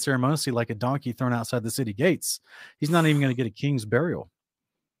die unceremoniously like a donkey thrown outside the city gates. He's not even going to get a king's burial.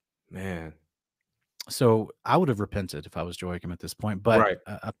 Man. So I would have repented if I was Jehoiakim at this point, but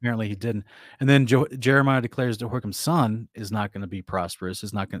apparently he didn't. And then Jeremiah declares Jehoiakim's son is not going to be prosperous.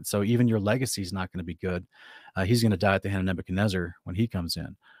 Is not going. So even your legacy is not going to be good. He's going to die at the hand of Nebuchadnezzar when he comes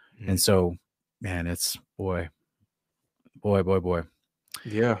in. And so, man, it's boy.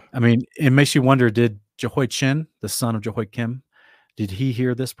 Yeah. I mean, it makes you wonder, did Jehoiachin, the son of Jehoiakim, did he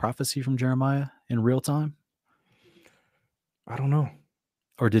hear this prophecy from Jeremiah in real time? I don't know.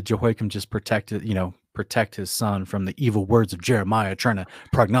 Or did Jehoiakim just protect his son from the evil words of Jeremiah trying to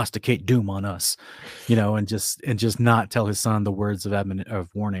prognosticate doom on us, and just not tell his son the words of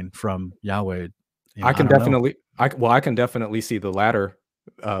warning from Yahweh? I can definitely see the latter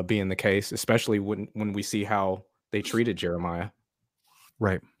being the case, especially when we see how they treated Jeremiah.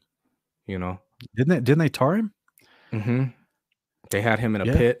 Right. Didn't they tar him? Mm-hmm. They had him in a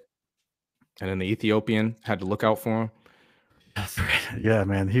pit, and then the Ethiopian had to look out for him. Yeah,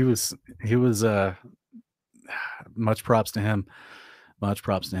 man. He was much props to him. Much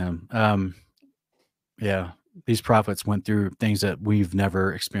props to him. Yeah. These prophets went through things that we've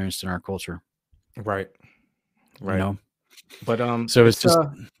never experienced in our culture. Right. But so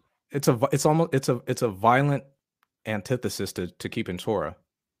it's a violent antithesis to keeping Torah.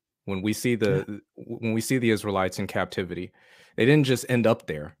 When we see the Israelites in captivity, they didn't just end up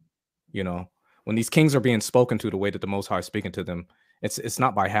there. You know, when these kings are being spoken to the way that the Most High is speaking to them, it's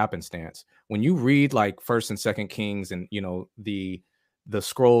not by happenstance. When you read like First and Second Kings, and you know the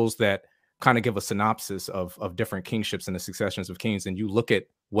scrolls that kind of give a synopsis of different kingships and the successions of kings, and you look at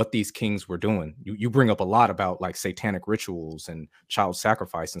what these kings were doing, you bring up a lot about like satanic rituals and child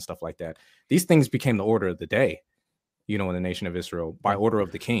sacrifice and stuff like that. These things became the order of the day, you know, in the nation of Israel by order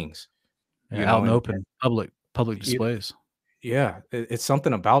of the kings. You know, out in open, public displays. It's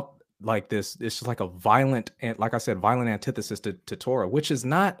something about like this. It's just like a violent, and like I said, violent antithesis to Torah, which is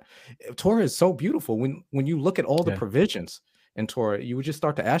not. Torah is so beautiful. When you look at all the provisions in Torah, you would just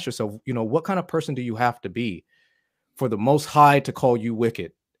start to ask yourself, you know, what kind of person do you have to be for the Most High to call you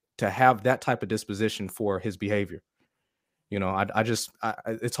wicked, to have that type of disposition for his behavior? You know,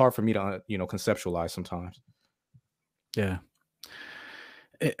 it's hard for me to, you know, conceptualize sometimes. Yeah.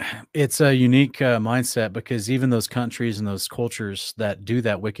 It's a unique mindset, because even those countries and those cultures that do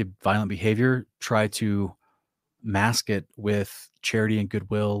that wicked, violent behavior try to mask it with charity and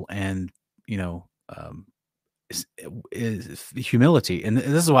goodwill and, you know, is humility. And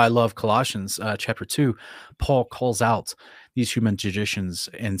this is why I love Colossians chapter 2. Paul calls out these human traditions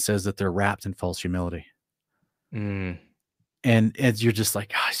and says that they're wrapped in false humility. And you're just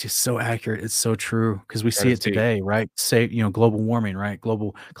like, gosh, it's just so accurate. It's so true, because we see it today, right? Say, you know, global warming, right?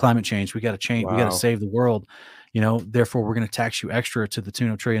 Global climate change. We got to change. We got to save the world. You know, therefore, we're going to tax you extra to the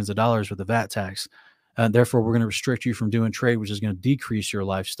tune of trillions of dollars with the VAT tax. Therefore, we're going to restrict you from doing trade, which is going to decrease your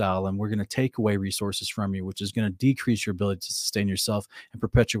lifestyle. And we're going to take away resources from you, which is going to decrease your ability to sustain yourself and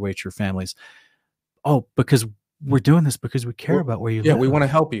perpetuate your families. Oh, because we're doing this because we care about where you live. Yeah, we want to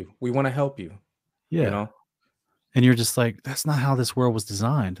help you. We want to help you. Yeah. You know? And you're just like, that's not how this world was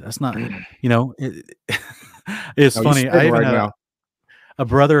designed. That's not, you know, it's funny. I even had a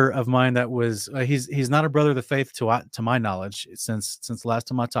brother of mine that was, he's not a brother of the faith to my knowledge. Since the last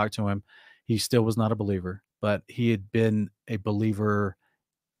time I talked to him, he still was not a believer, but he had been a believer.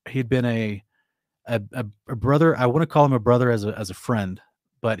 He'd been a brother. I want to call him a brother as a friend,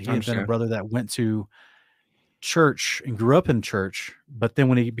 but he had been a brother that went to church and grew up in church. But then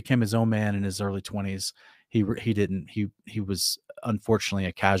when he became his own man in his early 20s, he was unfortunately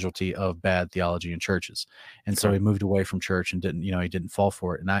a casualty of bad theology in churches. And so he moved away from church and he didn't fall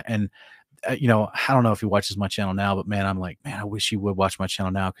for it. And you know, I don't know if he watches my channel now, but man, I'm like, man, I wish he would watch my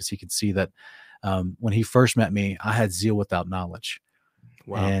channel now, because he could see that when he first met me, I had zeal without knowledge.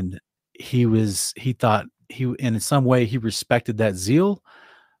 Wow. And he thought in some way he respected that zeal,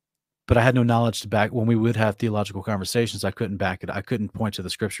 but I had no knowledge to back. When we would have theological conversations, I couldn't back it. I couldn't point to the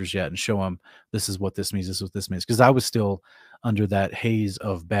scriptures yet and show him this is what this means. This is what this means. Because I was still under that haze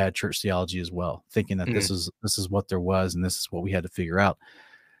of bad church theology as well, thinking that this is what there was and this is what we had to figure out.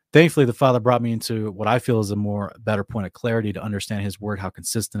 Thankfully, the Father brought me into what I feel is a better point of clarity to understand his word, how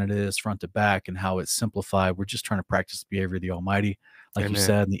consistent it is front to back, and how it's simplified. We're just trying to practice the behavior of the Almighty. Like you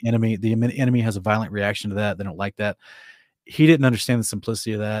said, the enemy has a violent reaction to that. They don't like that. He didn't understand the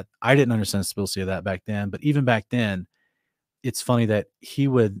simplicity of that. I didn't understand the simplicity of that back then. But even back then, it's funny that he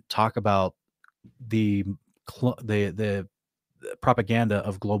would talk about the propaganda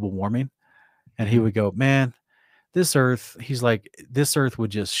of global warming, and he would go, man, this earth, he's like, this earth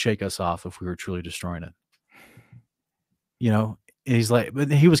would just shake us off if we were truly destroying it. You know, and he's like, but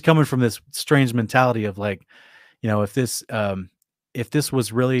he was coming from this strange mentality of like, you know, if this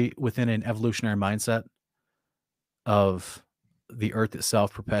was really within an evolutionary mindset of the earth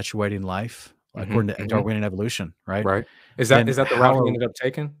itself perpetuating life, according to Darwinian evolution, right? Right. Is that the route he ended up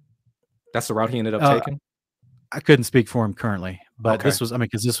taking? That's the route he ended up taking? I couldn't speak for him currently, but this was,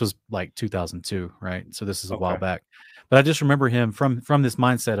 because this was like 2002, right? So this is a while back. But I just remember him from this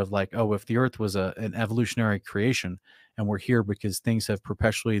mindset of like, oh, if the earth was an evolutionary creation and we're here because things have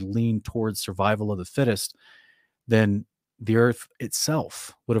perpetually leaned towards survival of the fittest, then the earth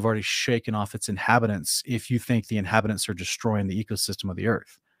itself would have already shaken off its inhabitants if you think the inhabitants are destroying the ecosystem of the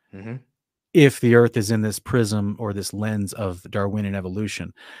earth. If the earth is in this prism or this lens of Darwinian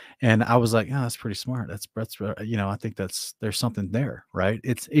evolution. And I was like, oh, that's pretty smart. That's, you know, I think there's something there, right?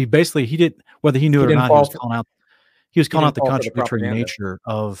 He did, whether he knew it or not, he was calling out the contradictory nature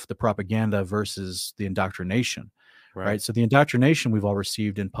of the propaganda versus the indoctrination, right? So the indoctrination we've all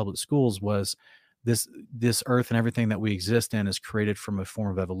received in public schools was this earth and everything that we exist in is created from a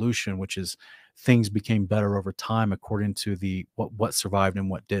form of evolution, which is things became better over time according to what survived and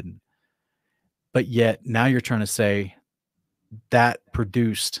what didn't. But yet now you're trying to say that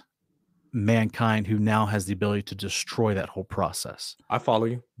produced mankind who now has the ability to destroy that whole process. I follow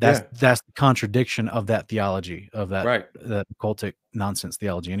you. That's the contradiction of that theology, of that Right. that occultic nonsense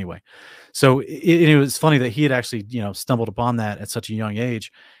theology anyway. So it was funny that he had actually, stumbled upon that at such a young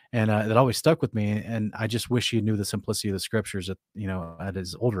age, and that always stuck with me. And I just wish he knew the simplicity of the scriptures at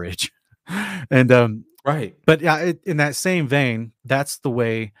his older age. And Right. but yeah, in that same vein, that's the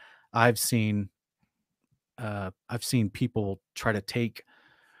way I've seen people try to take.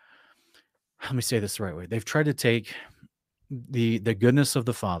 Let me say this the right way. They've tried to take the goodness of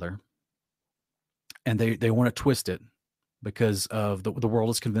the Father, and they want to twist it because of the world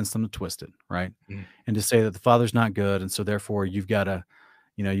has convinced them to twist it, right? Mm. And to say that the Father's not good, and so therefore you've got to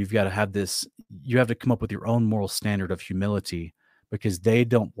have this. You have to come up with your own moral standard of humility because they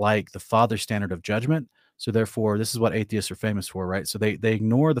don't like the Father's standard of judgment. So therefore, this is what atheists are famous for, right? So they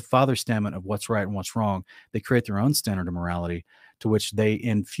ignore the Father's standard of what's right and what's wrong. They create their own standard of morality, to which they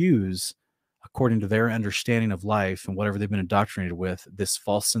infuse, according to their understanding of life and whatever they've been indoctrinated with, this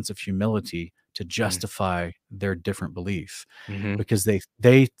false sense of humility to justify their different belief, because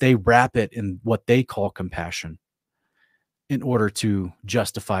they wrap it in what they call compassion in order to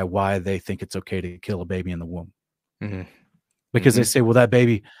justify why they think it's okay to kill a baby in the womb. Because they say, well, that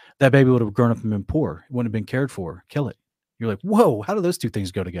baby would have grown up and been poor. It wouldn't have been cared for. Kill it. You're like, whoa, how do those two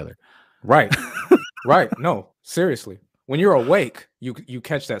things go together? Right. Right. No, seriously. When you're awake, you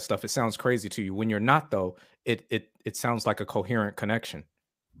catch that stuff. It sounds crazy to you. When you're not, though, it sounds like a coherent connection,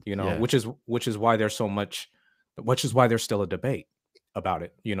 Yeah. which is why there's so much, which is why there's still a debate about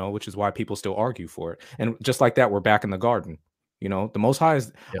it, which is why people still argue for it. And just like that, we're back in the garden. The Most High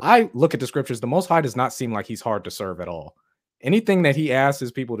is, I look at the scriptures, the Most High does not seem like he's hard to serve at all. Anything that he asks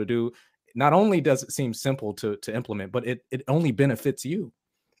his people to do, not only does it seem simple to implement, but it only benefits you.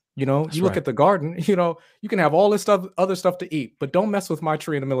 You look at the garden, you can have all this other stuff to eat, but don't mess with my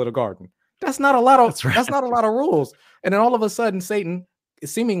tree in the middle of the garden. That's not a lot of that's not a lot of rules. And then all of a sudden, Satan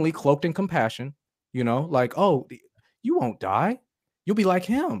is seemingly cloaked in compassion, like, oh, you won't die. You'll be like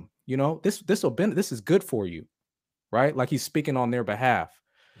him. This is good for you, right? Like he's speaking on their behalf,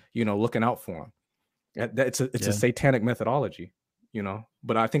 looking out for them. It's a satanic methodology,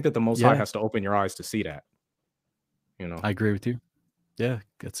 but I think that the Most High has to open your eyes to see that. I agree with you. Yeah,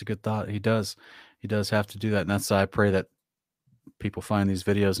 that's a good thought. He does have to do that. And that's why I pray that people find these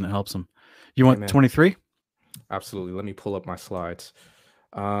videos and it helps them. You want 23? Absolutely. Let me pull up my slides.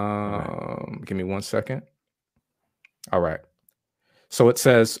 Right. Give me 1 second. All right. So it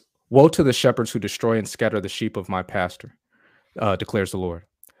says, woe to the shepherds who destroy and scatter the sheep of my pasture, declares the Lord.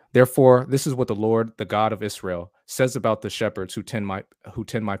 Therefore, this is what the Lord, the God of Israel, says about the shepherds who tend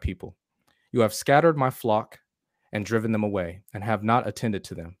my people. You have scattered my flock and driven them away, and have not attended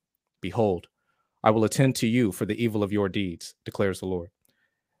to them. Behold, I will attend to you for the evil of your deeds, declares the Lord.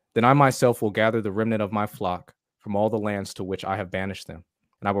 Then I myself will gather the remnant of my flock from all the lands to which I have banished them,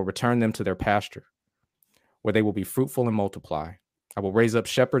 and I will return them to their pasture, where they will be fruitful and multiply. I will raise up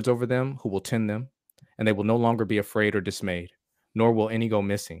shepherds over them who will tend them, and they will no longer be afraid or dismayed, nor will any go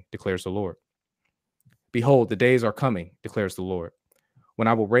missing, declares the Lord. Behold, the days are coming, declares the Lord, when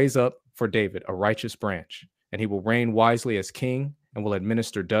I will raise up for David a righteous branch, and he will reign wisely as king and will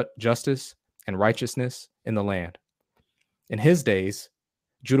administer justice and righteousness in the land. In his days,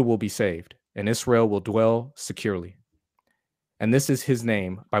 Judah will be saved, and Israel will dwell securely. And this is his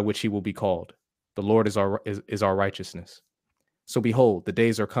name by which he will be called. The Lord is our righteousness. So behold, the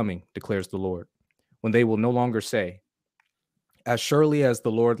days are coming, declares the Lord, when they will no longer say, as surely as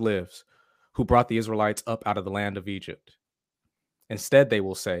the Lord lives, who brought the Israelites up out of the land of Egypt. Instead, they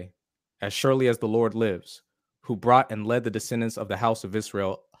will say, as surely as the Lord lives, who brought and led the descendants of the house of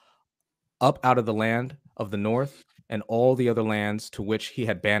Israel up out of the land of the north and all the other lands to which he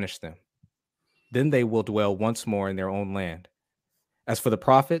had banished them. Then they will dwell once more in their own land. As for the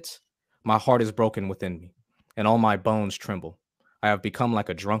prophets, my heart is broken within me, and all my bones tremble. I have become like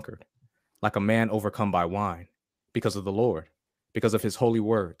a drunkard, like a man overcome by wine, because of the Lord, because of his holy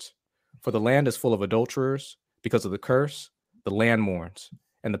words. For the land is full of adulterers, because of the curse, the land mourns,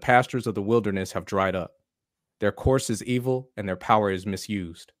 and the pastures of the wilderness have dried up. Their course is evil, and their power is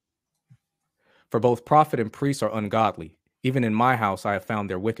misused. For both prophet and priest are ungodly. Even in my house I have found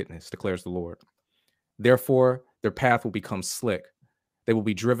their wickedness, declares the Lord. Therefore, their path will become slick. They will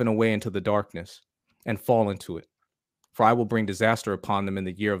be driven away into the darkness and fall into it. For I will bring disaster upon them in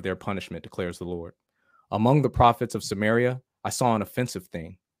the year of their punishment, declares the Lord. Among the prophets of Samaria, I saw an offensive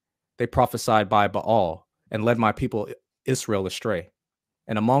thing. They prophesied by Baal and led my people Israel astray.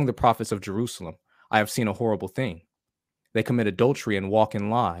 And among the prophets of Jerusalem, I have seen a horrible thing. They commit adultery and walk in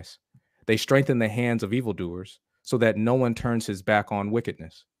lies. They strengthen the hands of evildoers so that no one turns his back on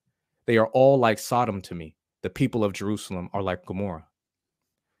wickedness. They are all like Sodom to me. The people of Jerusalem are like Gomorrah.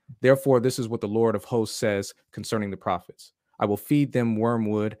 Therefore, this is what the Lord of hosts says concerning the prophets. I will feed them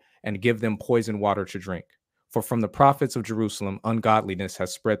wormwood and give them poison water to drink. For from the prophets of Jerusalem, ungodliness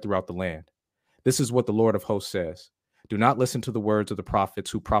has spread throughout the land. This is what the Lord of hosts says. Do not listen to the words of the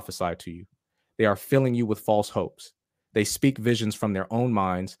prophets who prophesy to you. They are filling you with false hopes. They speak visions from their own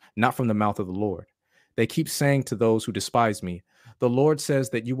minds, not from the mouth of the Lord. They keep saying to those who despise me, the Lord says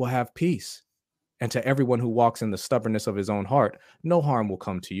that you will have peace. And to everyone who walks in the stubbornness of his own heart, no harm will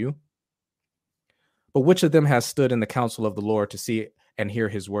come to you. But which of them has stood in the counsel of the Lord to see and hear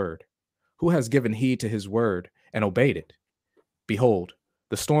his word? Who has given heed to his word and obeyed it? Behold,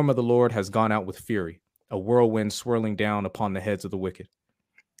 the storm of the Lord has gone out with fury, a whirlwind swirling down upon the heads of the wicked.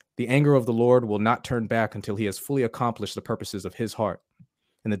 The anger of the Lord will not turn back until he has fully accomplished the purposes of his heart.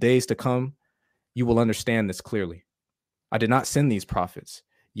 In the days to come, you will understand this clearly. I did not send these prophets,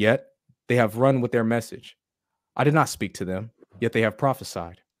 yet they have run with their message. I did not speak to them, yet they have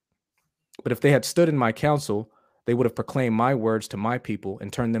prophesied. But if they had stood in my counsel, they would have proclaimed my words to my people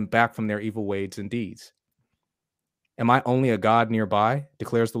and turned them back from their evil ways and deeds. Am I only a God nearby,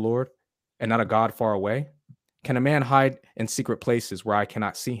 declares the Lord, and not a God far away? Can a man hide in secret places where I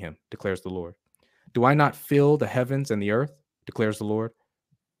cannot see him, declares the Lord? Do I not fill the heavens and the earth, declares the Lord?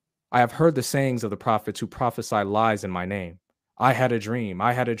 I have heard the sayings of the prophets who prophesy lies in my name. I had a dream,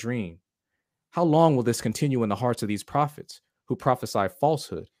 I had a dream. How long will this continue in the hearts of these prophets who prophesy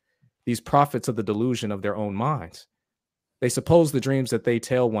falsehood, these prophets of the delusion of their own minds? They suppose the dreams that they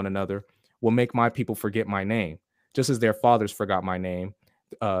tell one another will make my people forget my name, just as their fathers forgot my name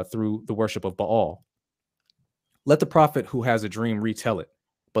through the worship of Baal. Let the prophet who has a dream retell it,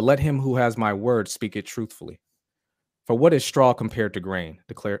 but let him who has my word speak it truthfully. For what is straw compared to grain,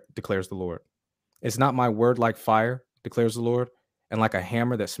 declares the Lord? Is not my word like fire, declares the Lord, and like a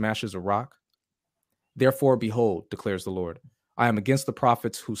hammer that smashes a rock? Therefore, behold, declares the Lord, I am against the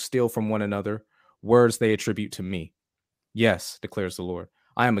prophets who steal from one another words they attribute to me. Yes, declares the Lord,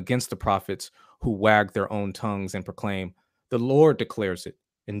 I am against the prophets who wag their own tongues and proclaim, the Lord declares it.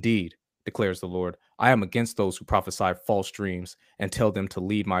 Indeed, declares the Lord, I am against those who prophesy false dreams and tell them to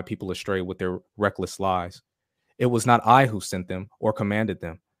lead my people astray with their reckless lies. It was not I who sent them or commanded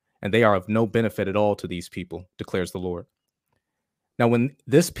them, and they are of no benefit at all to these people, declares the Lord. Now, when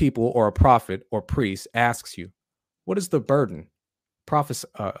this people or a prophet or priest asks you, what is the burden,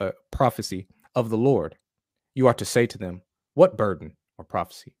 prophecy of the Lord? You are to say to them, what burden or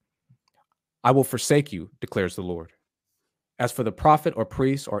prophecy? I will forsake you, declares the Lord. As for the prophet or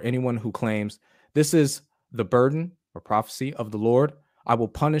priest or anyone who claims this is the burden or prophecy of the Lord, I will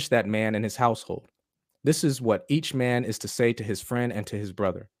punish that man and his household. This is what each man is to say to his friend and to his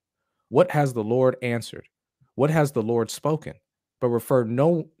brother. What has the Lord answered? What has the Lord spoken? But refer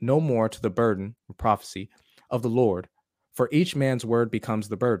no more to the burden or prophecy of the Lord, for each man's word becomes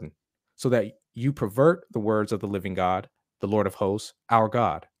the burden, so that you pervert the words of the living God, the Lord of hosts, our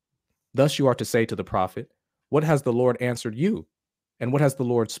God. Thus you are to say to the prophet, what has the Lord answered you? And what has the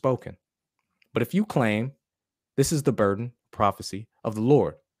Lord spoken? But if you claim, this is the burden, prophecy of the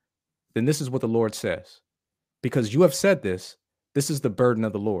Lord, then this is what the Lord says. Because you have said this, this is the burden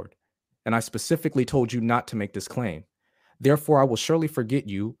of the Lord. And I specifically told you not to make this claim. Therefore, I will surely forget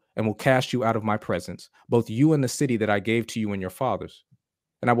you and will cast you out of my presence, both you and the city that I gave to you and your fathers.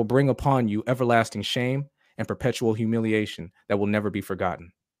 And I will bring upon you everlasting shame and perpetual humiliation that will never be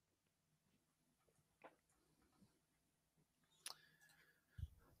forgotten.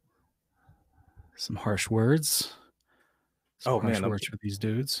 Some harsh words. Some harsh man, words for these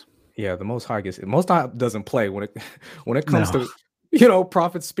dudes. Yeah, the Most High Most High doesn't play when it comes to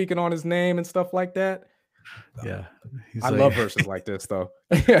prophets speaking on his name and stuff like that. Yeah, I love verses like this though.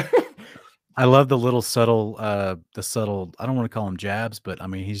 I love the little subtle, I don't want to call them jabs, but I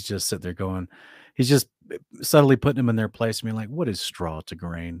mean, he's just sitting there going, he's just subtly putting them in their place. I mean, like, what is straw to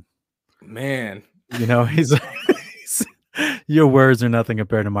grain? Man, he's your words are nothing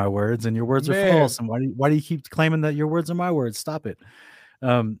compared to my words, and your words are false. And why do you keep claiming that your words are my words? Stop it.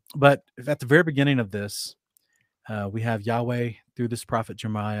 But at the very beginning of this, we have Yahweh through this prophet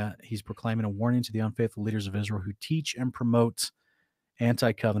Jeremiah. He's proclaiming a warning to the unfaithful leaders of Israel who teach and promote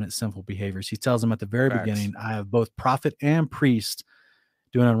anti-covenant sinful behaviors. He tells them at the very beginning, I have both prophet and priest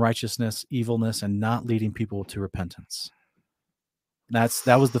doing unrighteousness, evilness, and not leading people to repentance.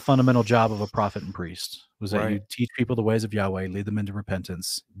 That was the fundamental job of a prophet and priest, was that you teach people the ways of Yahweh, lead them into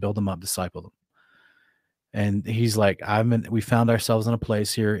repentance, build them up, disciple them. And he's like, we found ourselves in a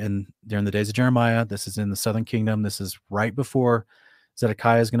place here during the days of Jeremiah. This is in the southern kingdom. This is right before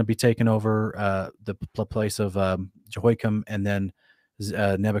Zedekiah is going to be taken over the place of Jehoiakim, and then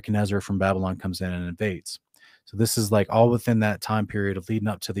Nebuchadnezzar from Babylon comes in and invades. So this is like all within that time period of leading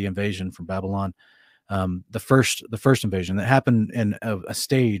up to the invasion from Babylon. The first invasion that happened in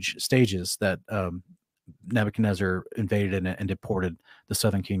stages that Nebuchadnezzar invaded and deported the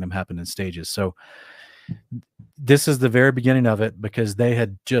southern kingdom happened in stages. So this is the very beginning of it, because they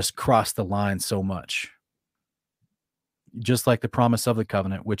had just crossed the line so much. Just like the promise of the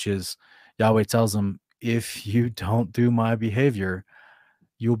covenant, which is Yahweh tells them, if you don't do my behavior,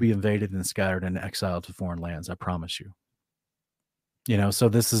 you'll be invaded and scattered and exiled to foreign lands. I promise you. You know, so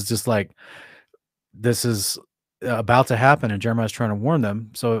this is just like, this is about to happen, and Jeremiah's trying to warn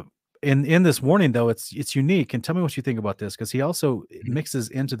them. So in this warning, though, it's unique. And tell me what you think about this, because he also mixes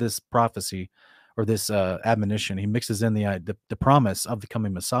into this prophecy, or this admonition. He mixes in the promise of the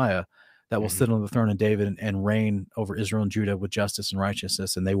coming Messiah that will sit on the throne of David and reign over Israel and Judah with justice and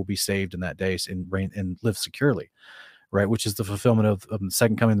righteousness, and they will be saved in that day and reign and live securely, right? Which is the fulfillment of the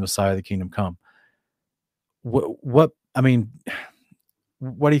second coming of the Messiah, the kingdom come. What I mean,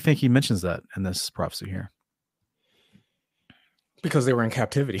 what do you think he mentions that in this prophecy here? Because they were in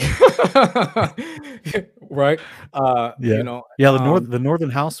captivity, right? Yeah, you know, the northern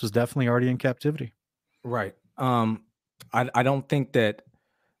house was definitely already in captivity, right? I don't think that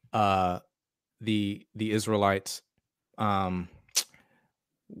the Israelites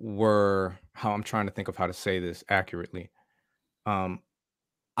were, how I'm trying to think of how to say this accurately.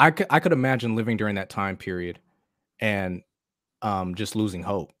 I could imagine living during that time period and just losing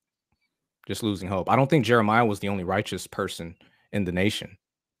hope. I don't think Jeremiah was the only righteous person in the nation,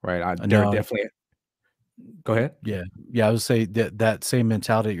 right? There are definitely. Go ahead. Yeah. I would say that same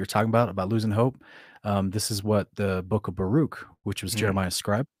mentality that you're talking about losing hope. This is what the book of Baruch, which was Jeremiah's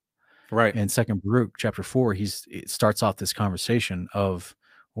scribe, right? In Second Baruch chapter 4, it starts off this conversation of,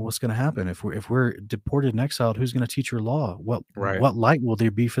 well, what's going to happen if we're deported and exiled? Who's going to teach your law? What light will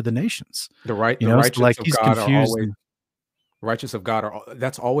there be for the nations? The righteous of God are always. Righteous of God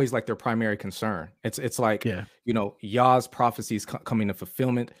that's always like their primary concern. It's like, you know, Yah's prophecies coming to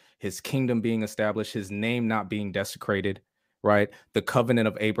fulfillment, his kingdom being established, his name not being desecrated, right? The covenant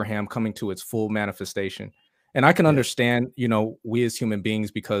of Abraham coming to its full manifestation. And I can understand, you know, we as human beings,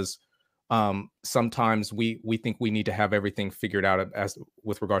 because sometimes we think we need to have everything figured out as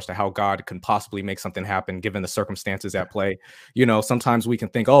with regards to how God can possibly make something happen given the circumstances at play. You know, sometimes we can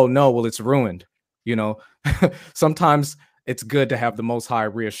think, oh no, well, it's ruined. You know, sometimes it's good to have the Most High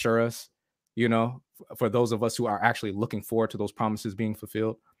reassure us, you know, for those of us who are actually looking forward to those promises being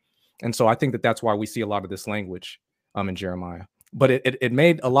fulfilled. And so I think that that's why we see a lot of this language in Jeremiah. But it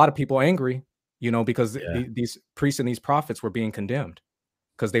made a lot of people angry, you know, because these priests and these prophets were being condemned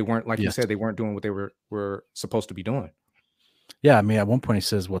because they weren't, like you said, they weren't doing what they were supposed to be doing. Yeah, I mean, at one point he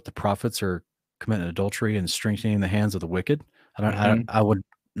says, what, the prophets are committing adultery and strengthening the hands of the wicked. I would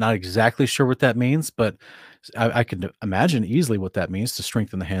not exactly sure what that means, but I could imagine easily what that means, to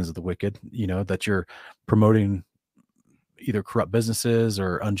strengthen the hands of the wicked. You know, that you're promoting either corrupt businesses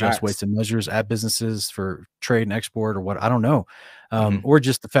or unjust weights and measures at businesses for trade and export, or what, I don't know. Or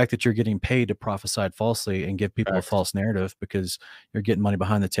just the fact that you're getting paid to prophesy falsely and give people a false narrative, because you're getting money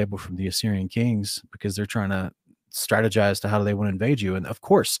behind the table from the Assyrian kings, because they're trying to strategize to how do they want to invade you. And of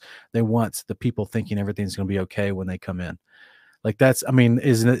course they want the people thinking everything's going to be okay when they come in. Like, that's, I mean,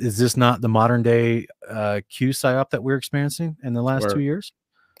 is this not the modern day Q psyop that we're experiencing in the last 2 years,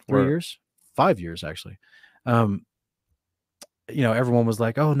 3 years, 5 years, actually? You know, everyone was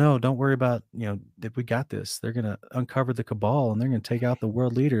like, oh no, don't worry about, you know, that we got this. They're going to uncover the cabal, and they're going to take out the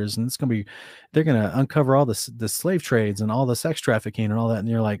world leaders, and they're going to uncover all the slave trades and all the sex trafficking and all that. And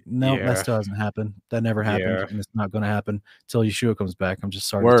you're like, no, that still hasn't happened. That never happened. And it's not going to happen until Yeshua comes back. I'm just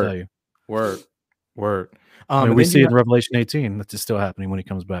sorry to tell you. Word. I mean, we see it in Revelation 18 that it's still happening when he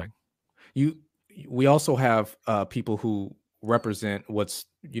comes back. We also have people who represent what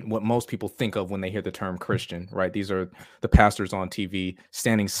most people think of when they hear the term Christian, right? These are the pastors on TV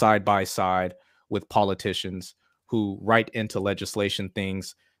standing side by side with politicians who write into legislation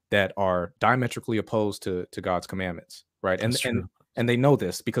things that are diametrically opposed to God's commandments, right? And they know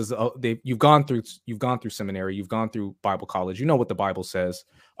this because you've gone through seminary, you've gone through Bible college. You know what the Bible says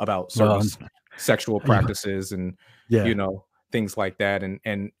about certain sexual practices and you know, things like that.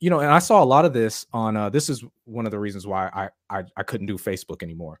 And you know, and I saw a lot of this on this is one of the reasons why I couldn't do Facebook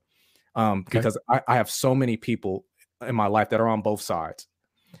anymore. Because I have so many people in my life that are on both sides.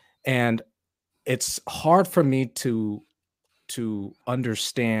 And it's hard for me to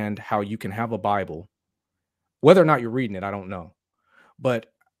understand how you can have a Bible, whether or not you're reading it, I don't know.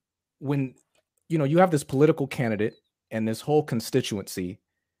 But when, you know, you have this political candidate and this whole constituency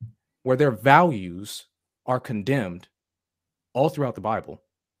where their values are condemned all throughout the Bible,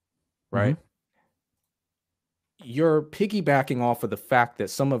 right? Mhm. You're piggybacking off of the fact that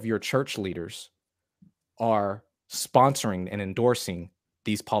some of your church leaders are sponsoring and endorsing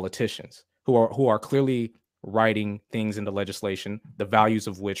these politicians who are clearly writing things into legislation, the values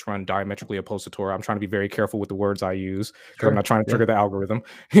of which run diametrically opposed to Torah. I'm trying to be very careful with the words I use because I'm Sure. not trying to Yeah. trigger the algorithm.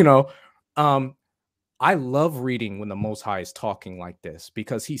 You know, I love reading when the Most High is talking like this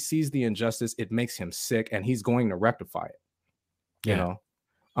because he sees the injustice, it makes him sick, and he's going to rectify it. You Yeah.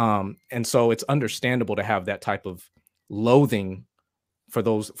 know, and so it's understandable to have that type of loathing for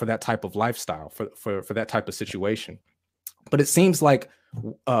that type of lifestyle, for that type of situation. But it seems like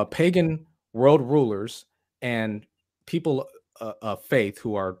pagan world rulers and people of faith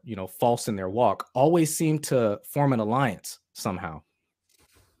who are, you know, false in their walk always seem to form an alliance somehow.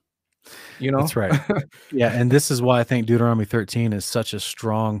 You know, That's right. Yeah, and this is why I think Deuteronomy 13 is such a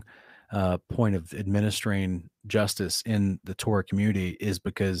strong point of administering justice in the Torah community, is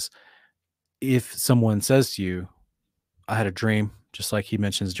because if someone says to you, I had a dream, just like he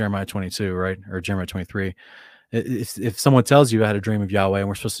mentions Jeremiah 22, right? Or Jeremiah 23. If someone tells you I had a dream of Yahweh and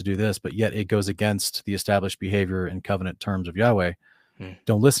we're supposed to do this, but yet it goes against the established behavior and covenant terms of Yahweh,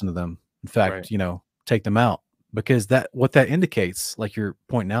 don't listen to them. In fact, right. you know, take them out, because what that indicates, like you're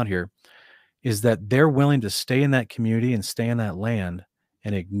pointing out here, is that they're willing to stay in that community and stay in that land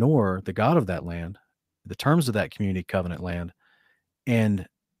and ignore the God of that land, the terms of that community covenant land, and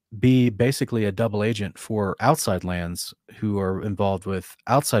be basically a double agent for outside lands who are involved with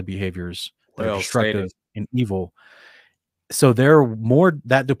outside behaviors that are Well stated. destructive and evil. So they're more,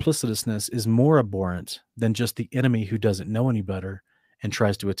 that duplicitousness is more abhorrent than just the enemy who doesn't know any better and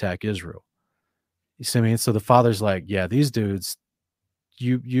tries to attack Israel. You see what I mean? So the father's like, yeah, these dudes,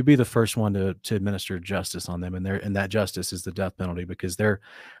 you be the first one to administer justice on them, and that justice is the death penalty, because they're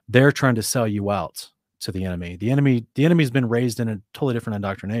trying to sell you out to the enemy. The enemy's been raised in a totally different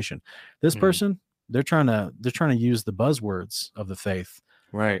indoctrination. This person, they're trying to use the buzzwords of the faith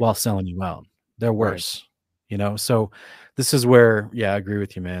Right. while selling you out. They're Right. worse. You know, so this is where, yeah, I agree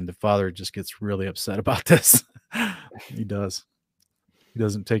with you, man. The father just gets really upset about this. He does. He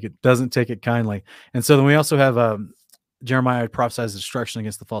doesn't take it kindly. And so then we also have Jeremiah prophesies destruction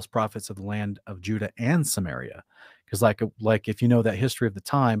against the false prophets of the land of Judah and Samaria. Because like if you know that history of the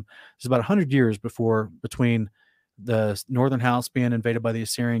time, there's about 100 years between the northern house being invaded by the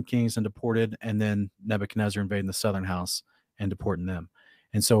Assyrian kings and deported, and then Nebuchadnezzar invading the southern house and deporting them.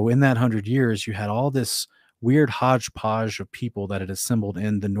 And so in that 100 years, you had all this weird hodgepodge of people that had assembled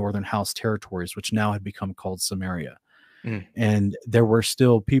in the northern house territories, which now had become called Samaria. And there were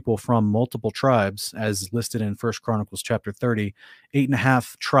still people from multiple tribes, as listed in First Chronicles chapter 30.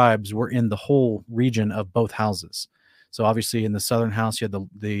 8.5 tribes were in the whole region of both houses. So obviously in the southern house, you had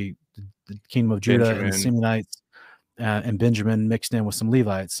the kingdom of Judah and the Simeonites and Benjamin mixed in with some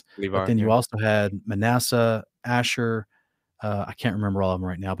Levites. But then you also had Manasseh, Asher. I can't remember all of them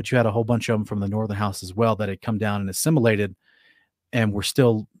right now, but you had a whole bunch of them from the northern house as well that had come down and assimilated and were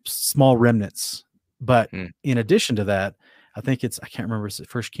still small remnants. But in addition to that, I think I can't remember, it's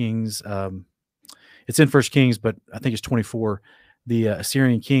First Kings. It's in First Kings, but I think it's 24. The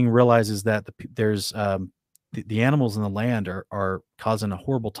Assyrian king realizes that there's the animals in the land are causing a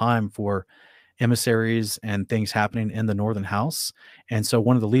horrible time for emissaries and things happening in the northern house. And so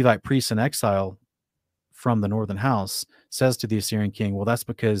one of the Levite priests in exile from the northern house says to the Assyrian king, well, that's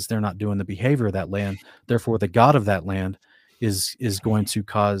because they're not doing the behavior of that land. Therefore, the God of that land is going to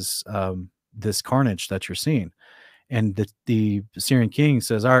cause this carnage that you're seeing. And the Assyrian king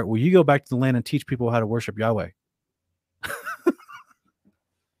says, all right, well, you go back to the land and teach people how to worship Yahweh.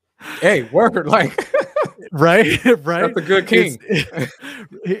 Hey, word, like right. That's a good king.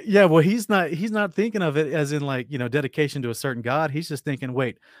 Yeah, well, he's not thinking of it as in, like, you know, dedication to a certain God. He's just thinking,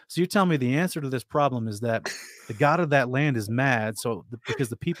 wait, so you're telling me the answer to this problem is that the God of that land is mad, so because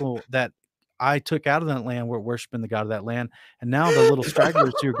the people that I took out of that land were worshiping the God of that land, and now the little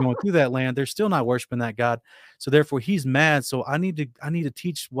stragglers who are going through that land, they're still not worshiping that God. So therefore, he's mad. So I need to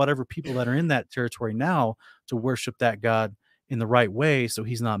teach whatever people that are in that territory now to worship that God in the right way, so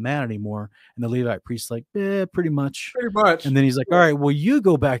he's not mad anymore. And the Levite priest's like, pretty much. And then he's like, all right, well, you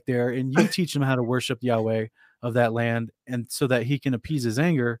go back there and you teach them how to worship Yahweh of that land, and so that he can appease his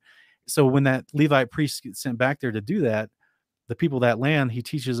anger. So when that Levite priest gets sent back there to do that, the people of that land, he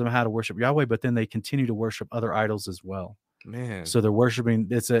teaches them how to worship Yahweh, but then they continue to worship other idols as well. Man. So they're worshiping.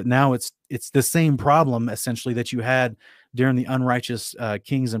 It's the same problem essentially that you had during the unrighteous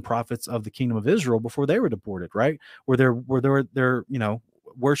kings and prophets of the kingdom of Israel before they were deported, right? Where they're you know,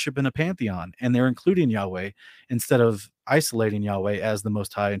 worshiping a pantheon, and they're including Yahweh instead of isolating Yahweh as the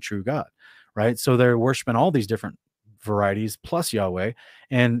most high and true God, right? So they're worshiping all these different varieties plus Yahweh.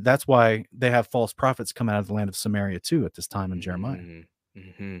 And that's why they have false prophets come out of the land of Samaria too at this time in Jeremiah.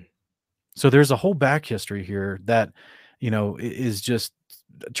 Mm-hmm. So there's a whole back history here that, is just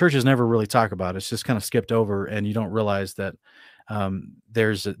churches never really talk about. It's just kind of skipped over, and you don't realize that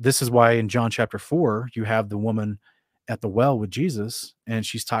this is why in John chapter 4, you have the woman at the well with Jesus, and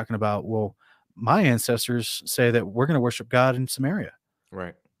she's talking about, well, my ancestors say that we're going to worship God in Samaria.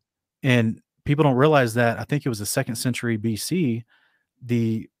 Right. And people don't realize that, I think it was the 2nd century BC,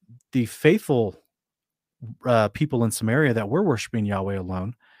 the faithful people in Samaria that were worshiping Yahweh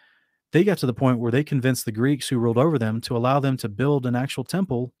alone, they got to the point where they convinced the Greeks who ruled over them to allow them to build an actual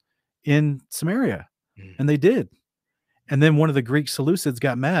temple in Samaria. And they did. And then one of the Greek Seleucids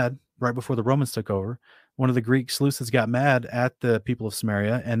got mad right before the Romans took over. One of the Greek Seleucids got mad at the people of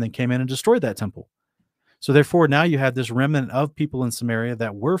Samaria and then came in and destroyed that temple. So therefore, now you had this remnant of people in Samaria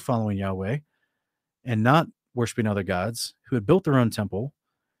that were following Yahweh and not worshiping other gods, who had built their own temple.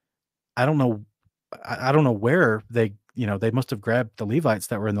 I don't know where they must have grabbed the Levites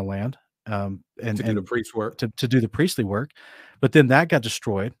that were in the land and to do the priest work, to do the priestly work, but then that got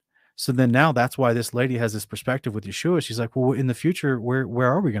destroyed. So then now that's why this lady has this perspective with Yeshua. She's like, well, in the future, where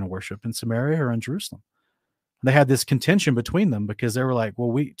are we going to worship, in Samaria or in Jerusalem? They had this contention between them because they were like,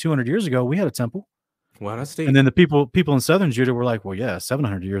 well, 200 years ago, we had a temple. Well, that's deep. And then the people in southern Judah were like, well, yeah,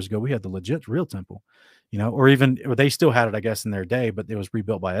 700 years ago, we had the legit real temple, or they still had it, I guess, in their day, but it was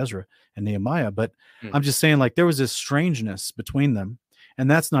rebuilt by Ezra and Nehemiah. But I'm just saying, like, there was this strangeness between them. And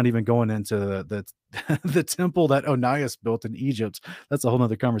that's not even going into the temple that Onias built in Egypt. That's a whole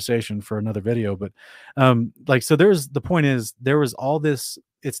nother conversation for another video. But so the point is, there was all this,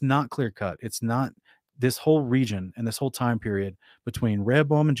 it's not clear cut. It's not this whole region and this whole time period between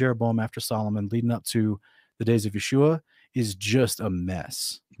Rehoboam and Jeroboam after Solomon leading up to the days of Yeshua is just a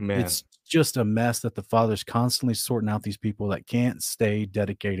mess. Man. It's just a mess that the Father's constantly sorting out these people that can't stay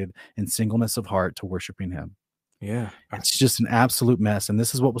dedicated in singleness of heart to worshiping him. Yeah. It's just an absolute mess. And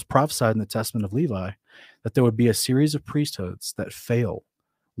this is what was prophesied in the Testament of Levi, that there would be a series of priesthoods that fail,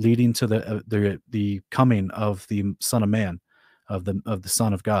 leading to the coming of the Son of Man, of the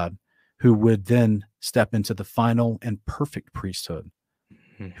Son of God, who would then step into the final and perfect priesthood,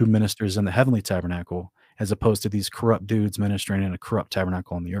 who ministers in the heavenly tabernacle, as opposed to these corrupt dudes ministering in a corrupt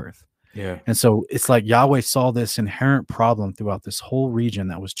tabernacle on the earth. Yeah. And so it's like Yahweh saw this inherent problem throughout this whole region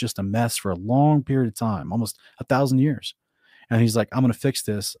that was just a mess for a long period of time, almost 1,000 years. And he's like, I'm going to fix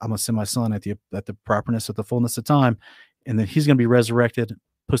this. I'm going to send my son at the properness of the fullness of time. And then he's going to be resurrected,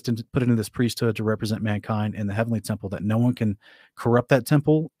 put into this priesthood to represent mankind in the heavenly temple, that no one can corrupt that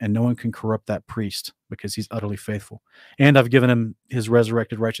temple and no one can corrupt that priest, because he's utterly faithful. And I've given him his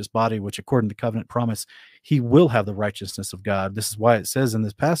resurrected righteous body, which according to covenant promise, he will have the righteousness of God. This is why it says in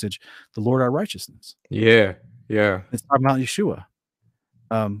this passage, the Lord our righteousness. Yeah. Yeah. It's talking about Yeshua.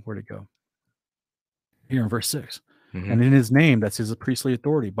 Where'd it go? Here in verse 6. And in his name, that's his priestly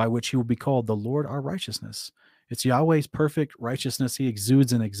authority, by which he will be called the Lord our righteousness. It's Yahweh's perfect righteousness he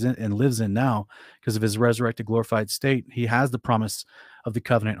exudes and lives in now because of his resurrected, glorified state. He has the promise of the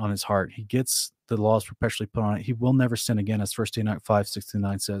covenant on his heart. He gets the laws perpetually put on it. He will never sin again, as 1 Timothy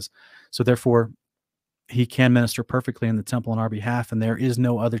 5:6-9 says. So therefore, he can minister perfectly in the temple on our behalf, and there is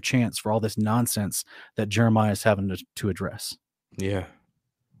no other chance for all this nonsense that Jeremiah is having to address. Yeah.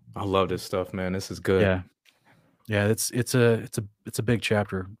 I love this stuff, man. This is good. Yeah. Yeah, it's a big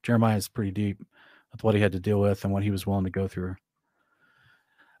chapter. Jeremiah is pretty deep with what he had to deal with and what he was willing to go through.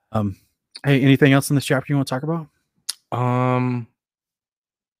 Hey, anything else in this chapter you want to talk about?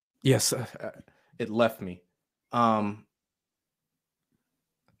 Yes, it left me.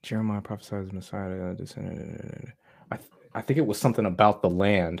 Jeremiah prophesied the Messiah. I think it was something about the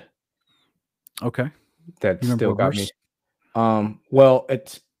land. Okay. That still got me. Well,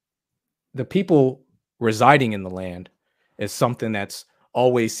 it's the people residing in the land is something that's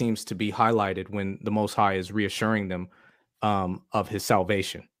always seems to be highlighted when the Most High is reassuring them of his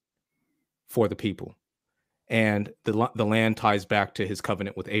salvation for the people. And the land ties back to his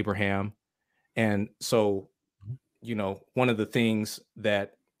covenant with Abraham. And so, one of the things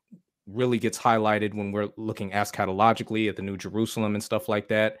that really gets highlighted when we're looking eschatologically at the New Jerusalem and stuff like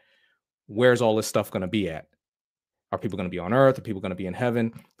that, where's all this stuff going to be at? Are people going to be on earth? Are people going to be in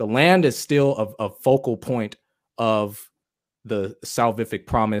heaven? The land is still a focal point of the salvific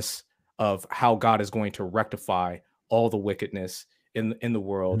promise of how God is going to rectify all the wickedness in the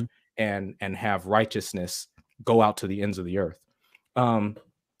world and have righteousness go out to the ends of the earth.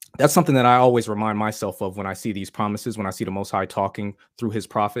 That's something that I always remind myself of when I see these promises, when I see the Most High talking through his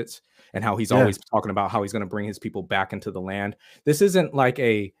prophets and how he's always talking about how he's going to bring his people back into the land. This isn't like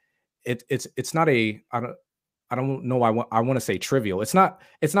it's not a, I don't know. I want to say trivial. It's not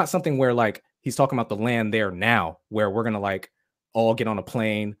something where like he's talking about the land there now, where we're gonna like all get on a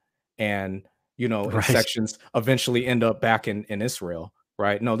plane and in Right. sections eventually end up back in Israel,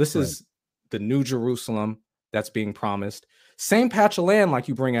 right? No, this Right. is the New Jerusalem that's being promised. Same patch of land like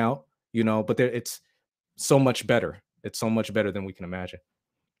you bring out, but it's so much better. It's so much better than we can imagine.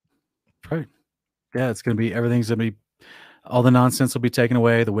 Right. Yeah, it's going to be, everything's going to be, all the nonsense will be taken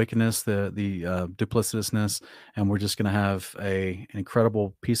away, the wickedness, the duplicitousness, and we're just going to have an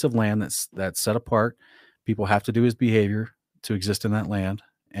incredible piece of land that's set apart. People have to do his behavior to exist in that land,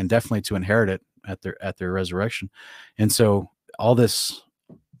 and definitely to inherit it at their resurrection. And so all this,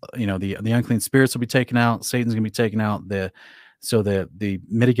 the unclean spirits will be taken out. Satan's going to be taken out. So the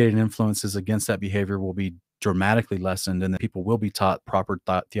mitigating influences against that behavior will be dramatically lessened, and that people will be taught proper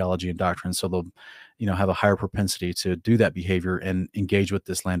theology and doctrine. So they'll, have a higher propensity to do that behavior and engage with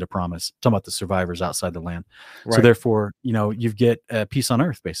this land of promise. I'm talking about the survivors outside the land. Right. So therefore, you get peace on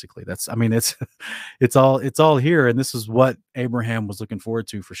earth, basically. It's all here. And this is what Abraham was looking forward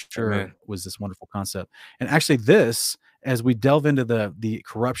to for sure. Amen. Was this wonderful concept. And actually this, as we delve into the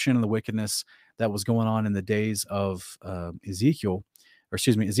corruption and the wickedness that was going on in the days of Ezekiel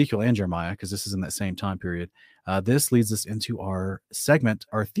and Jeremiah, because this is in that same time period. This leads us into our segment,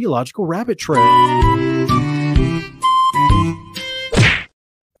 our theological rabbit trail.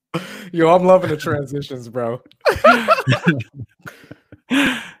 Yo, I'm loving the transitions, bro.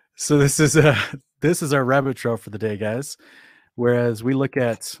 So this is our rabbit trail for the day, guys. Whereas we look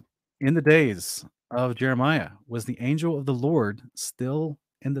at, in the days of Jeremiah, was the angel of the Lord still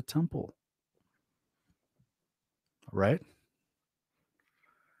in the temple? Right?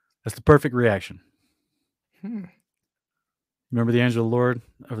 That's the perfect reaction. Remember the angel of the Lord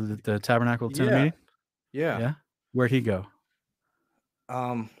of the tabernacle tent meeting? Yeah. Where'd he go?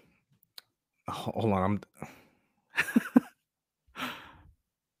 Hold on.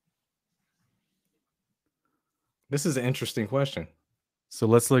 This is an interesting question. So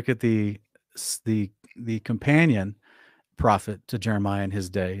let's look at the companion prophet to Jeremiah in his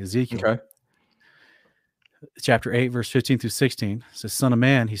day, Ezekiel. Okay. Chapter 8, verse 15 through 16 says, "Son of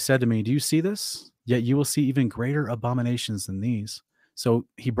man, he said to me, do you see this? Yet you will see even greater abominations than these." So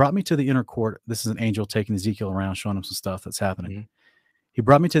he brought me to the inner court. This is an angel taking Ezekiel around, showing him some stuff that's happening. Mm-hmm. He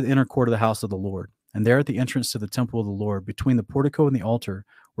brought me to the inner court of the house of the Lord. And there at the entrance to the temple of the Lord, between the portico and the altar,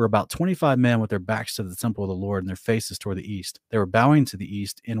 were about 25 men with their backs to the temple of the Lord and their faces toward the east. They were bowing to the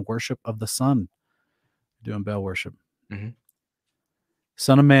east in worship of the sun, doing Baal worship. Mm-hmm.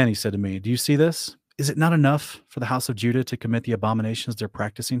 "Son of man," he said to me, "do you see this? Is it not enough for the house of Judah to commit the abominations they're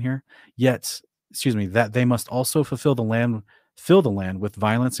practicing here? That they must also fill the land with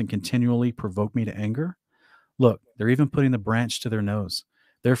violence and continually provoke me to anger? Look, they're even putting the branch to their nose.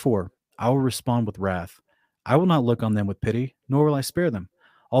 Therefore, I will respond with wrath. I will not look on them with pity, nor will I spare them.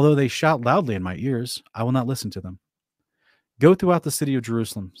 Although they shout loudly in my ears, I will not listen to them. Go throughout the city of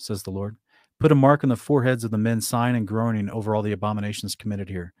Jerusalem, says the Lord. Put a mark on the foreheads of the men sighing and groaning over all the abominations committed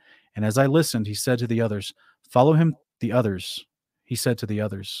here." And as I listened, he said to the others, "Follow him." The others, he said to the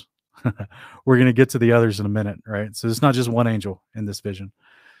others. We're going to get to the others in a minute, right? So it's not just one angel in this vision.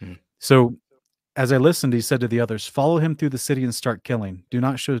 Mm-hmm. So as I listened, he said to the others, "Follow him through the city and start killing. Do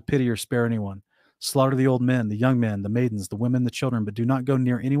not show pity or spare anyone. Slaughter the old men, the young men, the maidens, the women, the children, but do not go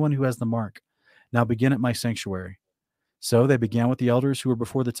near anyone who has the mark. Now begin at my sanctuary." So they began with the elders who were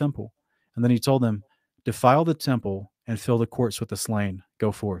before the temple. And then he told them, "Defile the temple and fill the courts with the slain.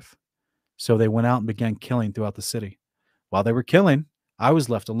 Go forth." So they went out and began killing throughout the city. While they were killing, I was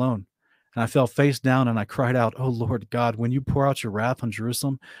left alone. And I fell face down and I cried out, "Oh Lord God, when you pour out your wrath on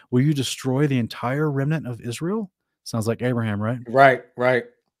Jerusalem, will you destroy the entire remnant of Israel?" Sounds like Abraham, right? Right.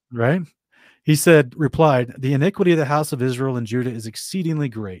 He replied, "The iniquity of the house of Israel and Judah is exceedingly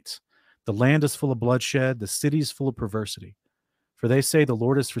great. The land is full of bloodshed. The city is full of perversity. For they say the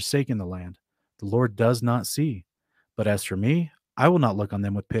Lord has forsaken the land. The Lord does not see. But as for me, I will not look on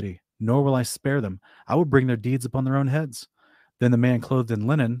them with pity, nor will I spare them. I will bring their deeds upon their own heads." Then the man clothed in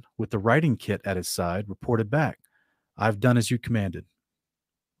linen with the writing kit at his side reported back, "I've done as you commanded."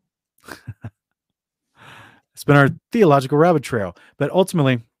 It's been our theological rabbit trail. But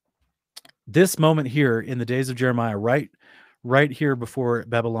ultimately, this moment here in the days of Jeremiah, right here before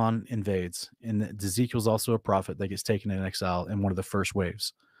Babylon invades, and Ezekiel's also a prophet that gets taken in exile in one of the first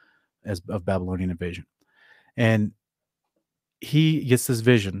waves of Babylonian invasion. And he gets this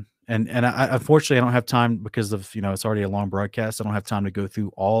vision. And unfortunately, I don't have time because of, it's already a long broadcast. I don't have time to go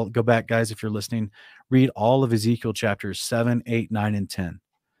through go back, guys, if you're listening, read all of Ezekiel chapters 7, 8, 9, and 10.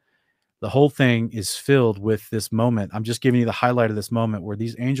 The whole thing is filled with this moment. I'm just giving you the highlight of this moment where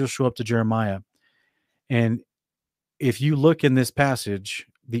these angels show up to Jeremiah. And if you look in this passage,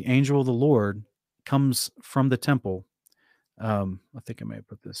 the angel of the Lord comes from the temple. I think I may have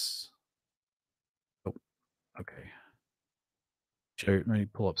put this. Oh, okay. Let me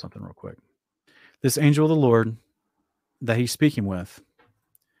pull up something real quick. This angel of the Lord that he's speaking with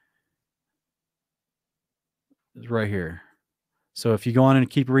is right here. So if you go on and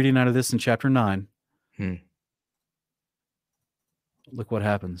keep reading out of this in chapter 9, look what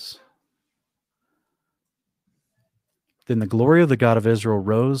happens. Then the glory of the God of Israel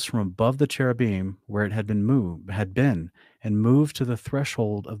rose from above the cherubim where it had been, and moved to the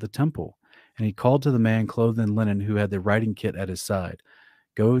threshold of the temple. And he called to the man clothed in linen who had the writing kit at his side,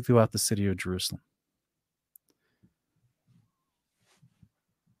 "Go throughout the city of Jerusalem."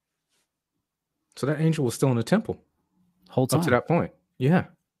 So that angel was still in the temple Whole time. up to that point. Yeah.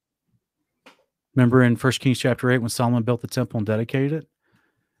 Remember in 1 Kings chapter 8 when Solomon built the temple and dedicated it?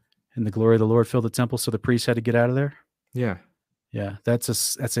 And the glory of the Lord filled the temple, so the priests had to get out of there? Yeah. Yeah,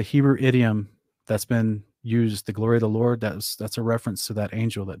 that's a Hebrew idiom that's been used. The glory of the Lord, that's a reference to that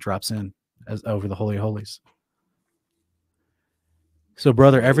angel that drops in as over the Holy of Holies. So,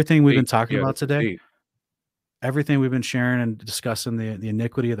 brother, everything we've been talking about today, everything we've been sharing and discussing, the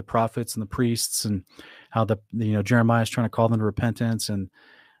iniquity of the prophets and the priests, and how Jeremiah is trying to call them to repentance, and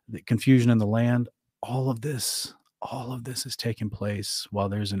the confusion in the land, all of this is taking place while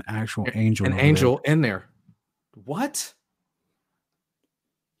there's an actual angel. An angel in there. What?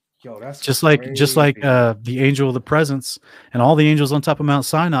 Yo, that's just like the angel of the presence and all the angels on top of Mount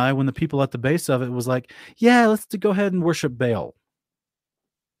Sinai, when the people at the base of it was like, yeah, let's go ahead and worship Baal.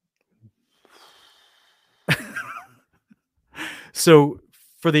 So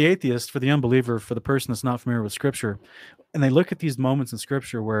for the atheist, for the unbeliever, for the person that's not familiar with Scripture, and they look at these moments in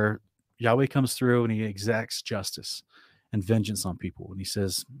Scripture where Yahweh comes through and he exacts justice and vengeance on people, and he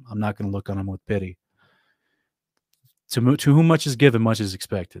says, I'm not going to look on them with pity. To whom much is given, much is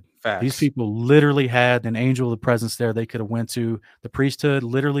expected. Facts. These people literally had an angel of the presence there. They could have went to the priesthood,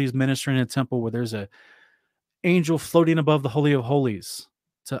 literally is ministering in a temple where there's a angel floating above the Holy of Holies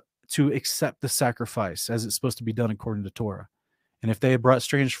to accept the sacrifice as it's supposed to be done according to Torah. And if they had brought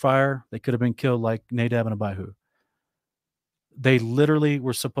strange fire, they could have been killed like Nadab and Abihu. They literally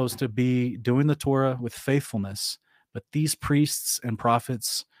were supposed to be doing the Torah with faithfulness, but these priests and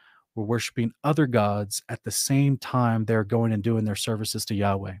prophets were worshiping other gods at the same time they're going and doing their services to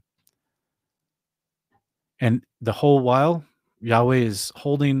Yahweh. And the whole while, Yahweh is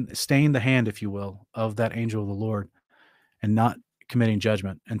staying the hand, if you will, of that angel of the Lord and not committing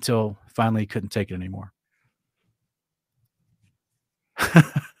judgment until finally he couldn't take it anymore.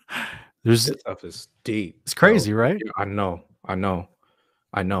 This stuff is deep. It's crazy, right? Yeah, I know.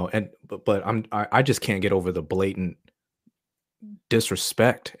 And but I just can't get over the blatant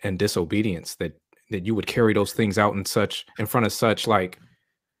disrespect and disobedience that you would carry those things out in front of such like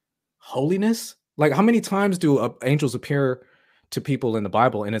holiness. Like, how many times do angels appear to people in the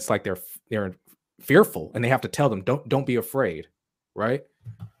Bible and it's like they're fearful and they have to tell them don't be afraid, right?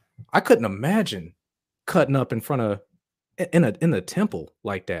 I couldn't imagine cutting up in front of in the temple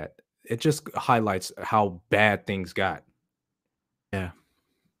like that. It just highlights how bad things got. Yeah,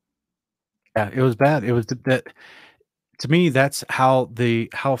 it was bad. It was that. To me, that's how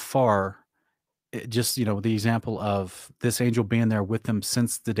far, just, the example of this angel being there with them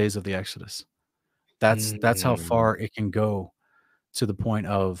since the days of the Exodus. That's how far it can go, to the point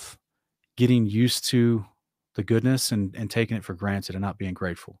of getting used to the goodness and taking it for granted and not being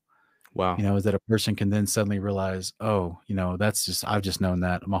grateful. Wow. Is that a person can then suddenly realize, oh, I've just known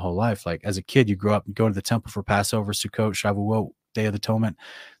that my whole life. Like, as a kid, you grow up going to the temple for Passover, Sukkot, Shavuot, Day of Atonement.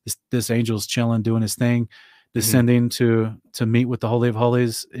 This angel's chilling, doing his thing, descending to meet with the Holy of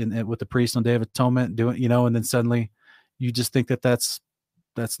Holies with the priest on Day of Atonement, and then suddenly you just think that's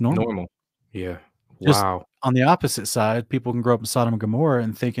normal. Yeah. Just wow. On the opposite side, people can grow up in Sodom and Gomorrah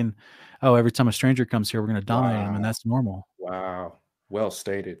and thinking, oh, every time a stranger comes here, we're going to dominate him, and that's normal. Wow. Well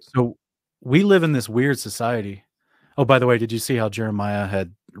stated. So we live in this weird society. Oh, by the way, did you see how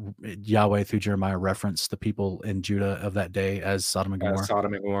Yahweh through Jeremiah referenced the people in Judah of that day as Sodom and Gomorrah?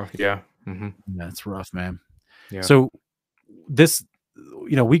 Sodom and Gomorrah. Yeah. Yeah, it's rough, man. Yeah. So this,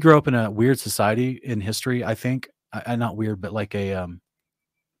 we grew up in a weird society in history. I think, not weird, but like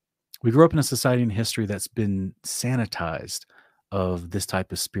we grew up in a society in history that's been sanitized of this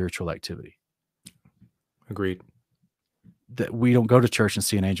type of spiritual activity. Agreed. That we don't go to church and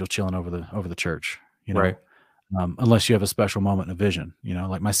see an angel chilling over the church, right? Unless you have a special moment in a vision,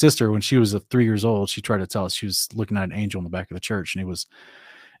 like my sister, when she was 3 years old, she tried to tell us she was looking at an angel in the back of the church, and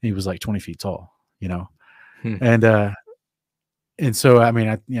he was like 20 feet tall, and so, I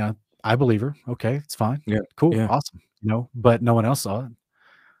mean, I believe her. Okay, it's fine. Yeah. Cool. Yeah. Awesome. you know, but no one else saw it.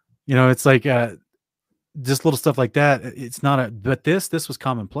 You know, it's like just little stuff like that. It's not a, but this was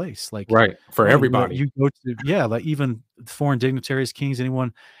commonplace. Like, Right. For man, everybody. you go to, yeah, like even foreign dignitaries, kings,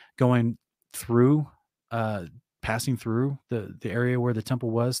 anyone going through, passing through the area where the temple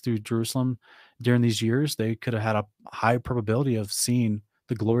was through Jerusalem during these years, they could have had a high probability of seeing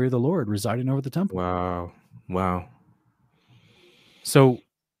the glory of the Lord residing over the temple. Wow. Wow. So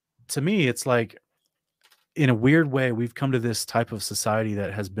to me, it's like, in a weird way, we've come to this type of society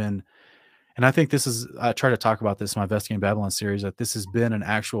that has been, and I think this is, I try to talk about this in my Investigating Babylon series, that this has been an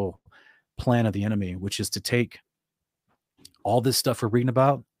actual plan of the enemy, which is to take all this stuff we're reading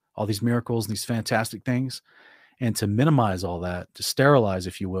about, all these miracles and these fantastic things, and to minimize all that, to sterilize,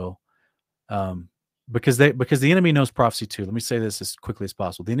 if you will, because the enemy knows prophecy too. Let me say this as quickly as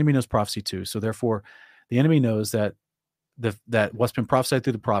possible. The enemy knows prophecy too. So therefore, the enemy knows that that what's been prophesied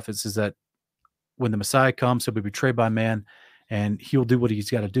through the prophets is that when the Messiah comes, he'll be betrayed by man, and he'll do what he's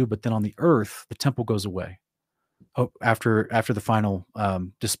got to do. But then on the earth, the temple goes away. Oh, after the final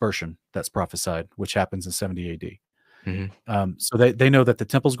dispersion that's prophesied, which happens in 70 AD. Mm-hmm. So they know that the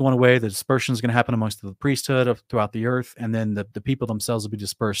temple's going away, the dispersion is going to happen amongst the priesthood throughout the earth, and then the people themselves will be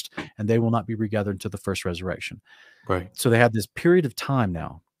dispersed, and they will not be regathered until the first resurrection. Right. So they have this period of time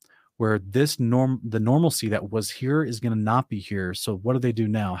now where the normalcy that was here is going to not be here. So what do they do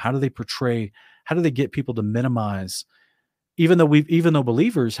now? How do they portray? How do they get people to minimize? Even though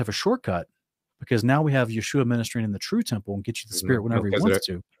believers have a shortcut, because now we have Yeshua ministering in the true temple and get you the Spirit whenever he wants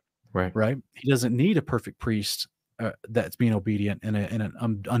to. Right. Right. He doesn't need a perfect priest that's being obedient in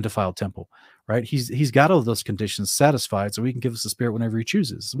an undefiled temple. Right. He's got all those conditions satisfied, so he can give us the Spirit whenever he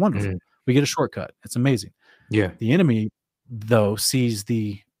chooses. It's wonderful. Mm-hmm. We get a shortcut. It's amazing. Yeah. The enemy, though, sees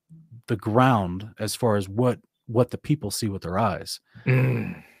the ground as far as what the people see with their eyes.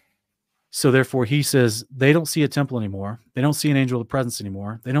 So therefore he says they don't see a temple anymore. They don't see an angel of the presence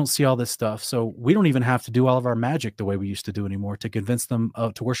anymore. They don't see all this stuff. So we don't even have to do all of our magic the way we used to do anymore to convince them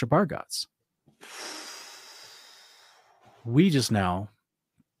to worship our gods. We just now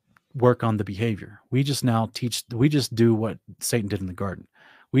work on the behavior. We just now we just do what Satan did in the garden.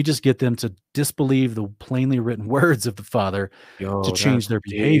 We just get them to disbelieve the plainly written words of the Father to change their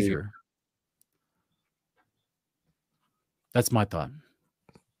behavior. Deep. That's my thought.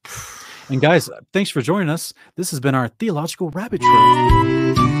 And guys, thanks for joining us. This has been our theological rabbit trail.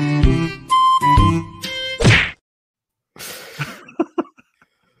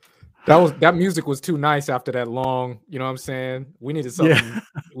 That music was too nice after that long, you know what I'm saying? We needed something. Yeah.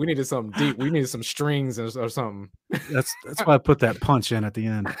 We needed something deep. We needed some strings or something. That's why I put that punch in at the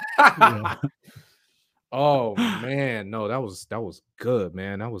end. Yeah. Oh man, no, that was good,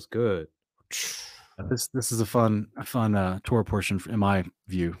 man. That was good. This is a fun Torah portion in my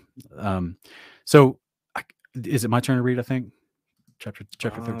view. So is it my turn to read? I think chapter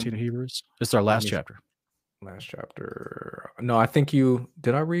 13 of Hebrews. It's our last chapter. Last chapter. No, I think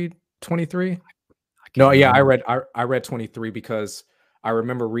did I read 23? No, yeah, I read 23 because I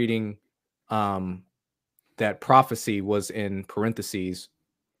remember reading that prophecy was in parentheses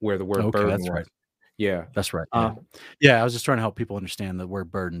where the word burden was. Right. Yeah, that's right. Yeah, I was just trying to help people understand the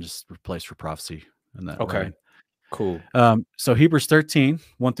word burden is replaced for prophecy. And that, okay, right? Cool. So Hebrews 13,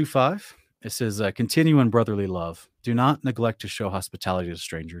 1-5, it says, continue in brotherly love. Do not neglect to show hospitality to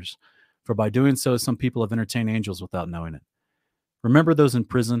strangers, for by doing so, some people have entertained angels without knowing it. Remember those in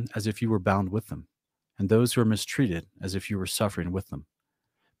prison as if you were bound with them, and those who are mistreated as if you were suffering with them.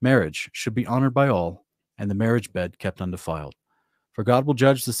 Marriage should be honored by all, and the marriage bed kept undefiled. For God will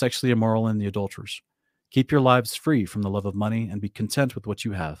judge the sexually immoral and the adulterers. Keep your lives free from the love of money, and be content with what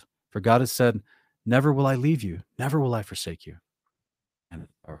you have. For God has said, never will I leave you, never will I forsake you. And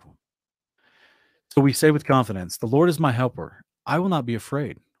it's powerful. So we say with confidence, the Lord is my helper. I will not be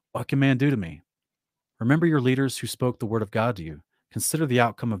afraid. What can man do to me? Remember your leaders who spoke the word of God to you. Consider the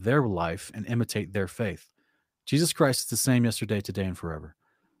outcome of their life and imitate their faith. Jesus Christ is the same yesterday, today, and forever.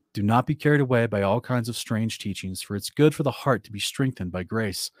 Do not be carried away by all kinds of strange teachings, for it's good for the heart to be strengthened by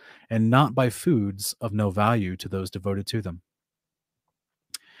grace, and not by foods of no value to those devoted to them.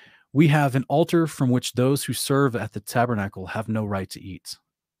 We have an altar from which those who serve at the tabernacle have no right to eat.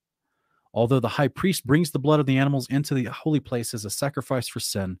 Although the high priest brings the blood of the animals into the holy place as a sacrifice for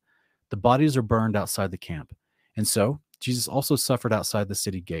sin, the bodies are burned outside the camp. And so, Jesus also suffered outside the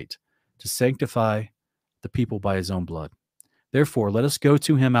city gate to sanctify the people by his own blood. Therefore, let us go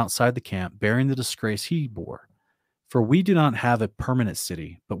to him outside the camp, bearing the disgrace he bore. For we do not have a permanent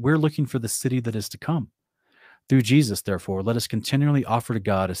city, but we're looking for the city that is to come. Through Jesus, therefore, let us continually offer to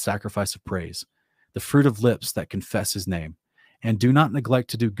God a sacrifice of praise, the fruit of lips that confess his name. And do not neglect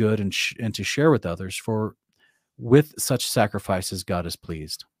to do good and to share with others, for With such sacrifices, God is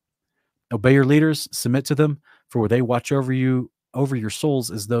pleased. Obey your leaders, submit to them, for they watch over you, over your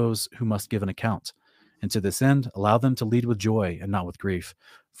souls as those who must give an account. And to this end, allow them to lead with joy and not with grief,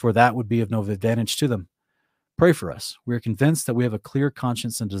 for that would be of no advantage to them. Pray for us. We are convinced that we have a clear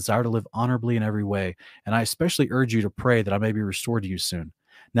conscience and desire to live honorably in every way, and I especially urge you to pray that I may be restored to you soon.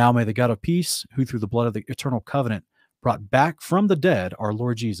 Now may the God of peace, who through the blood of the eternal covenant brought back from the dead our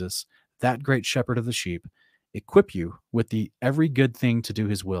Lord Jesus, that great shepherd of the sheep, equip you with the every good thing to do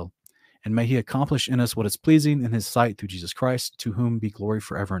his will. And may he accomplish in us what is pleasing in his sight through Jesus Christ, to whom be glory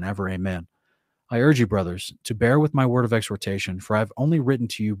forever and ever. Amen. I urge you, brothers, to bear with my word of exhortation, for I have only written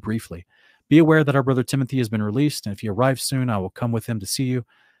to you briefly. Be aware that our brother Timothy has been released, and if he arrives soon, I will come with him to see you.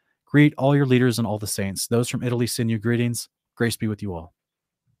 Greet all your leaders and all the saints. Those from Italy send you greetings. Grace be with you all.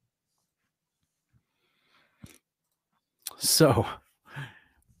 So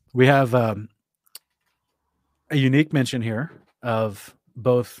we have a unique mention here of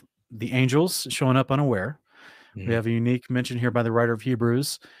both the angels showing up unaware. Mhm. We have a unique mention here by the writer of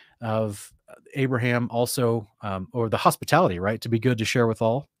Hebrews of Abraham also, or the hospitality, right? To be good to share with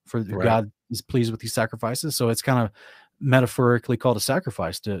all, for Right. God is pleased with these sacrifices. So it's kind of metaphorically called a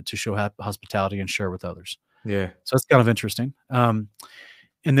sacrifice to show hospitality and share with others. Yeah. So it's kind of interesting.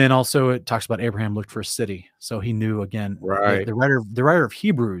 And then also it talks about Abraham looked for a city. So he knew, again, Right. the writer of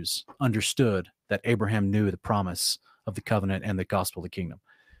Hebrews understood that Abraham knew the promise of the covenant and the gospel of the kingdom.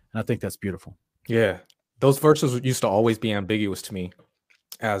 And I think that's beautiful. Yeah. Those verses used to always be ambiguous to me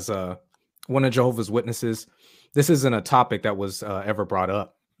as one of Jehovah's Witnesses. This isn't a topic that was ever brought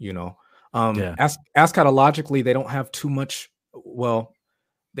up, you know. Yeah. Eschatologically, they don't have too much. Well,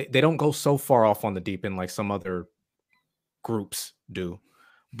 they don't go so far off on the deep end like some other groups do.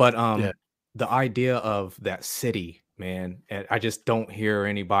 But Yeah. the idea of that city, man, and I just don't hear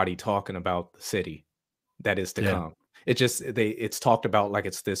anybody talking about the city that is to Yeah. come. It just it's talked about like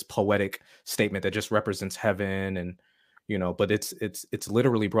it's this poetic statement that just represents heaven, and you know, but it's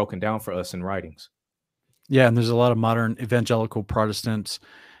literally broken down for us in writings. Yeah, and there's a lot of modern evangelical Protestant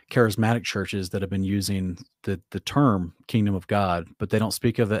charismatic churches that have been using the term kingdom of God, but they don't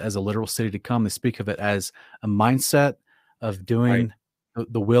speak of it as a literal city to come. They speak of it as a mindset of doing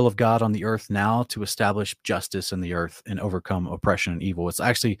the will of God on the earth now to establish justice in the earth and overcome oppression and evil. It's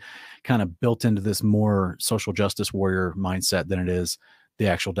actually kind of built into this more social justice warrior mindset than it is the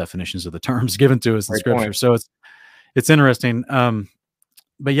actual definitions of the terms given to us in Great scripture. point. So it's interesting.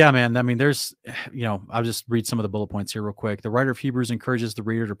 But yeah, man, I mean, there's, I'll just read some of the bullet points here real quick. The writer of Hebrews encourages the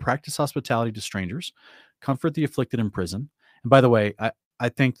reader to practice hospitality to strangers, comfort the afflicted in prison. And by the way, I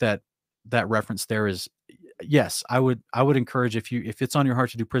think that reference there is, yes, I would encourage, if it's on your heart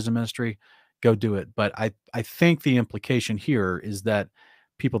to do prison ministry, go do it. But I think the implication here is that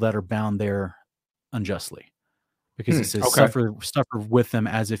people that are bound there unjustly, because it says okay. suffer with them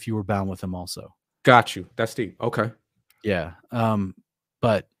as if you were bound with them also. Got you. That's deep. Okay. Yeah.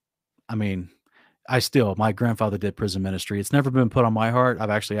 But I mean, my grandfather did prison ministry. It's never been put on my heart.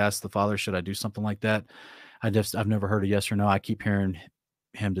 I've actually asked the father, should I do something like that? I've never heard a yes or no. I keep hearing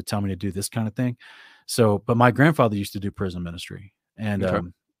him to tell me to do this kind of thing. So, but my grandfather used to do prison ministry, and Okay.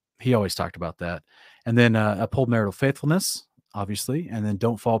 he always talked about that. And then uphold marital faithfulness, obviously, and then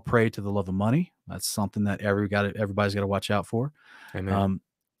don't fall prey to the love of money. That's something that everybody's got to watch out for. Amen.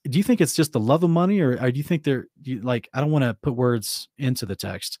 Do you think it's just the love of money, or do you think I don't want to put words into the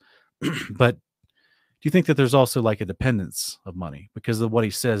text, but do you think that there's also like a dependence of money because of what he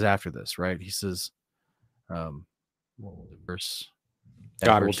says after this, right? He says, what was the verse?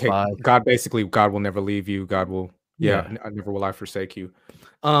 God will verse take 5. God will never leave you. God will, Yeah. never will I forsake you.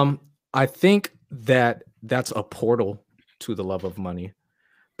 I think that that's a portal to the love of money,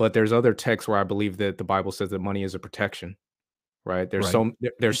 but there's other texts where I believe that the Bible says that money is a protection. Right. There's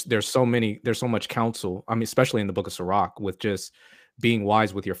Right. so much counsel. I mean, especially in the book of Sirach, with just being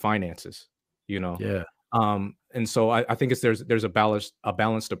wise with your finances, you know. Yeah. And so I think there's a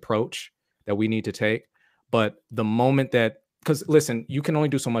balanced approach that we need to take. But the moment because listen, you can only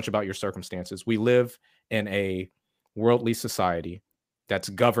do so much about your circumstances. We live in a worldly society that's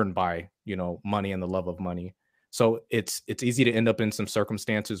governed by, money and the love of money. So it's easy to end up in some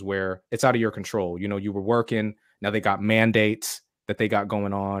circumstances where it's out of your control. You were working, now they got mandates that they got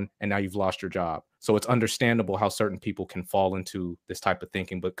going on, and now you've lost your job. So it's understandable how certain people can fall into this type of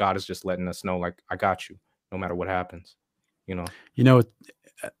thinking, but God is just letting us know, like, I got you no matter what happens,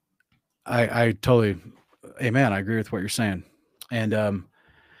 I totally, amen. I agree with what you're saying. And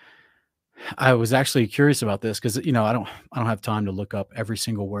I was actually curious about this because, I don't have time to look up every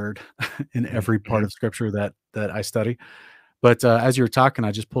single word in every part of scripture that I study. But as you were talking,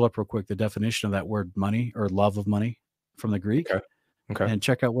 I just pulled up real quick the definition of that word money, or love of money, from the Greek, Okay. and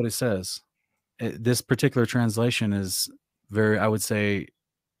check out what it says. This particular translation is very, I would say,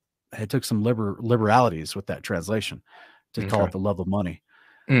 it took some liberalities with that translation to call Okay. it the love of money.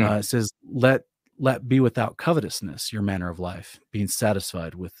 Mm. It says, let be without covetousness your manner of life, being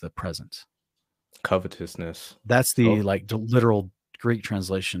satisfied with the present. Covetousness. That's the the literal Greek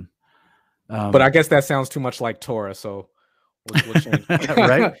translation. But I guess that sounds too much like Torah, so we'll change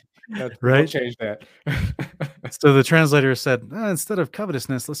right? We'll change that. So the translator said, instead of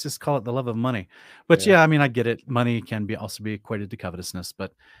covetousness, let's just call it the love of money. But yeah, I mean, I get it. Money can also be equated to covetousness,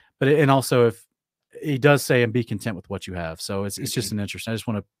 and also, if he does say, and be content with what you have. So it's just an interesting. I just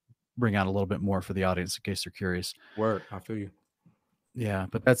want to bring out a little bit more for the audience in case they're curious. Word, I feel you. Yeah,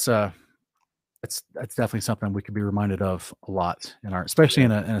 but that's definitely something we could be reminded of a lot in our, especially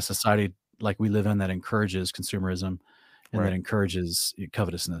in a society like we live in, that encourages consumerism and that encourages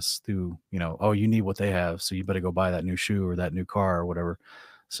covetousness through, oh, you need what they have, so you better go buy that new shoe or that new car or whatever.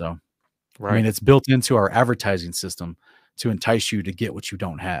 So, I mean, it's built into our advertising system to entice you to get what you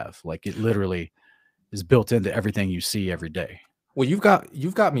don't have. Like, it literally is built into everything you see every day. Well, you've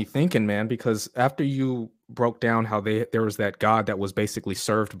got me thinking, man, because after you broke down how there was that God that was basically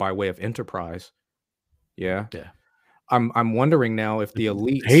served by way of enterprise. Yeah. I'm wondering now if the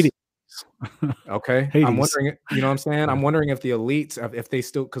elites Hades. Okay. Hades. I'm wondering, you know what I'm saying? I'm wondering if the elites, if they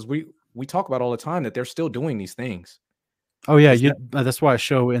still, because we talk about all the time that they're still doing these things. Oh yeah, that's why I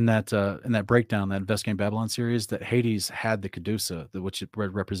show in that breakdown, that Investigating Babylon series, that Hades had the Cadusa, which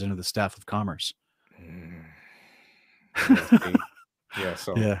represented the staff of commerce. Yeah.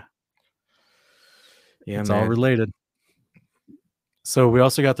 So it's all related. So we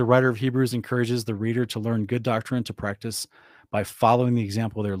also got the writer of Hebrews encourages the reader to learn good doctrine to practice by following the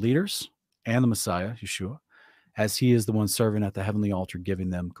example of their leaders and the Messiah, Yeshua, as he is the one serving at the heavenly altar, giving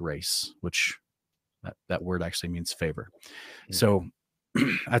them grace, which that word actually means favor. So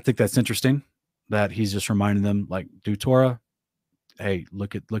I think that's interesting that he's just reminding them, like, do Torah. Hey,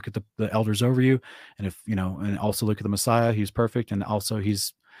 look at the elders over you. And if, and also look at the Messiah, he's perfect. And also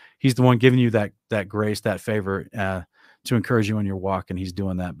he's the one giving you that grace, that favor, to encourage you in your walk. And he's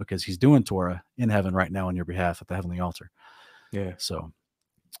doing that because he's doing Torah in heaven right now on your behalf at the heavenly altar. Yeah. So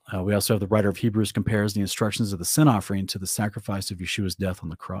we also have the writer of Hebrews compares the instructions of the sin offering to the sacrifice of Yeshua's death on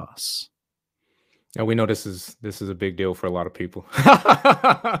the cross. And we know this is a big deal for a lot of people.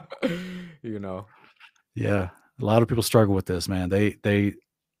 Yeah, a lot of people struggle with this, man.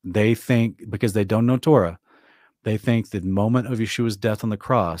 They think, because they don't know Torah, they think the moment of Yeshua's death on the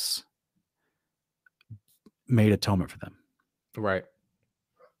cross made atonement for them. Right.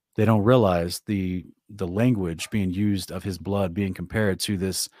 They don't realize the language being used of his blood being compared to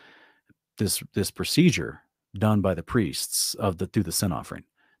this procedure done by the priests through the sin offering.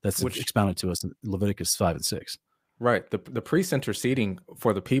 That's expounded to us in Leviticus 5 and 6. Right. The priest interceding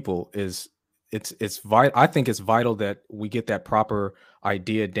for the people it's vital. I think it's vital that we get that proper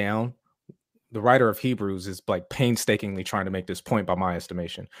idea down. The writer of Hebrews is like painstakingly trying to make this point, by my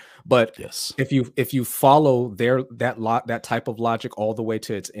estimation. But yes, if you follow that type of logic all the way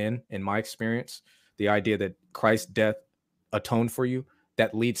to its end, in my experience, the idea that Christ's death atoned for you,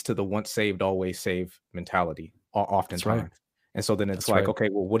 that leads to the once saved, always saved mentality oftentimes. Right. And so then it's okay,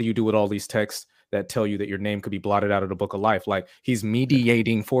 well, what do you do with all these texts that tell you that your name could be blotted out of the book of life? Like, he's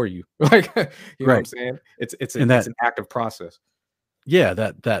mediating for you. Like, you know what I'm saying? It's an active process. Yeah,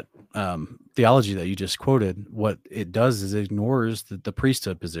 that theology that you just quoted, what it does is it ignores the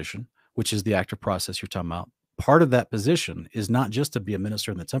priesthood position, which is the active process you're talking about. Part of that position is not just to be a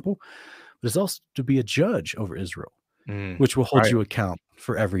minister in the temple, but it's also to be a judge over Israel, which will hold you account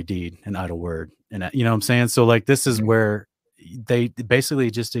for every deed and idle word. And you know what I'm saying? So, like, this is where they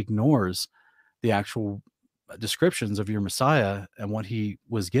basically just ignores the actual descriptions of your Messiah and what he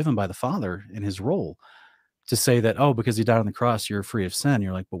was given by the Father in his role, to say that, oh, because he died on the cross, you're free of sin.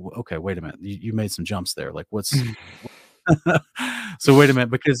 You're like, well, okay, wait a minute. You made some jumps there. Like, what's so wait a minute,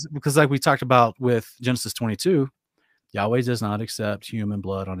 because like we talked about with Genesis 22, Yahweh does not accept human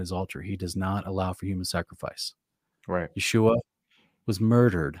blood on his altar. He does not allow for human sacrifice. Right. Yeshua was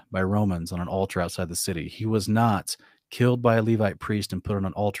murdered by Romans on an altar outside the city. He was not killed by a Levite priest and put on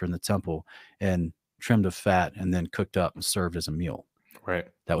an altar in the temple and trimmed of fat and then cooked up and served as a meal. Right.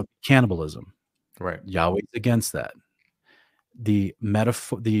 That would be cannibalism. Right. Yahweh's against that. The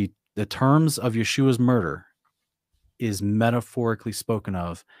terms of Yeshua's murder is metaphorically spoken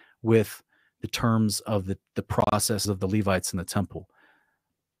of with the terms of the process of the Levites in the temple,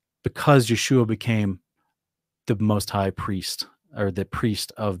 because Yeshua became the most high priest, or the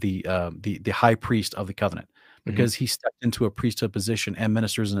priest of the high priest of the covenant, because he stepped into a priesthood position and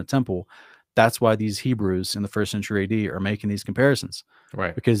ministers in a temple. That's why these Hebrews in the 1st century AD are making these comparisons,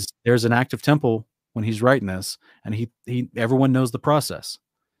 Right. because there's an active temple when he's writing this, and everyone knows the process.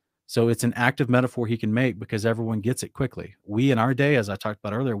 So it's an active metaphor he can make because everyone gets it quickly. We in our day, as I talked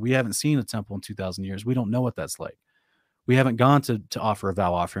about earlier, we haven't seen a temple in 2,000 years. We don't know what that's like. We haven't gone to offer a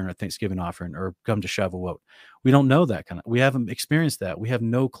vow offering or a Thanksgiving offering or come to Shavuot. We don't know that we haven't experienced that. We have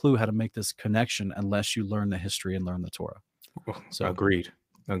no clue how to make this connection unless you learn the history and learn the Torah. So Agreed.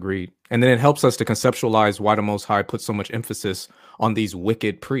 And then it helps us to conceptualize why the Most High put so much emphasis on these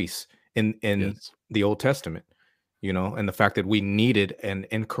wicked priests in Yes. the Old Testament, and the fact that we needed an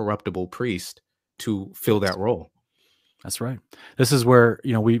incorruptible priest to fill that role. That's right. This is where,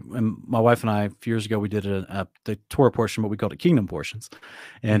 my wife and I, a few years ago, we did the Torah portion, but we called it Kingdom portions.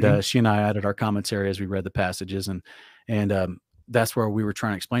 And she and I added our commentary as we read the passages. And that's where we were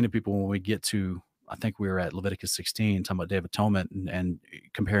trying to explain to people when we get to, I think we were at Leviticus 16, talking about Day of Atonement and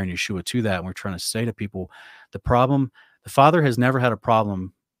comparing Yeshua to that. And we're trying to say to people, the Father has never had a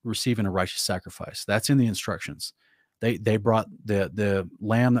problem receiving a righteous sacrifice. That's in the instructions. They brought the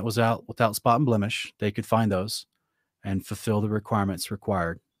lamb that was out without spot and blemish. They could find those and fulfill the requirements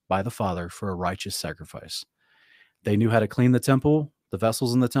required by the Father for a righteous sacrifice. They knew how to clean the temple, the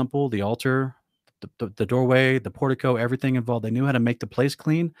vessels in the temple, the altar, the doorway, the portico, everything involved. They knew how to make the place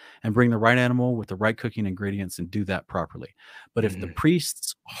clean and bring the right animal with the right cooking ingredients and do that properly. But if the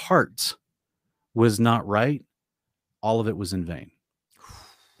priest's heart was not right, all of it was in vain.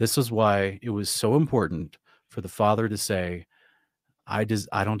 This is why it was so important for the Father to say, I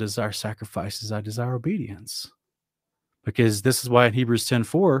don't desire sacrifices, I desire obedience. Because this is why in Hebrews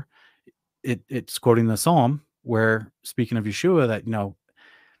 10:4, it's quoting the Psalm where, speaking of Yeshua, that,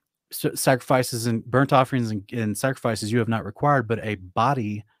 sacrifices and burnt offerings and sacrifices you have not required, but a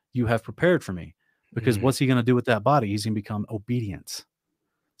body you have prepared for me. Because what's he going to do with that body? He's going to become obedient.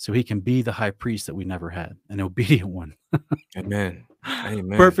 So he can be the high priest that we never had, an obedient one. Amen.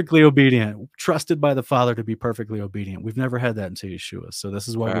 Perfectly obedient, trusted by the Father to be perfectly obedient. We've never had that until Yeshua. So this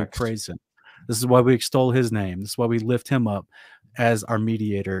is why we praise him. This is why we extol his name. This is why we lift him up as our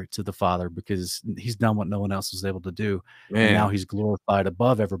mediator to the Father, because he's done what no one else was able to do. Man. And now he's glorified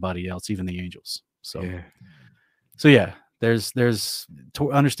above everybody else, even the angels. So yeah, there's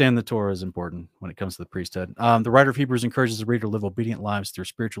to understand the Torah is important when it comes to the priesthood. The writer of Hebrews encourages the reader to live obedient lives through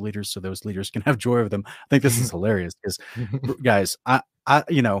spiritual leaders, so those leaders can have joy over them. I think this is hilarious because, guys, I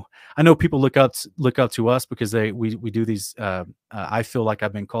know people look up to us because we do these. I feel like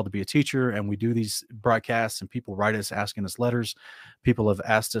I've been called to be a teacher, and we do these broadcasts, and people write us asking us letters. People have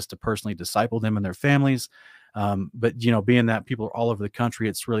asked us to personally disciple them and their families. But being that people are all over the country,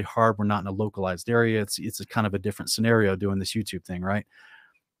 it's really hard. We're not in a localized area. It's a kind of a different scenario doing this YouTube thing, right?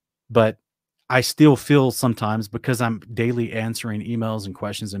 But I still feel sometimes, because I'm daily answering emails and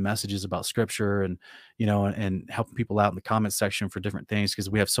questions and messages about scripture and, and helping people out in the comment section for different things, because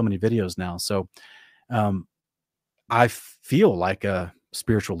we have so many videos now. So I feel like a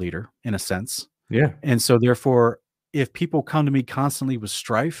spiritual leader in a sense. Yeah. And so therefore, if people come to me constantly with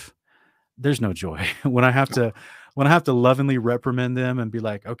strife, there's no joy. When I have to lovingly reprimand them and be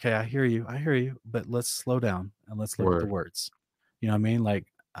like, okay, I hear you, but let's slow down and let's look at the words. You know what I mean? Like,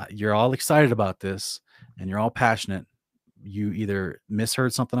 you're all excited about this and you're all passionate. You either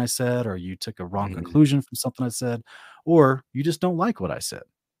misheard something I said, or you took a wrong conclusion from something I said, or you just don't like what I said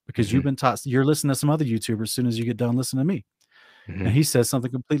because you've been taught. You're listening to some other YouTuber as soon as you get done listening to me, and he says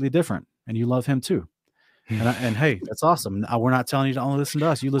something completely different, and you love him too. And hey, that's awesome. We're not telling you to only listen to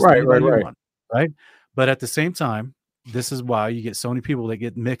us. You listen to anybody you want, right? But at the same time, this is why you get so many people that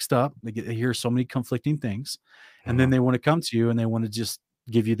get mixed up. They hear so many conflicting things, and then they want to come to you and they want to just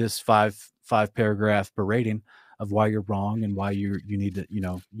give you this five paragraph berating of why you're wrong and why you need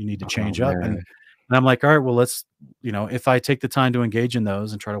to change up. And I'm like, all right, well, let's, if I take the time to engage in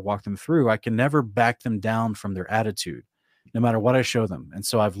those and try to walk them through, I can never back them down from their attitude, no matter what I show them. And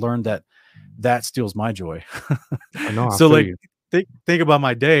so I've learned that steals my joy. I know. So like, think about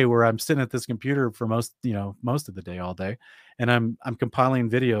my day where I'm sitting at this computer for most of the day, all day, and I'm compiling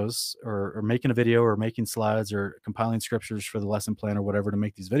videos or making a video or making slides or compiling scriptures for the lesson plan or whatever to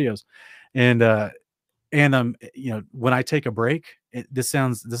make these videos. And when I take a break, this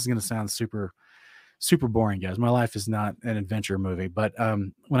is going to sound super, super boring, guys. My life is not an adventure movie, but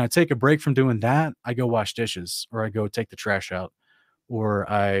when I take a break from doing that, I go wash dishes, or I go take the trash out, or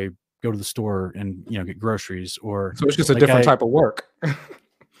I go to the store and get groceries. Or so it's just a different type of work.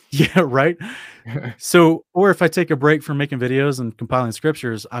 Yeah, right. So, or if I take a break from making videos and compiling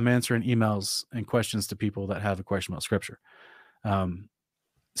scriptures, I'm answering emails and questions to people that have a question about scripture.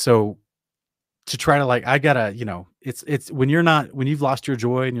 So to try to like, I gotta, it's when you've lost your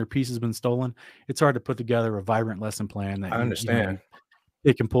joy and your peace has been stolen, it's hard to put together a vibrant lesson plan that I understand.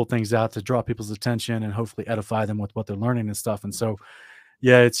 it can pull things out to draw people's attention and hopefully edify them with what they're learning and stuff. And so,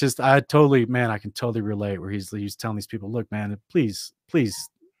 yeah, it's just, I can totally relate where he's telling these people, look, man, please,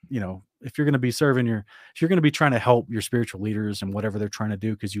 if you're going to be if you're going to be trying to help your spiritual leaders and whatever they're trying to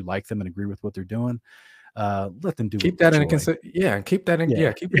do, because you like them and agree with what they're doing, let them do Keep it that with in joy. keep that in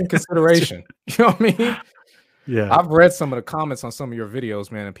Yeah. keep it in consideration. You know what I mean? Yeah. I've read some of the comments on some of your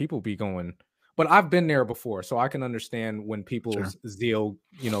videos, man, and people be going, but I've been there before, so I can understand when people's zeal,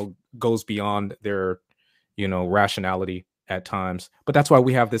 goes beyond their, rationality at times. But that's why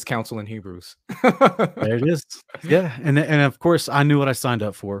we have this council in Hebrews. There it is. Yeah. And of course I knew what I signed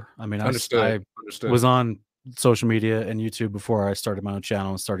up for. I mean, I was on social media and YouTube before I started my own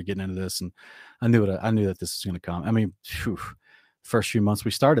channel and started getting into this. And I knew that this was going to come. I mean, first few months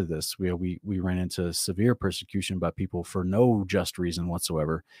we started this, we ran into severe persecution by people for no just reason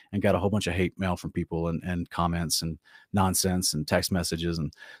whatsoever, and got a whole bunch of hate mail from people and comments and nonsense and text messages.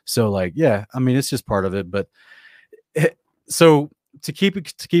 And so, like, yeah, I mean, it's just part of it. But so to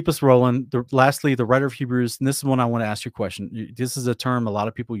keep us rolling, lastly, the writer of Hebrews, and this is one I want to ask you a question. This is a term a lot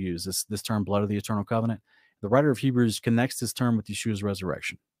of people use, this term, blood of the eternal covenant. The writer of Hebrews connects this term with Yeshua's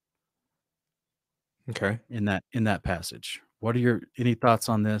resurrection. Okay. In that passage, what are any thoughts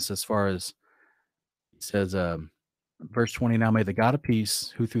on this? As far as it says, verse 20, now may the God of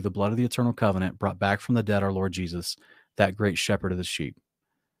peace, who through the blood of the eternal covenant brought back from the dead our Lord Jesus, that great shepherd of the sheep.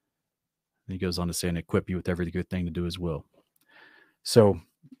 And he goes on to say, and equip you with every good thing to do his will. So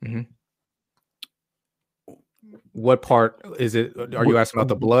what part is it? Are you asking about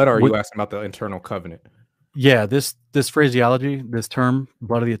the blood, or are you asking about the internal covenant? Yeah, this phraseology, this term,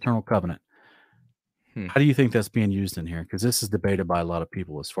 blood of the eternal covenant. How do you think that's being used in here? Because this is debated by a lot of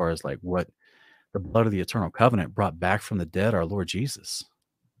people as far as like what the blood of the eternal covenant brought back from the dead our Lord Jesus.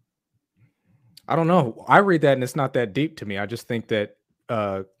 I don't know. I read that and it's not that deep to me. I just think that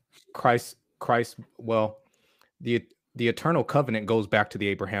Christ, well, the eternal covenant goes back to the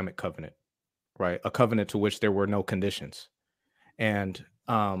Abrahamic covenant, right? A covenant to which there were no conditions. And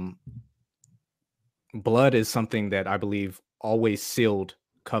blood is something that I believe always sealed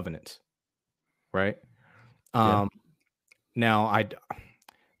covenants. Right. Now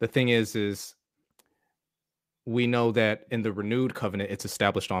the thing is we know that in the renewed covenant, it's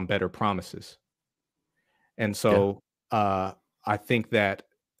established on better promises. And so I think that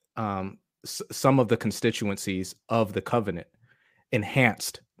some of the constituencies of the covenant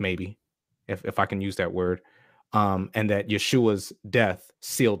enhanced, maybe, if I can use that word, and that Yeshua's death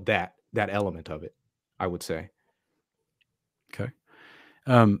sealed that element of it, I would say. Okay.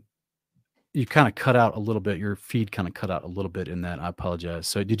 You kind of cut out a little bit. Your feed kind of cut out a little bit in that. I apologize.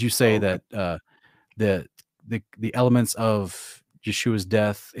 So did you say that the elements of Yeshua's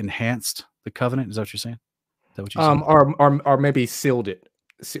death enhanced the covenant? Is that what you're saying? Is that what you said? Or maybe sealed it,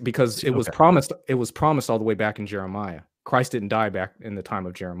 because it was promised. It was promised all the way back in Jeremiah. Christ didn't die back in the time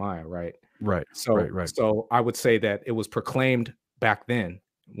of Jeremiah, right? Right. So I would say that it was proclaimed back then,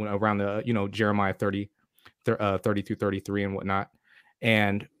 when around the Jeremiah 30 through 33 and whatnot,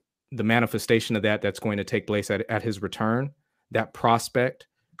 and the manifestation of that's going to take place at his return. That prospect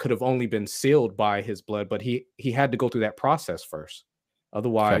could have only been sealed by his blood, but he had to go through that process first.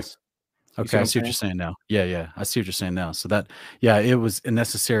 Otherwise, okay, I see what you're saying now. Yeah, I see what you're saying now. So it was a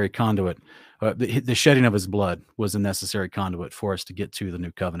necessary conduit. The shedding of his blood was a necessary conduit for us to get to the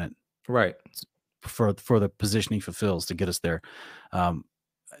new covenant, right? For the position he fulfills to get us there.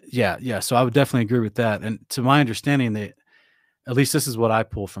 So I would definitely agree with that. And to my understanding, at least this is what I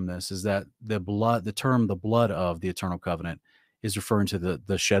pull from this, is that the term the blood of the eternal covenant is referring to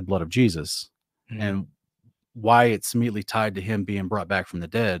the shed blood of Jesus. And why it's immediately tied to him being brought back from the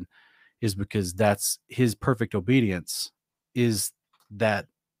dead is because that's his perfect obedience, is that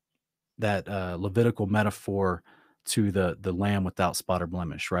Levitical metaphor to the lamb without spot or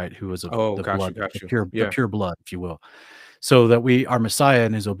blemish, right? Who was the pure blood, if you will. So that our Messiah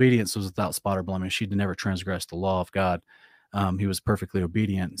in his obedience was without spot or blemish. He never transgressed the law of God. He was perfectly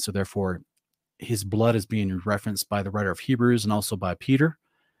obedient. So therefore, his blood is being referenced by the writer of Hebrews and also by Peter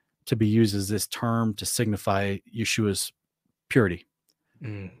to be used as this term to signify Yeshua's purity.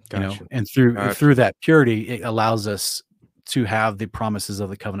 And through that purity, it allows us to have the promises of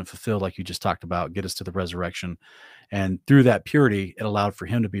the covenant fulfilled, like you just talked about, get us to the resurrection. And through that purity, it allowed for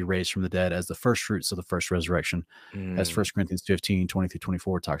him to be raised from the dead as the first fruits of the first resurrection, as 1 Corinthians 15, 20 through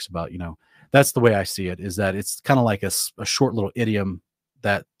 24 talks about. That's the way I see it, is that it's kind of like a short little idiom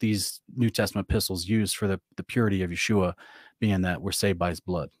that these New Testament epistles use for the purity of Yeshua, being that we're saved by his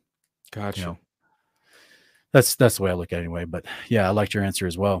blood. Gotcha. That's the way I look at it anyway. But yeah, I liked your answer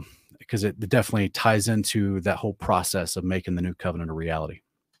as well because it definitely ties into that whole process of making the new covenant a reality.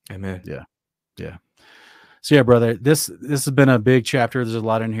 Amen. Yeah. Yeah. So yeah, brother, this has been a big chapter. There's a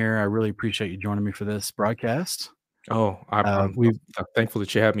lot in here. I really appreciate you joining me for this broadcast. Oh, I'm We've thankful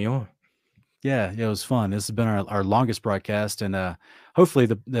that you had me on. Yeah, it was fun. This has been our longest broadcast, and hopefully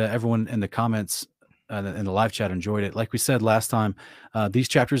the everyone in the comments in the live chat enjoyed it. Like we said last time, these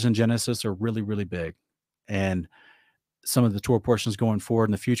chapters in Genesis are really, really big, and some of the Torah portions going forward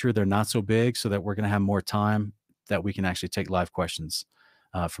in the future, they're not so big, so that we're going to have more time that we can actually take live questions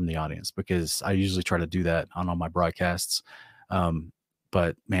from the audience, because I usually try to do that on all my broadcasts.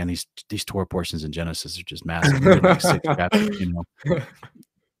 But man, these Torah portions in Genesis are just massive. They're like 6 chapters, you know.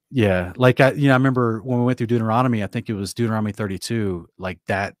 Yeah, like I remember when we went through Deuteronomy, I think it was Deuteronomy 32, like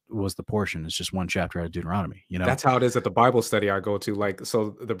that was the portion. It's just one chapter out of Deuteronomy, you know? That's how it is at the Bible study I go to. Like,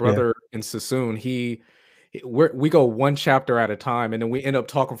 so the Yeah. brother in Sassoon, we go one chapter at a time, and then we end up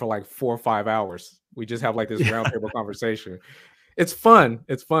talking for like 4 or 5 hours. We just have like this roundtable conversation. It's fun,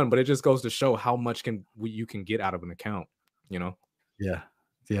 but it just goes to show how much you can get out of an account, you know? Yeah.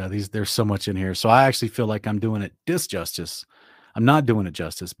 Yeah, there's so much in here. So I actually feel like I'm doing it disjustice. I'm not doing it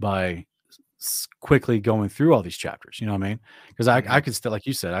justice by quickly going through all these chapters. You know what I mean? Because I could stay, like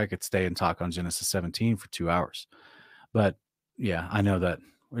you said, I could stay and talk on Genesis 17 for 2 hours. But yeah, I know that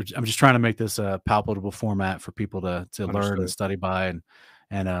I'm just trying to make this a palpable format for people to learn and study by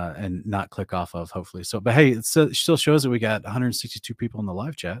and not click off of, hopefully. So, but hey, it still shows that we got 162 people in the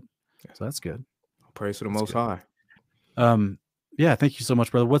live chat. So that's good. Praise to the Most High. Yeah, thank you so much,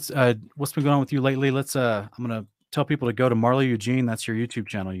 brother. What's been going on with you lately? I'm gonna tell people to go to Marley Eugene. That's your YouTube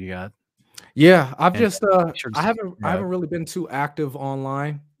channel you got. Yeah, I've And just I haven't really been too active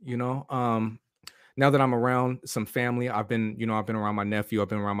online, you know. Now that I'm around some family, I've been around my nephew, I've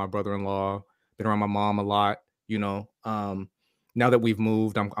been around my brother-in-law, been around my mom a lot, you know. Now that we've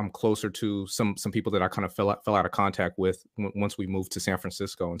moved, I'm closer to some people that I kind of fell out of contact with once we moved to San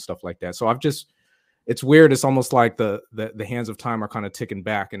Francisco and stuff like that. So it's weird. It's almost like the hands of time are kind of ticking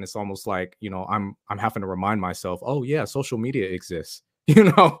back, and it's almost like, you know, I'm having to remind myself, oh yeah, social media exists, you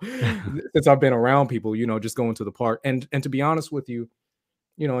know, since I've been around people, you know, just going to the park. And to be honest with you,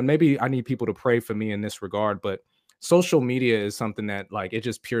 you know, and maybe I need people to pray for me in this regard, but social media is something that, like, it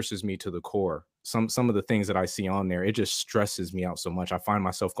just pierces me to the core. Some of the things that I see on there, it just stresses me out so much. I find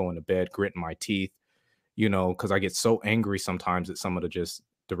myself going to bed gritting my teeth, you know, because I get so angry sometimes at some of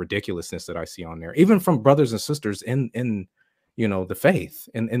the ridiculousness that I see on there, even from brothers and sisters in you know, the faith,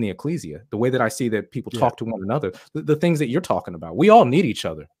 in the ecclesia, the way that I see that people talk to one another, the things that you're talking about. We all need each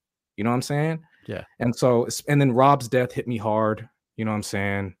other. You know what I'm saying? Yeah. And so, and then Rob's death hit me hard. You know what I'm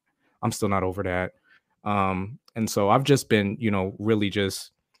saying? I'm still not over that. And so I've just been, you know, really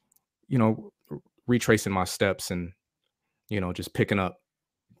just, you know, retracing my steps and, you know, just picking up,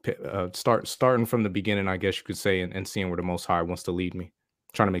 starting from the beginning, I guess you could say, and seeing where the Most High wants to lead me,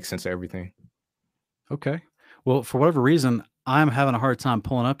 trying to make sense of everything. Okay. Well, for whatever reason, I'm having a hard time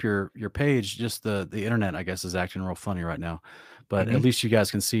pulling up your page. Just the internet, I guess, is acting real funny right now. But at least you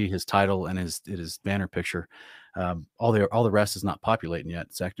guys can see his title and his banner picture. All the rest is not populating yet.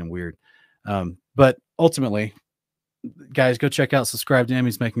 It's acting weird. But ultimately, guys, go check out, subscribe to him.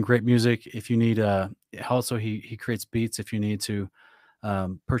 He's making great music. If you need, also he creates beats if you need to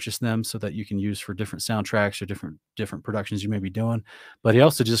purchase them so that you can use for different soundtracks or different productions you may be doing. But he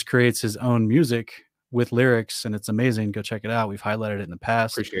also just creates his own music with lyrics, and it's amazing. Go check it out. We've highlighted it in the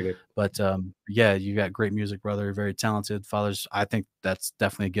past. Appreciate it. But yeah, you got great music, brother. You're very talented. I think that's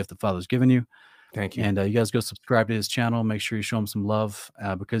definitely a gift the Father's given you. Thank you. And you guys go subscribe to his channel. Make sure you show him some love,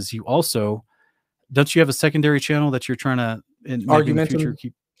 because you also, don't you have a secondary channel that you're trying to Argumentum?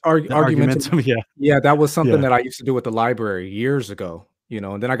 Argumentum, yeah, that was something that I used to do at the library years ago, you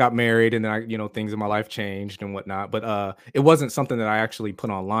know, and then I got married, and then you know, things in my life changed and whatnot. But it wasn't something that I actually put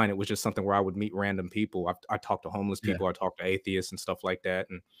online. It was just something where I would meet random people. I talked to homeless people, I talked to atheists and stuff like that.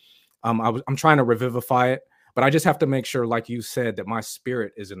 And I'm trying to revivify it, but I just have to make sure, like you said, that my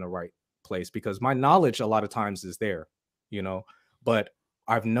spirit is in the right place, because my knowledge a lot of times is there, you know. But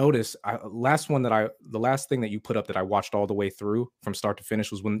I've noticed the last thing that you put up that I watched all the way through from start to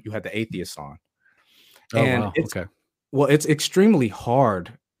finish was when you had the atheists on. And wow. Okay. Well, it's extremely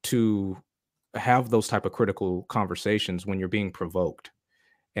hard to have those type of critical conversations when you're being provoked,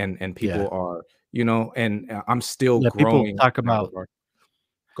 and people are, you know, and I'm still growing. People talk about.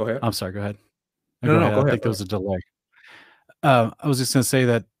 Go ahead. I'm sorry. Go ahead. No, go ahead. I think there was a delay. I was just going to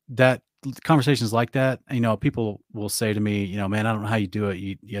say that conversations like that, you know, people will say to me, you know, man, I don't know how you do it.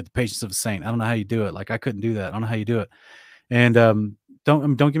 You have the patience of a saint. I don't know how you do it. Like, I couldn't do that. I don't know how you do it. And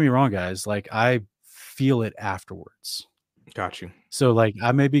don't get me wrong, guys. Like, I feel it afterwards. Got you. So like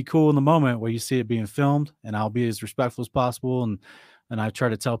I may be cool in the moment where you see it being filmed, and I'll be as respectful as possible. And I try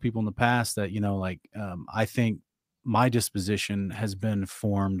to tell people in the past that, like, I think my disposition has been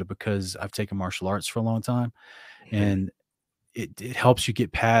formed because I've taken martial arts for a long time, and it helps you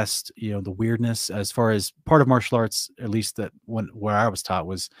get past, the weirdness. As far as part of martial arts, at least that where I was taught,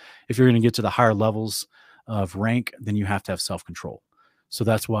 was if you're going to get to the higher levels of rank, then you have to have self-control. So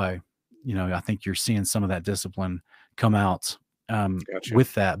that's why, I think you're seeing some of that discipline come out Gotcha.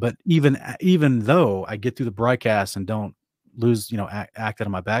 with that. But even though I get through the broadcast and don't lose, act out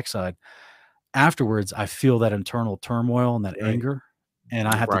of my backside, afterwards, I feel that internal turmoil and that Right. anger, and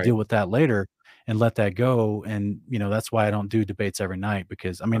I have to Right. deal with that later and let that go. And, that's why I don't do debates every night,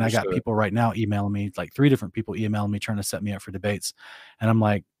 because I mean, I got Understood. people right now emailing me, like 3 different people emailing me trying to set me up for debates. And I'm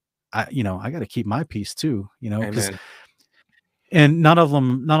like, I got to keep my peace too, because, Amen. and not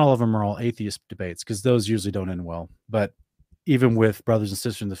all of them are all atheist debates, because those usually don't end well. But even with brothers and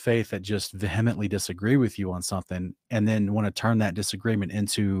sisters in the faith that just vehemently disagree with you on something, and then want to turn that disagreement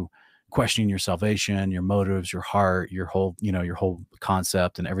into questioning your salvation, your motives, your heart, your whole, your whole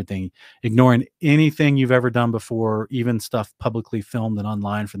concept and everything, ignoring anything you've ever done before, even stuff publicly filmed and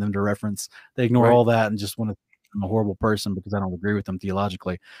online for them to reference. They ignore Right. all that and just want to, I'm a horrible person because I don't agree with them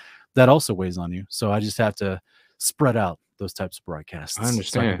theologically. That also weighs on you. So I just have to spread out those types of broadcasts I so I can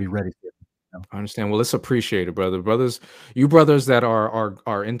understand. be ready for it. I understand. Well, it's appreciated, brothers. You brothers that are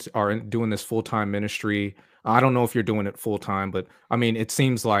doing this full time ministry. I don't know if you're doing it full time, but I mean, it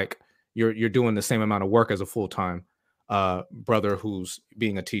seems like you're doing the same amount of work as a full time brother who's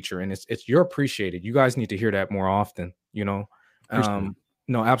being a teacher, and it's you're appreciated. You guys need to hear that more often. Appreciate it.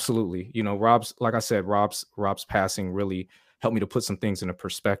 No, absolutely. Rob's, like I said, Rob's passing really helped me to put some things into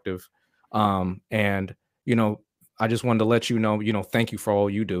perspective. And I just wanted to let you know, thank you for all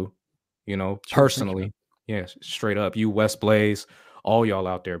you do. Sure, thank you, man. Personally, yes, straight up, you West Blaze, all y'all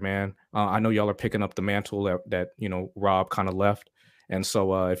out there, man. I know y'all are picking up the mantle that Rob kind of left, and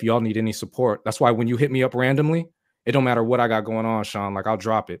so if y'all need any support, that's why when you hit me up randomly, it don't matter what I got going on, Sean. Like I'll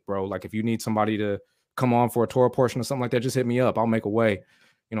drop it, bro. Like if you need somebody to come on for a Torah portion or something like that, just hit me up. I'll make a way.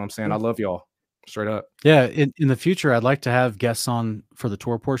 You know what I'm saying? I love y'all, straight up. Yeah, in the future, I'd like to have guests on for the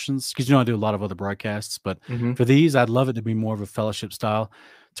tour portions, because I do a lot of other broadcasts. But Mhm. for these, I'd love it to be more of a fellowship style,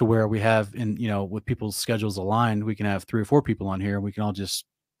 to where we have, with people's schedules aligned, we can have 3 or 4 people on here. We can all just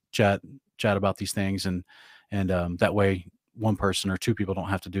chat about these things, and that way, one person or 2 people don't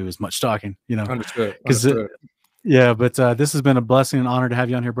have to do as much talking. Understood. Because Understood. yeah, but this has been a blessing and honor to have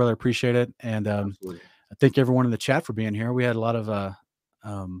you on here, brother. Appreciate it, and Absolutely. I thank everyone in the chat for being here. We had a lot of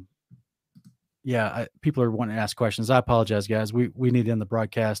yeah, people are wanting to ask questions. I apologize, guys. We need to end the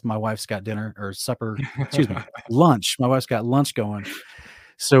broadcast. My wife's got dinner or supper, excuse me, lunch. My wife's got lunch going.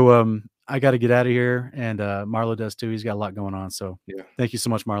 So I got to get out of here, and Marlo does too. He's got a lot going on. So Yeah. thank you so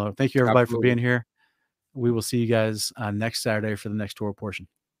much, Marlo. Thank you everybody for Absolutely. being here. We will see you guys next Saturday for the next tour portion.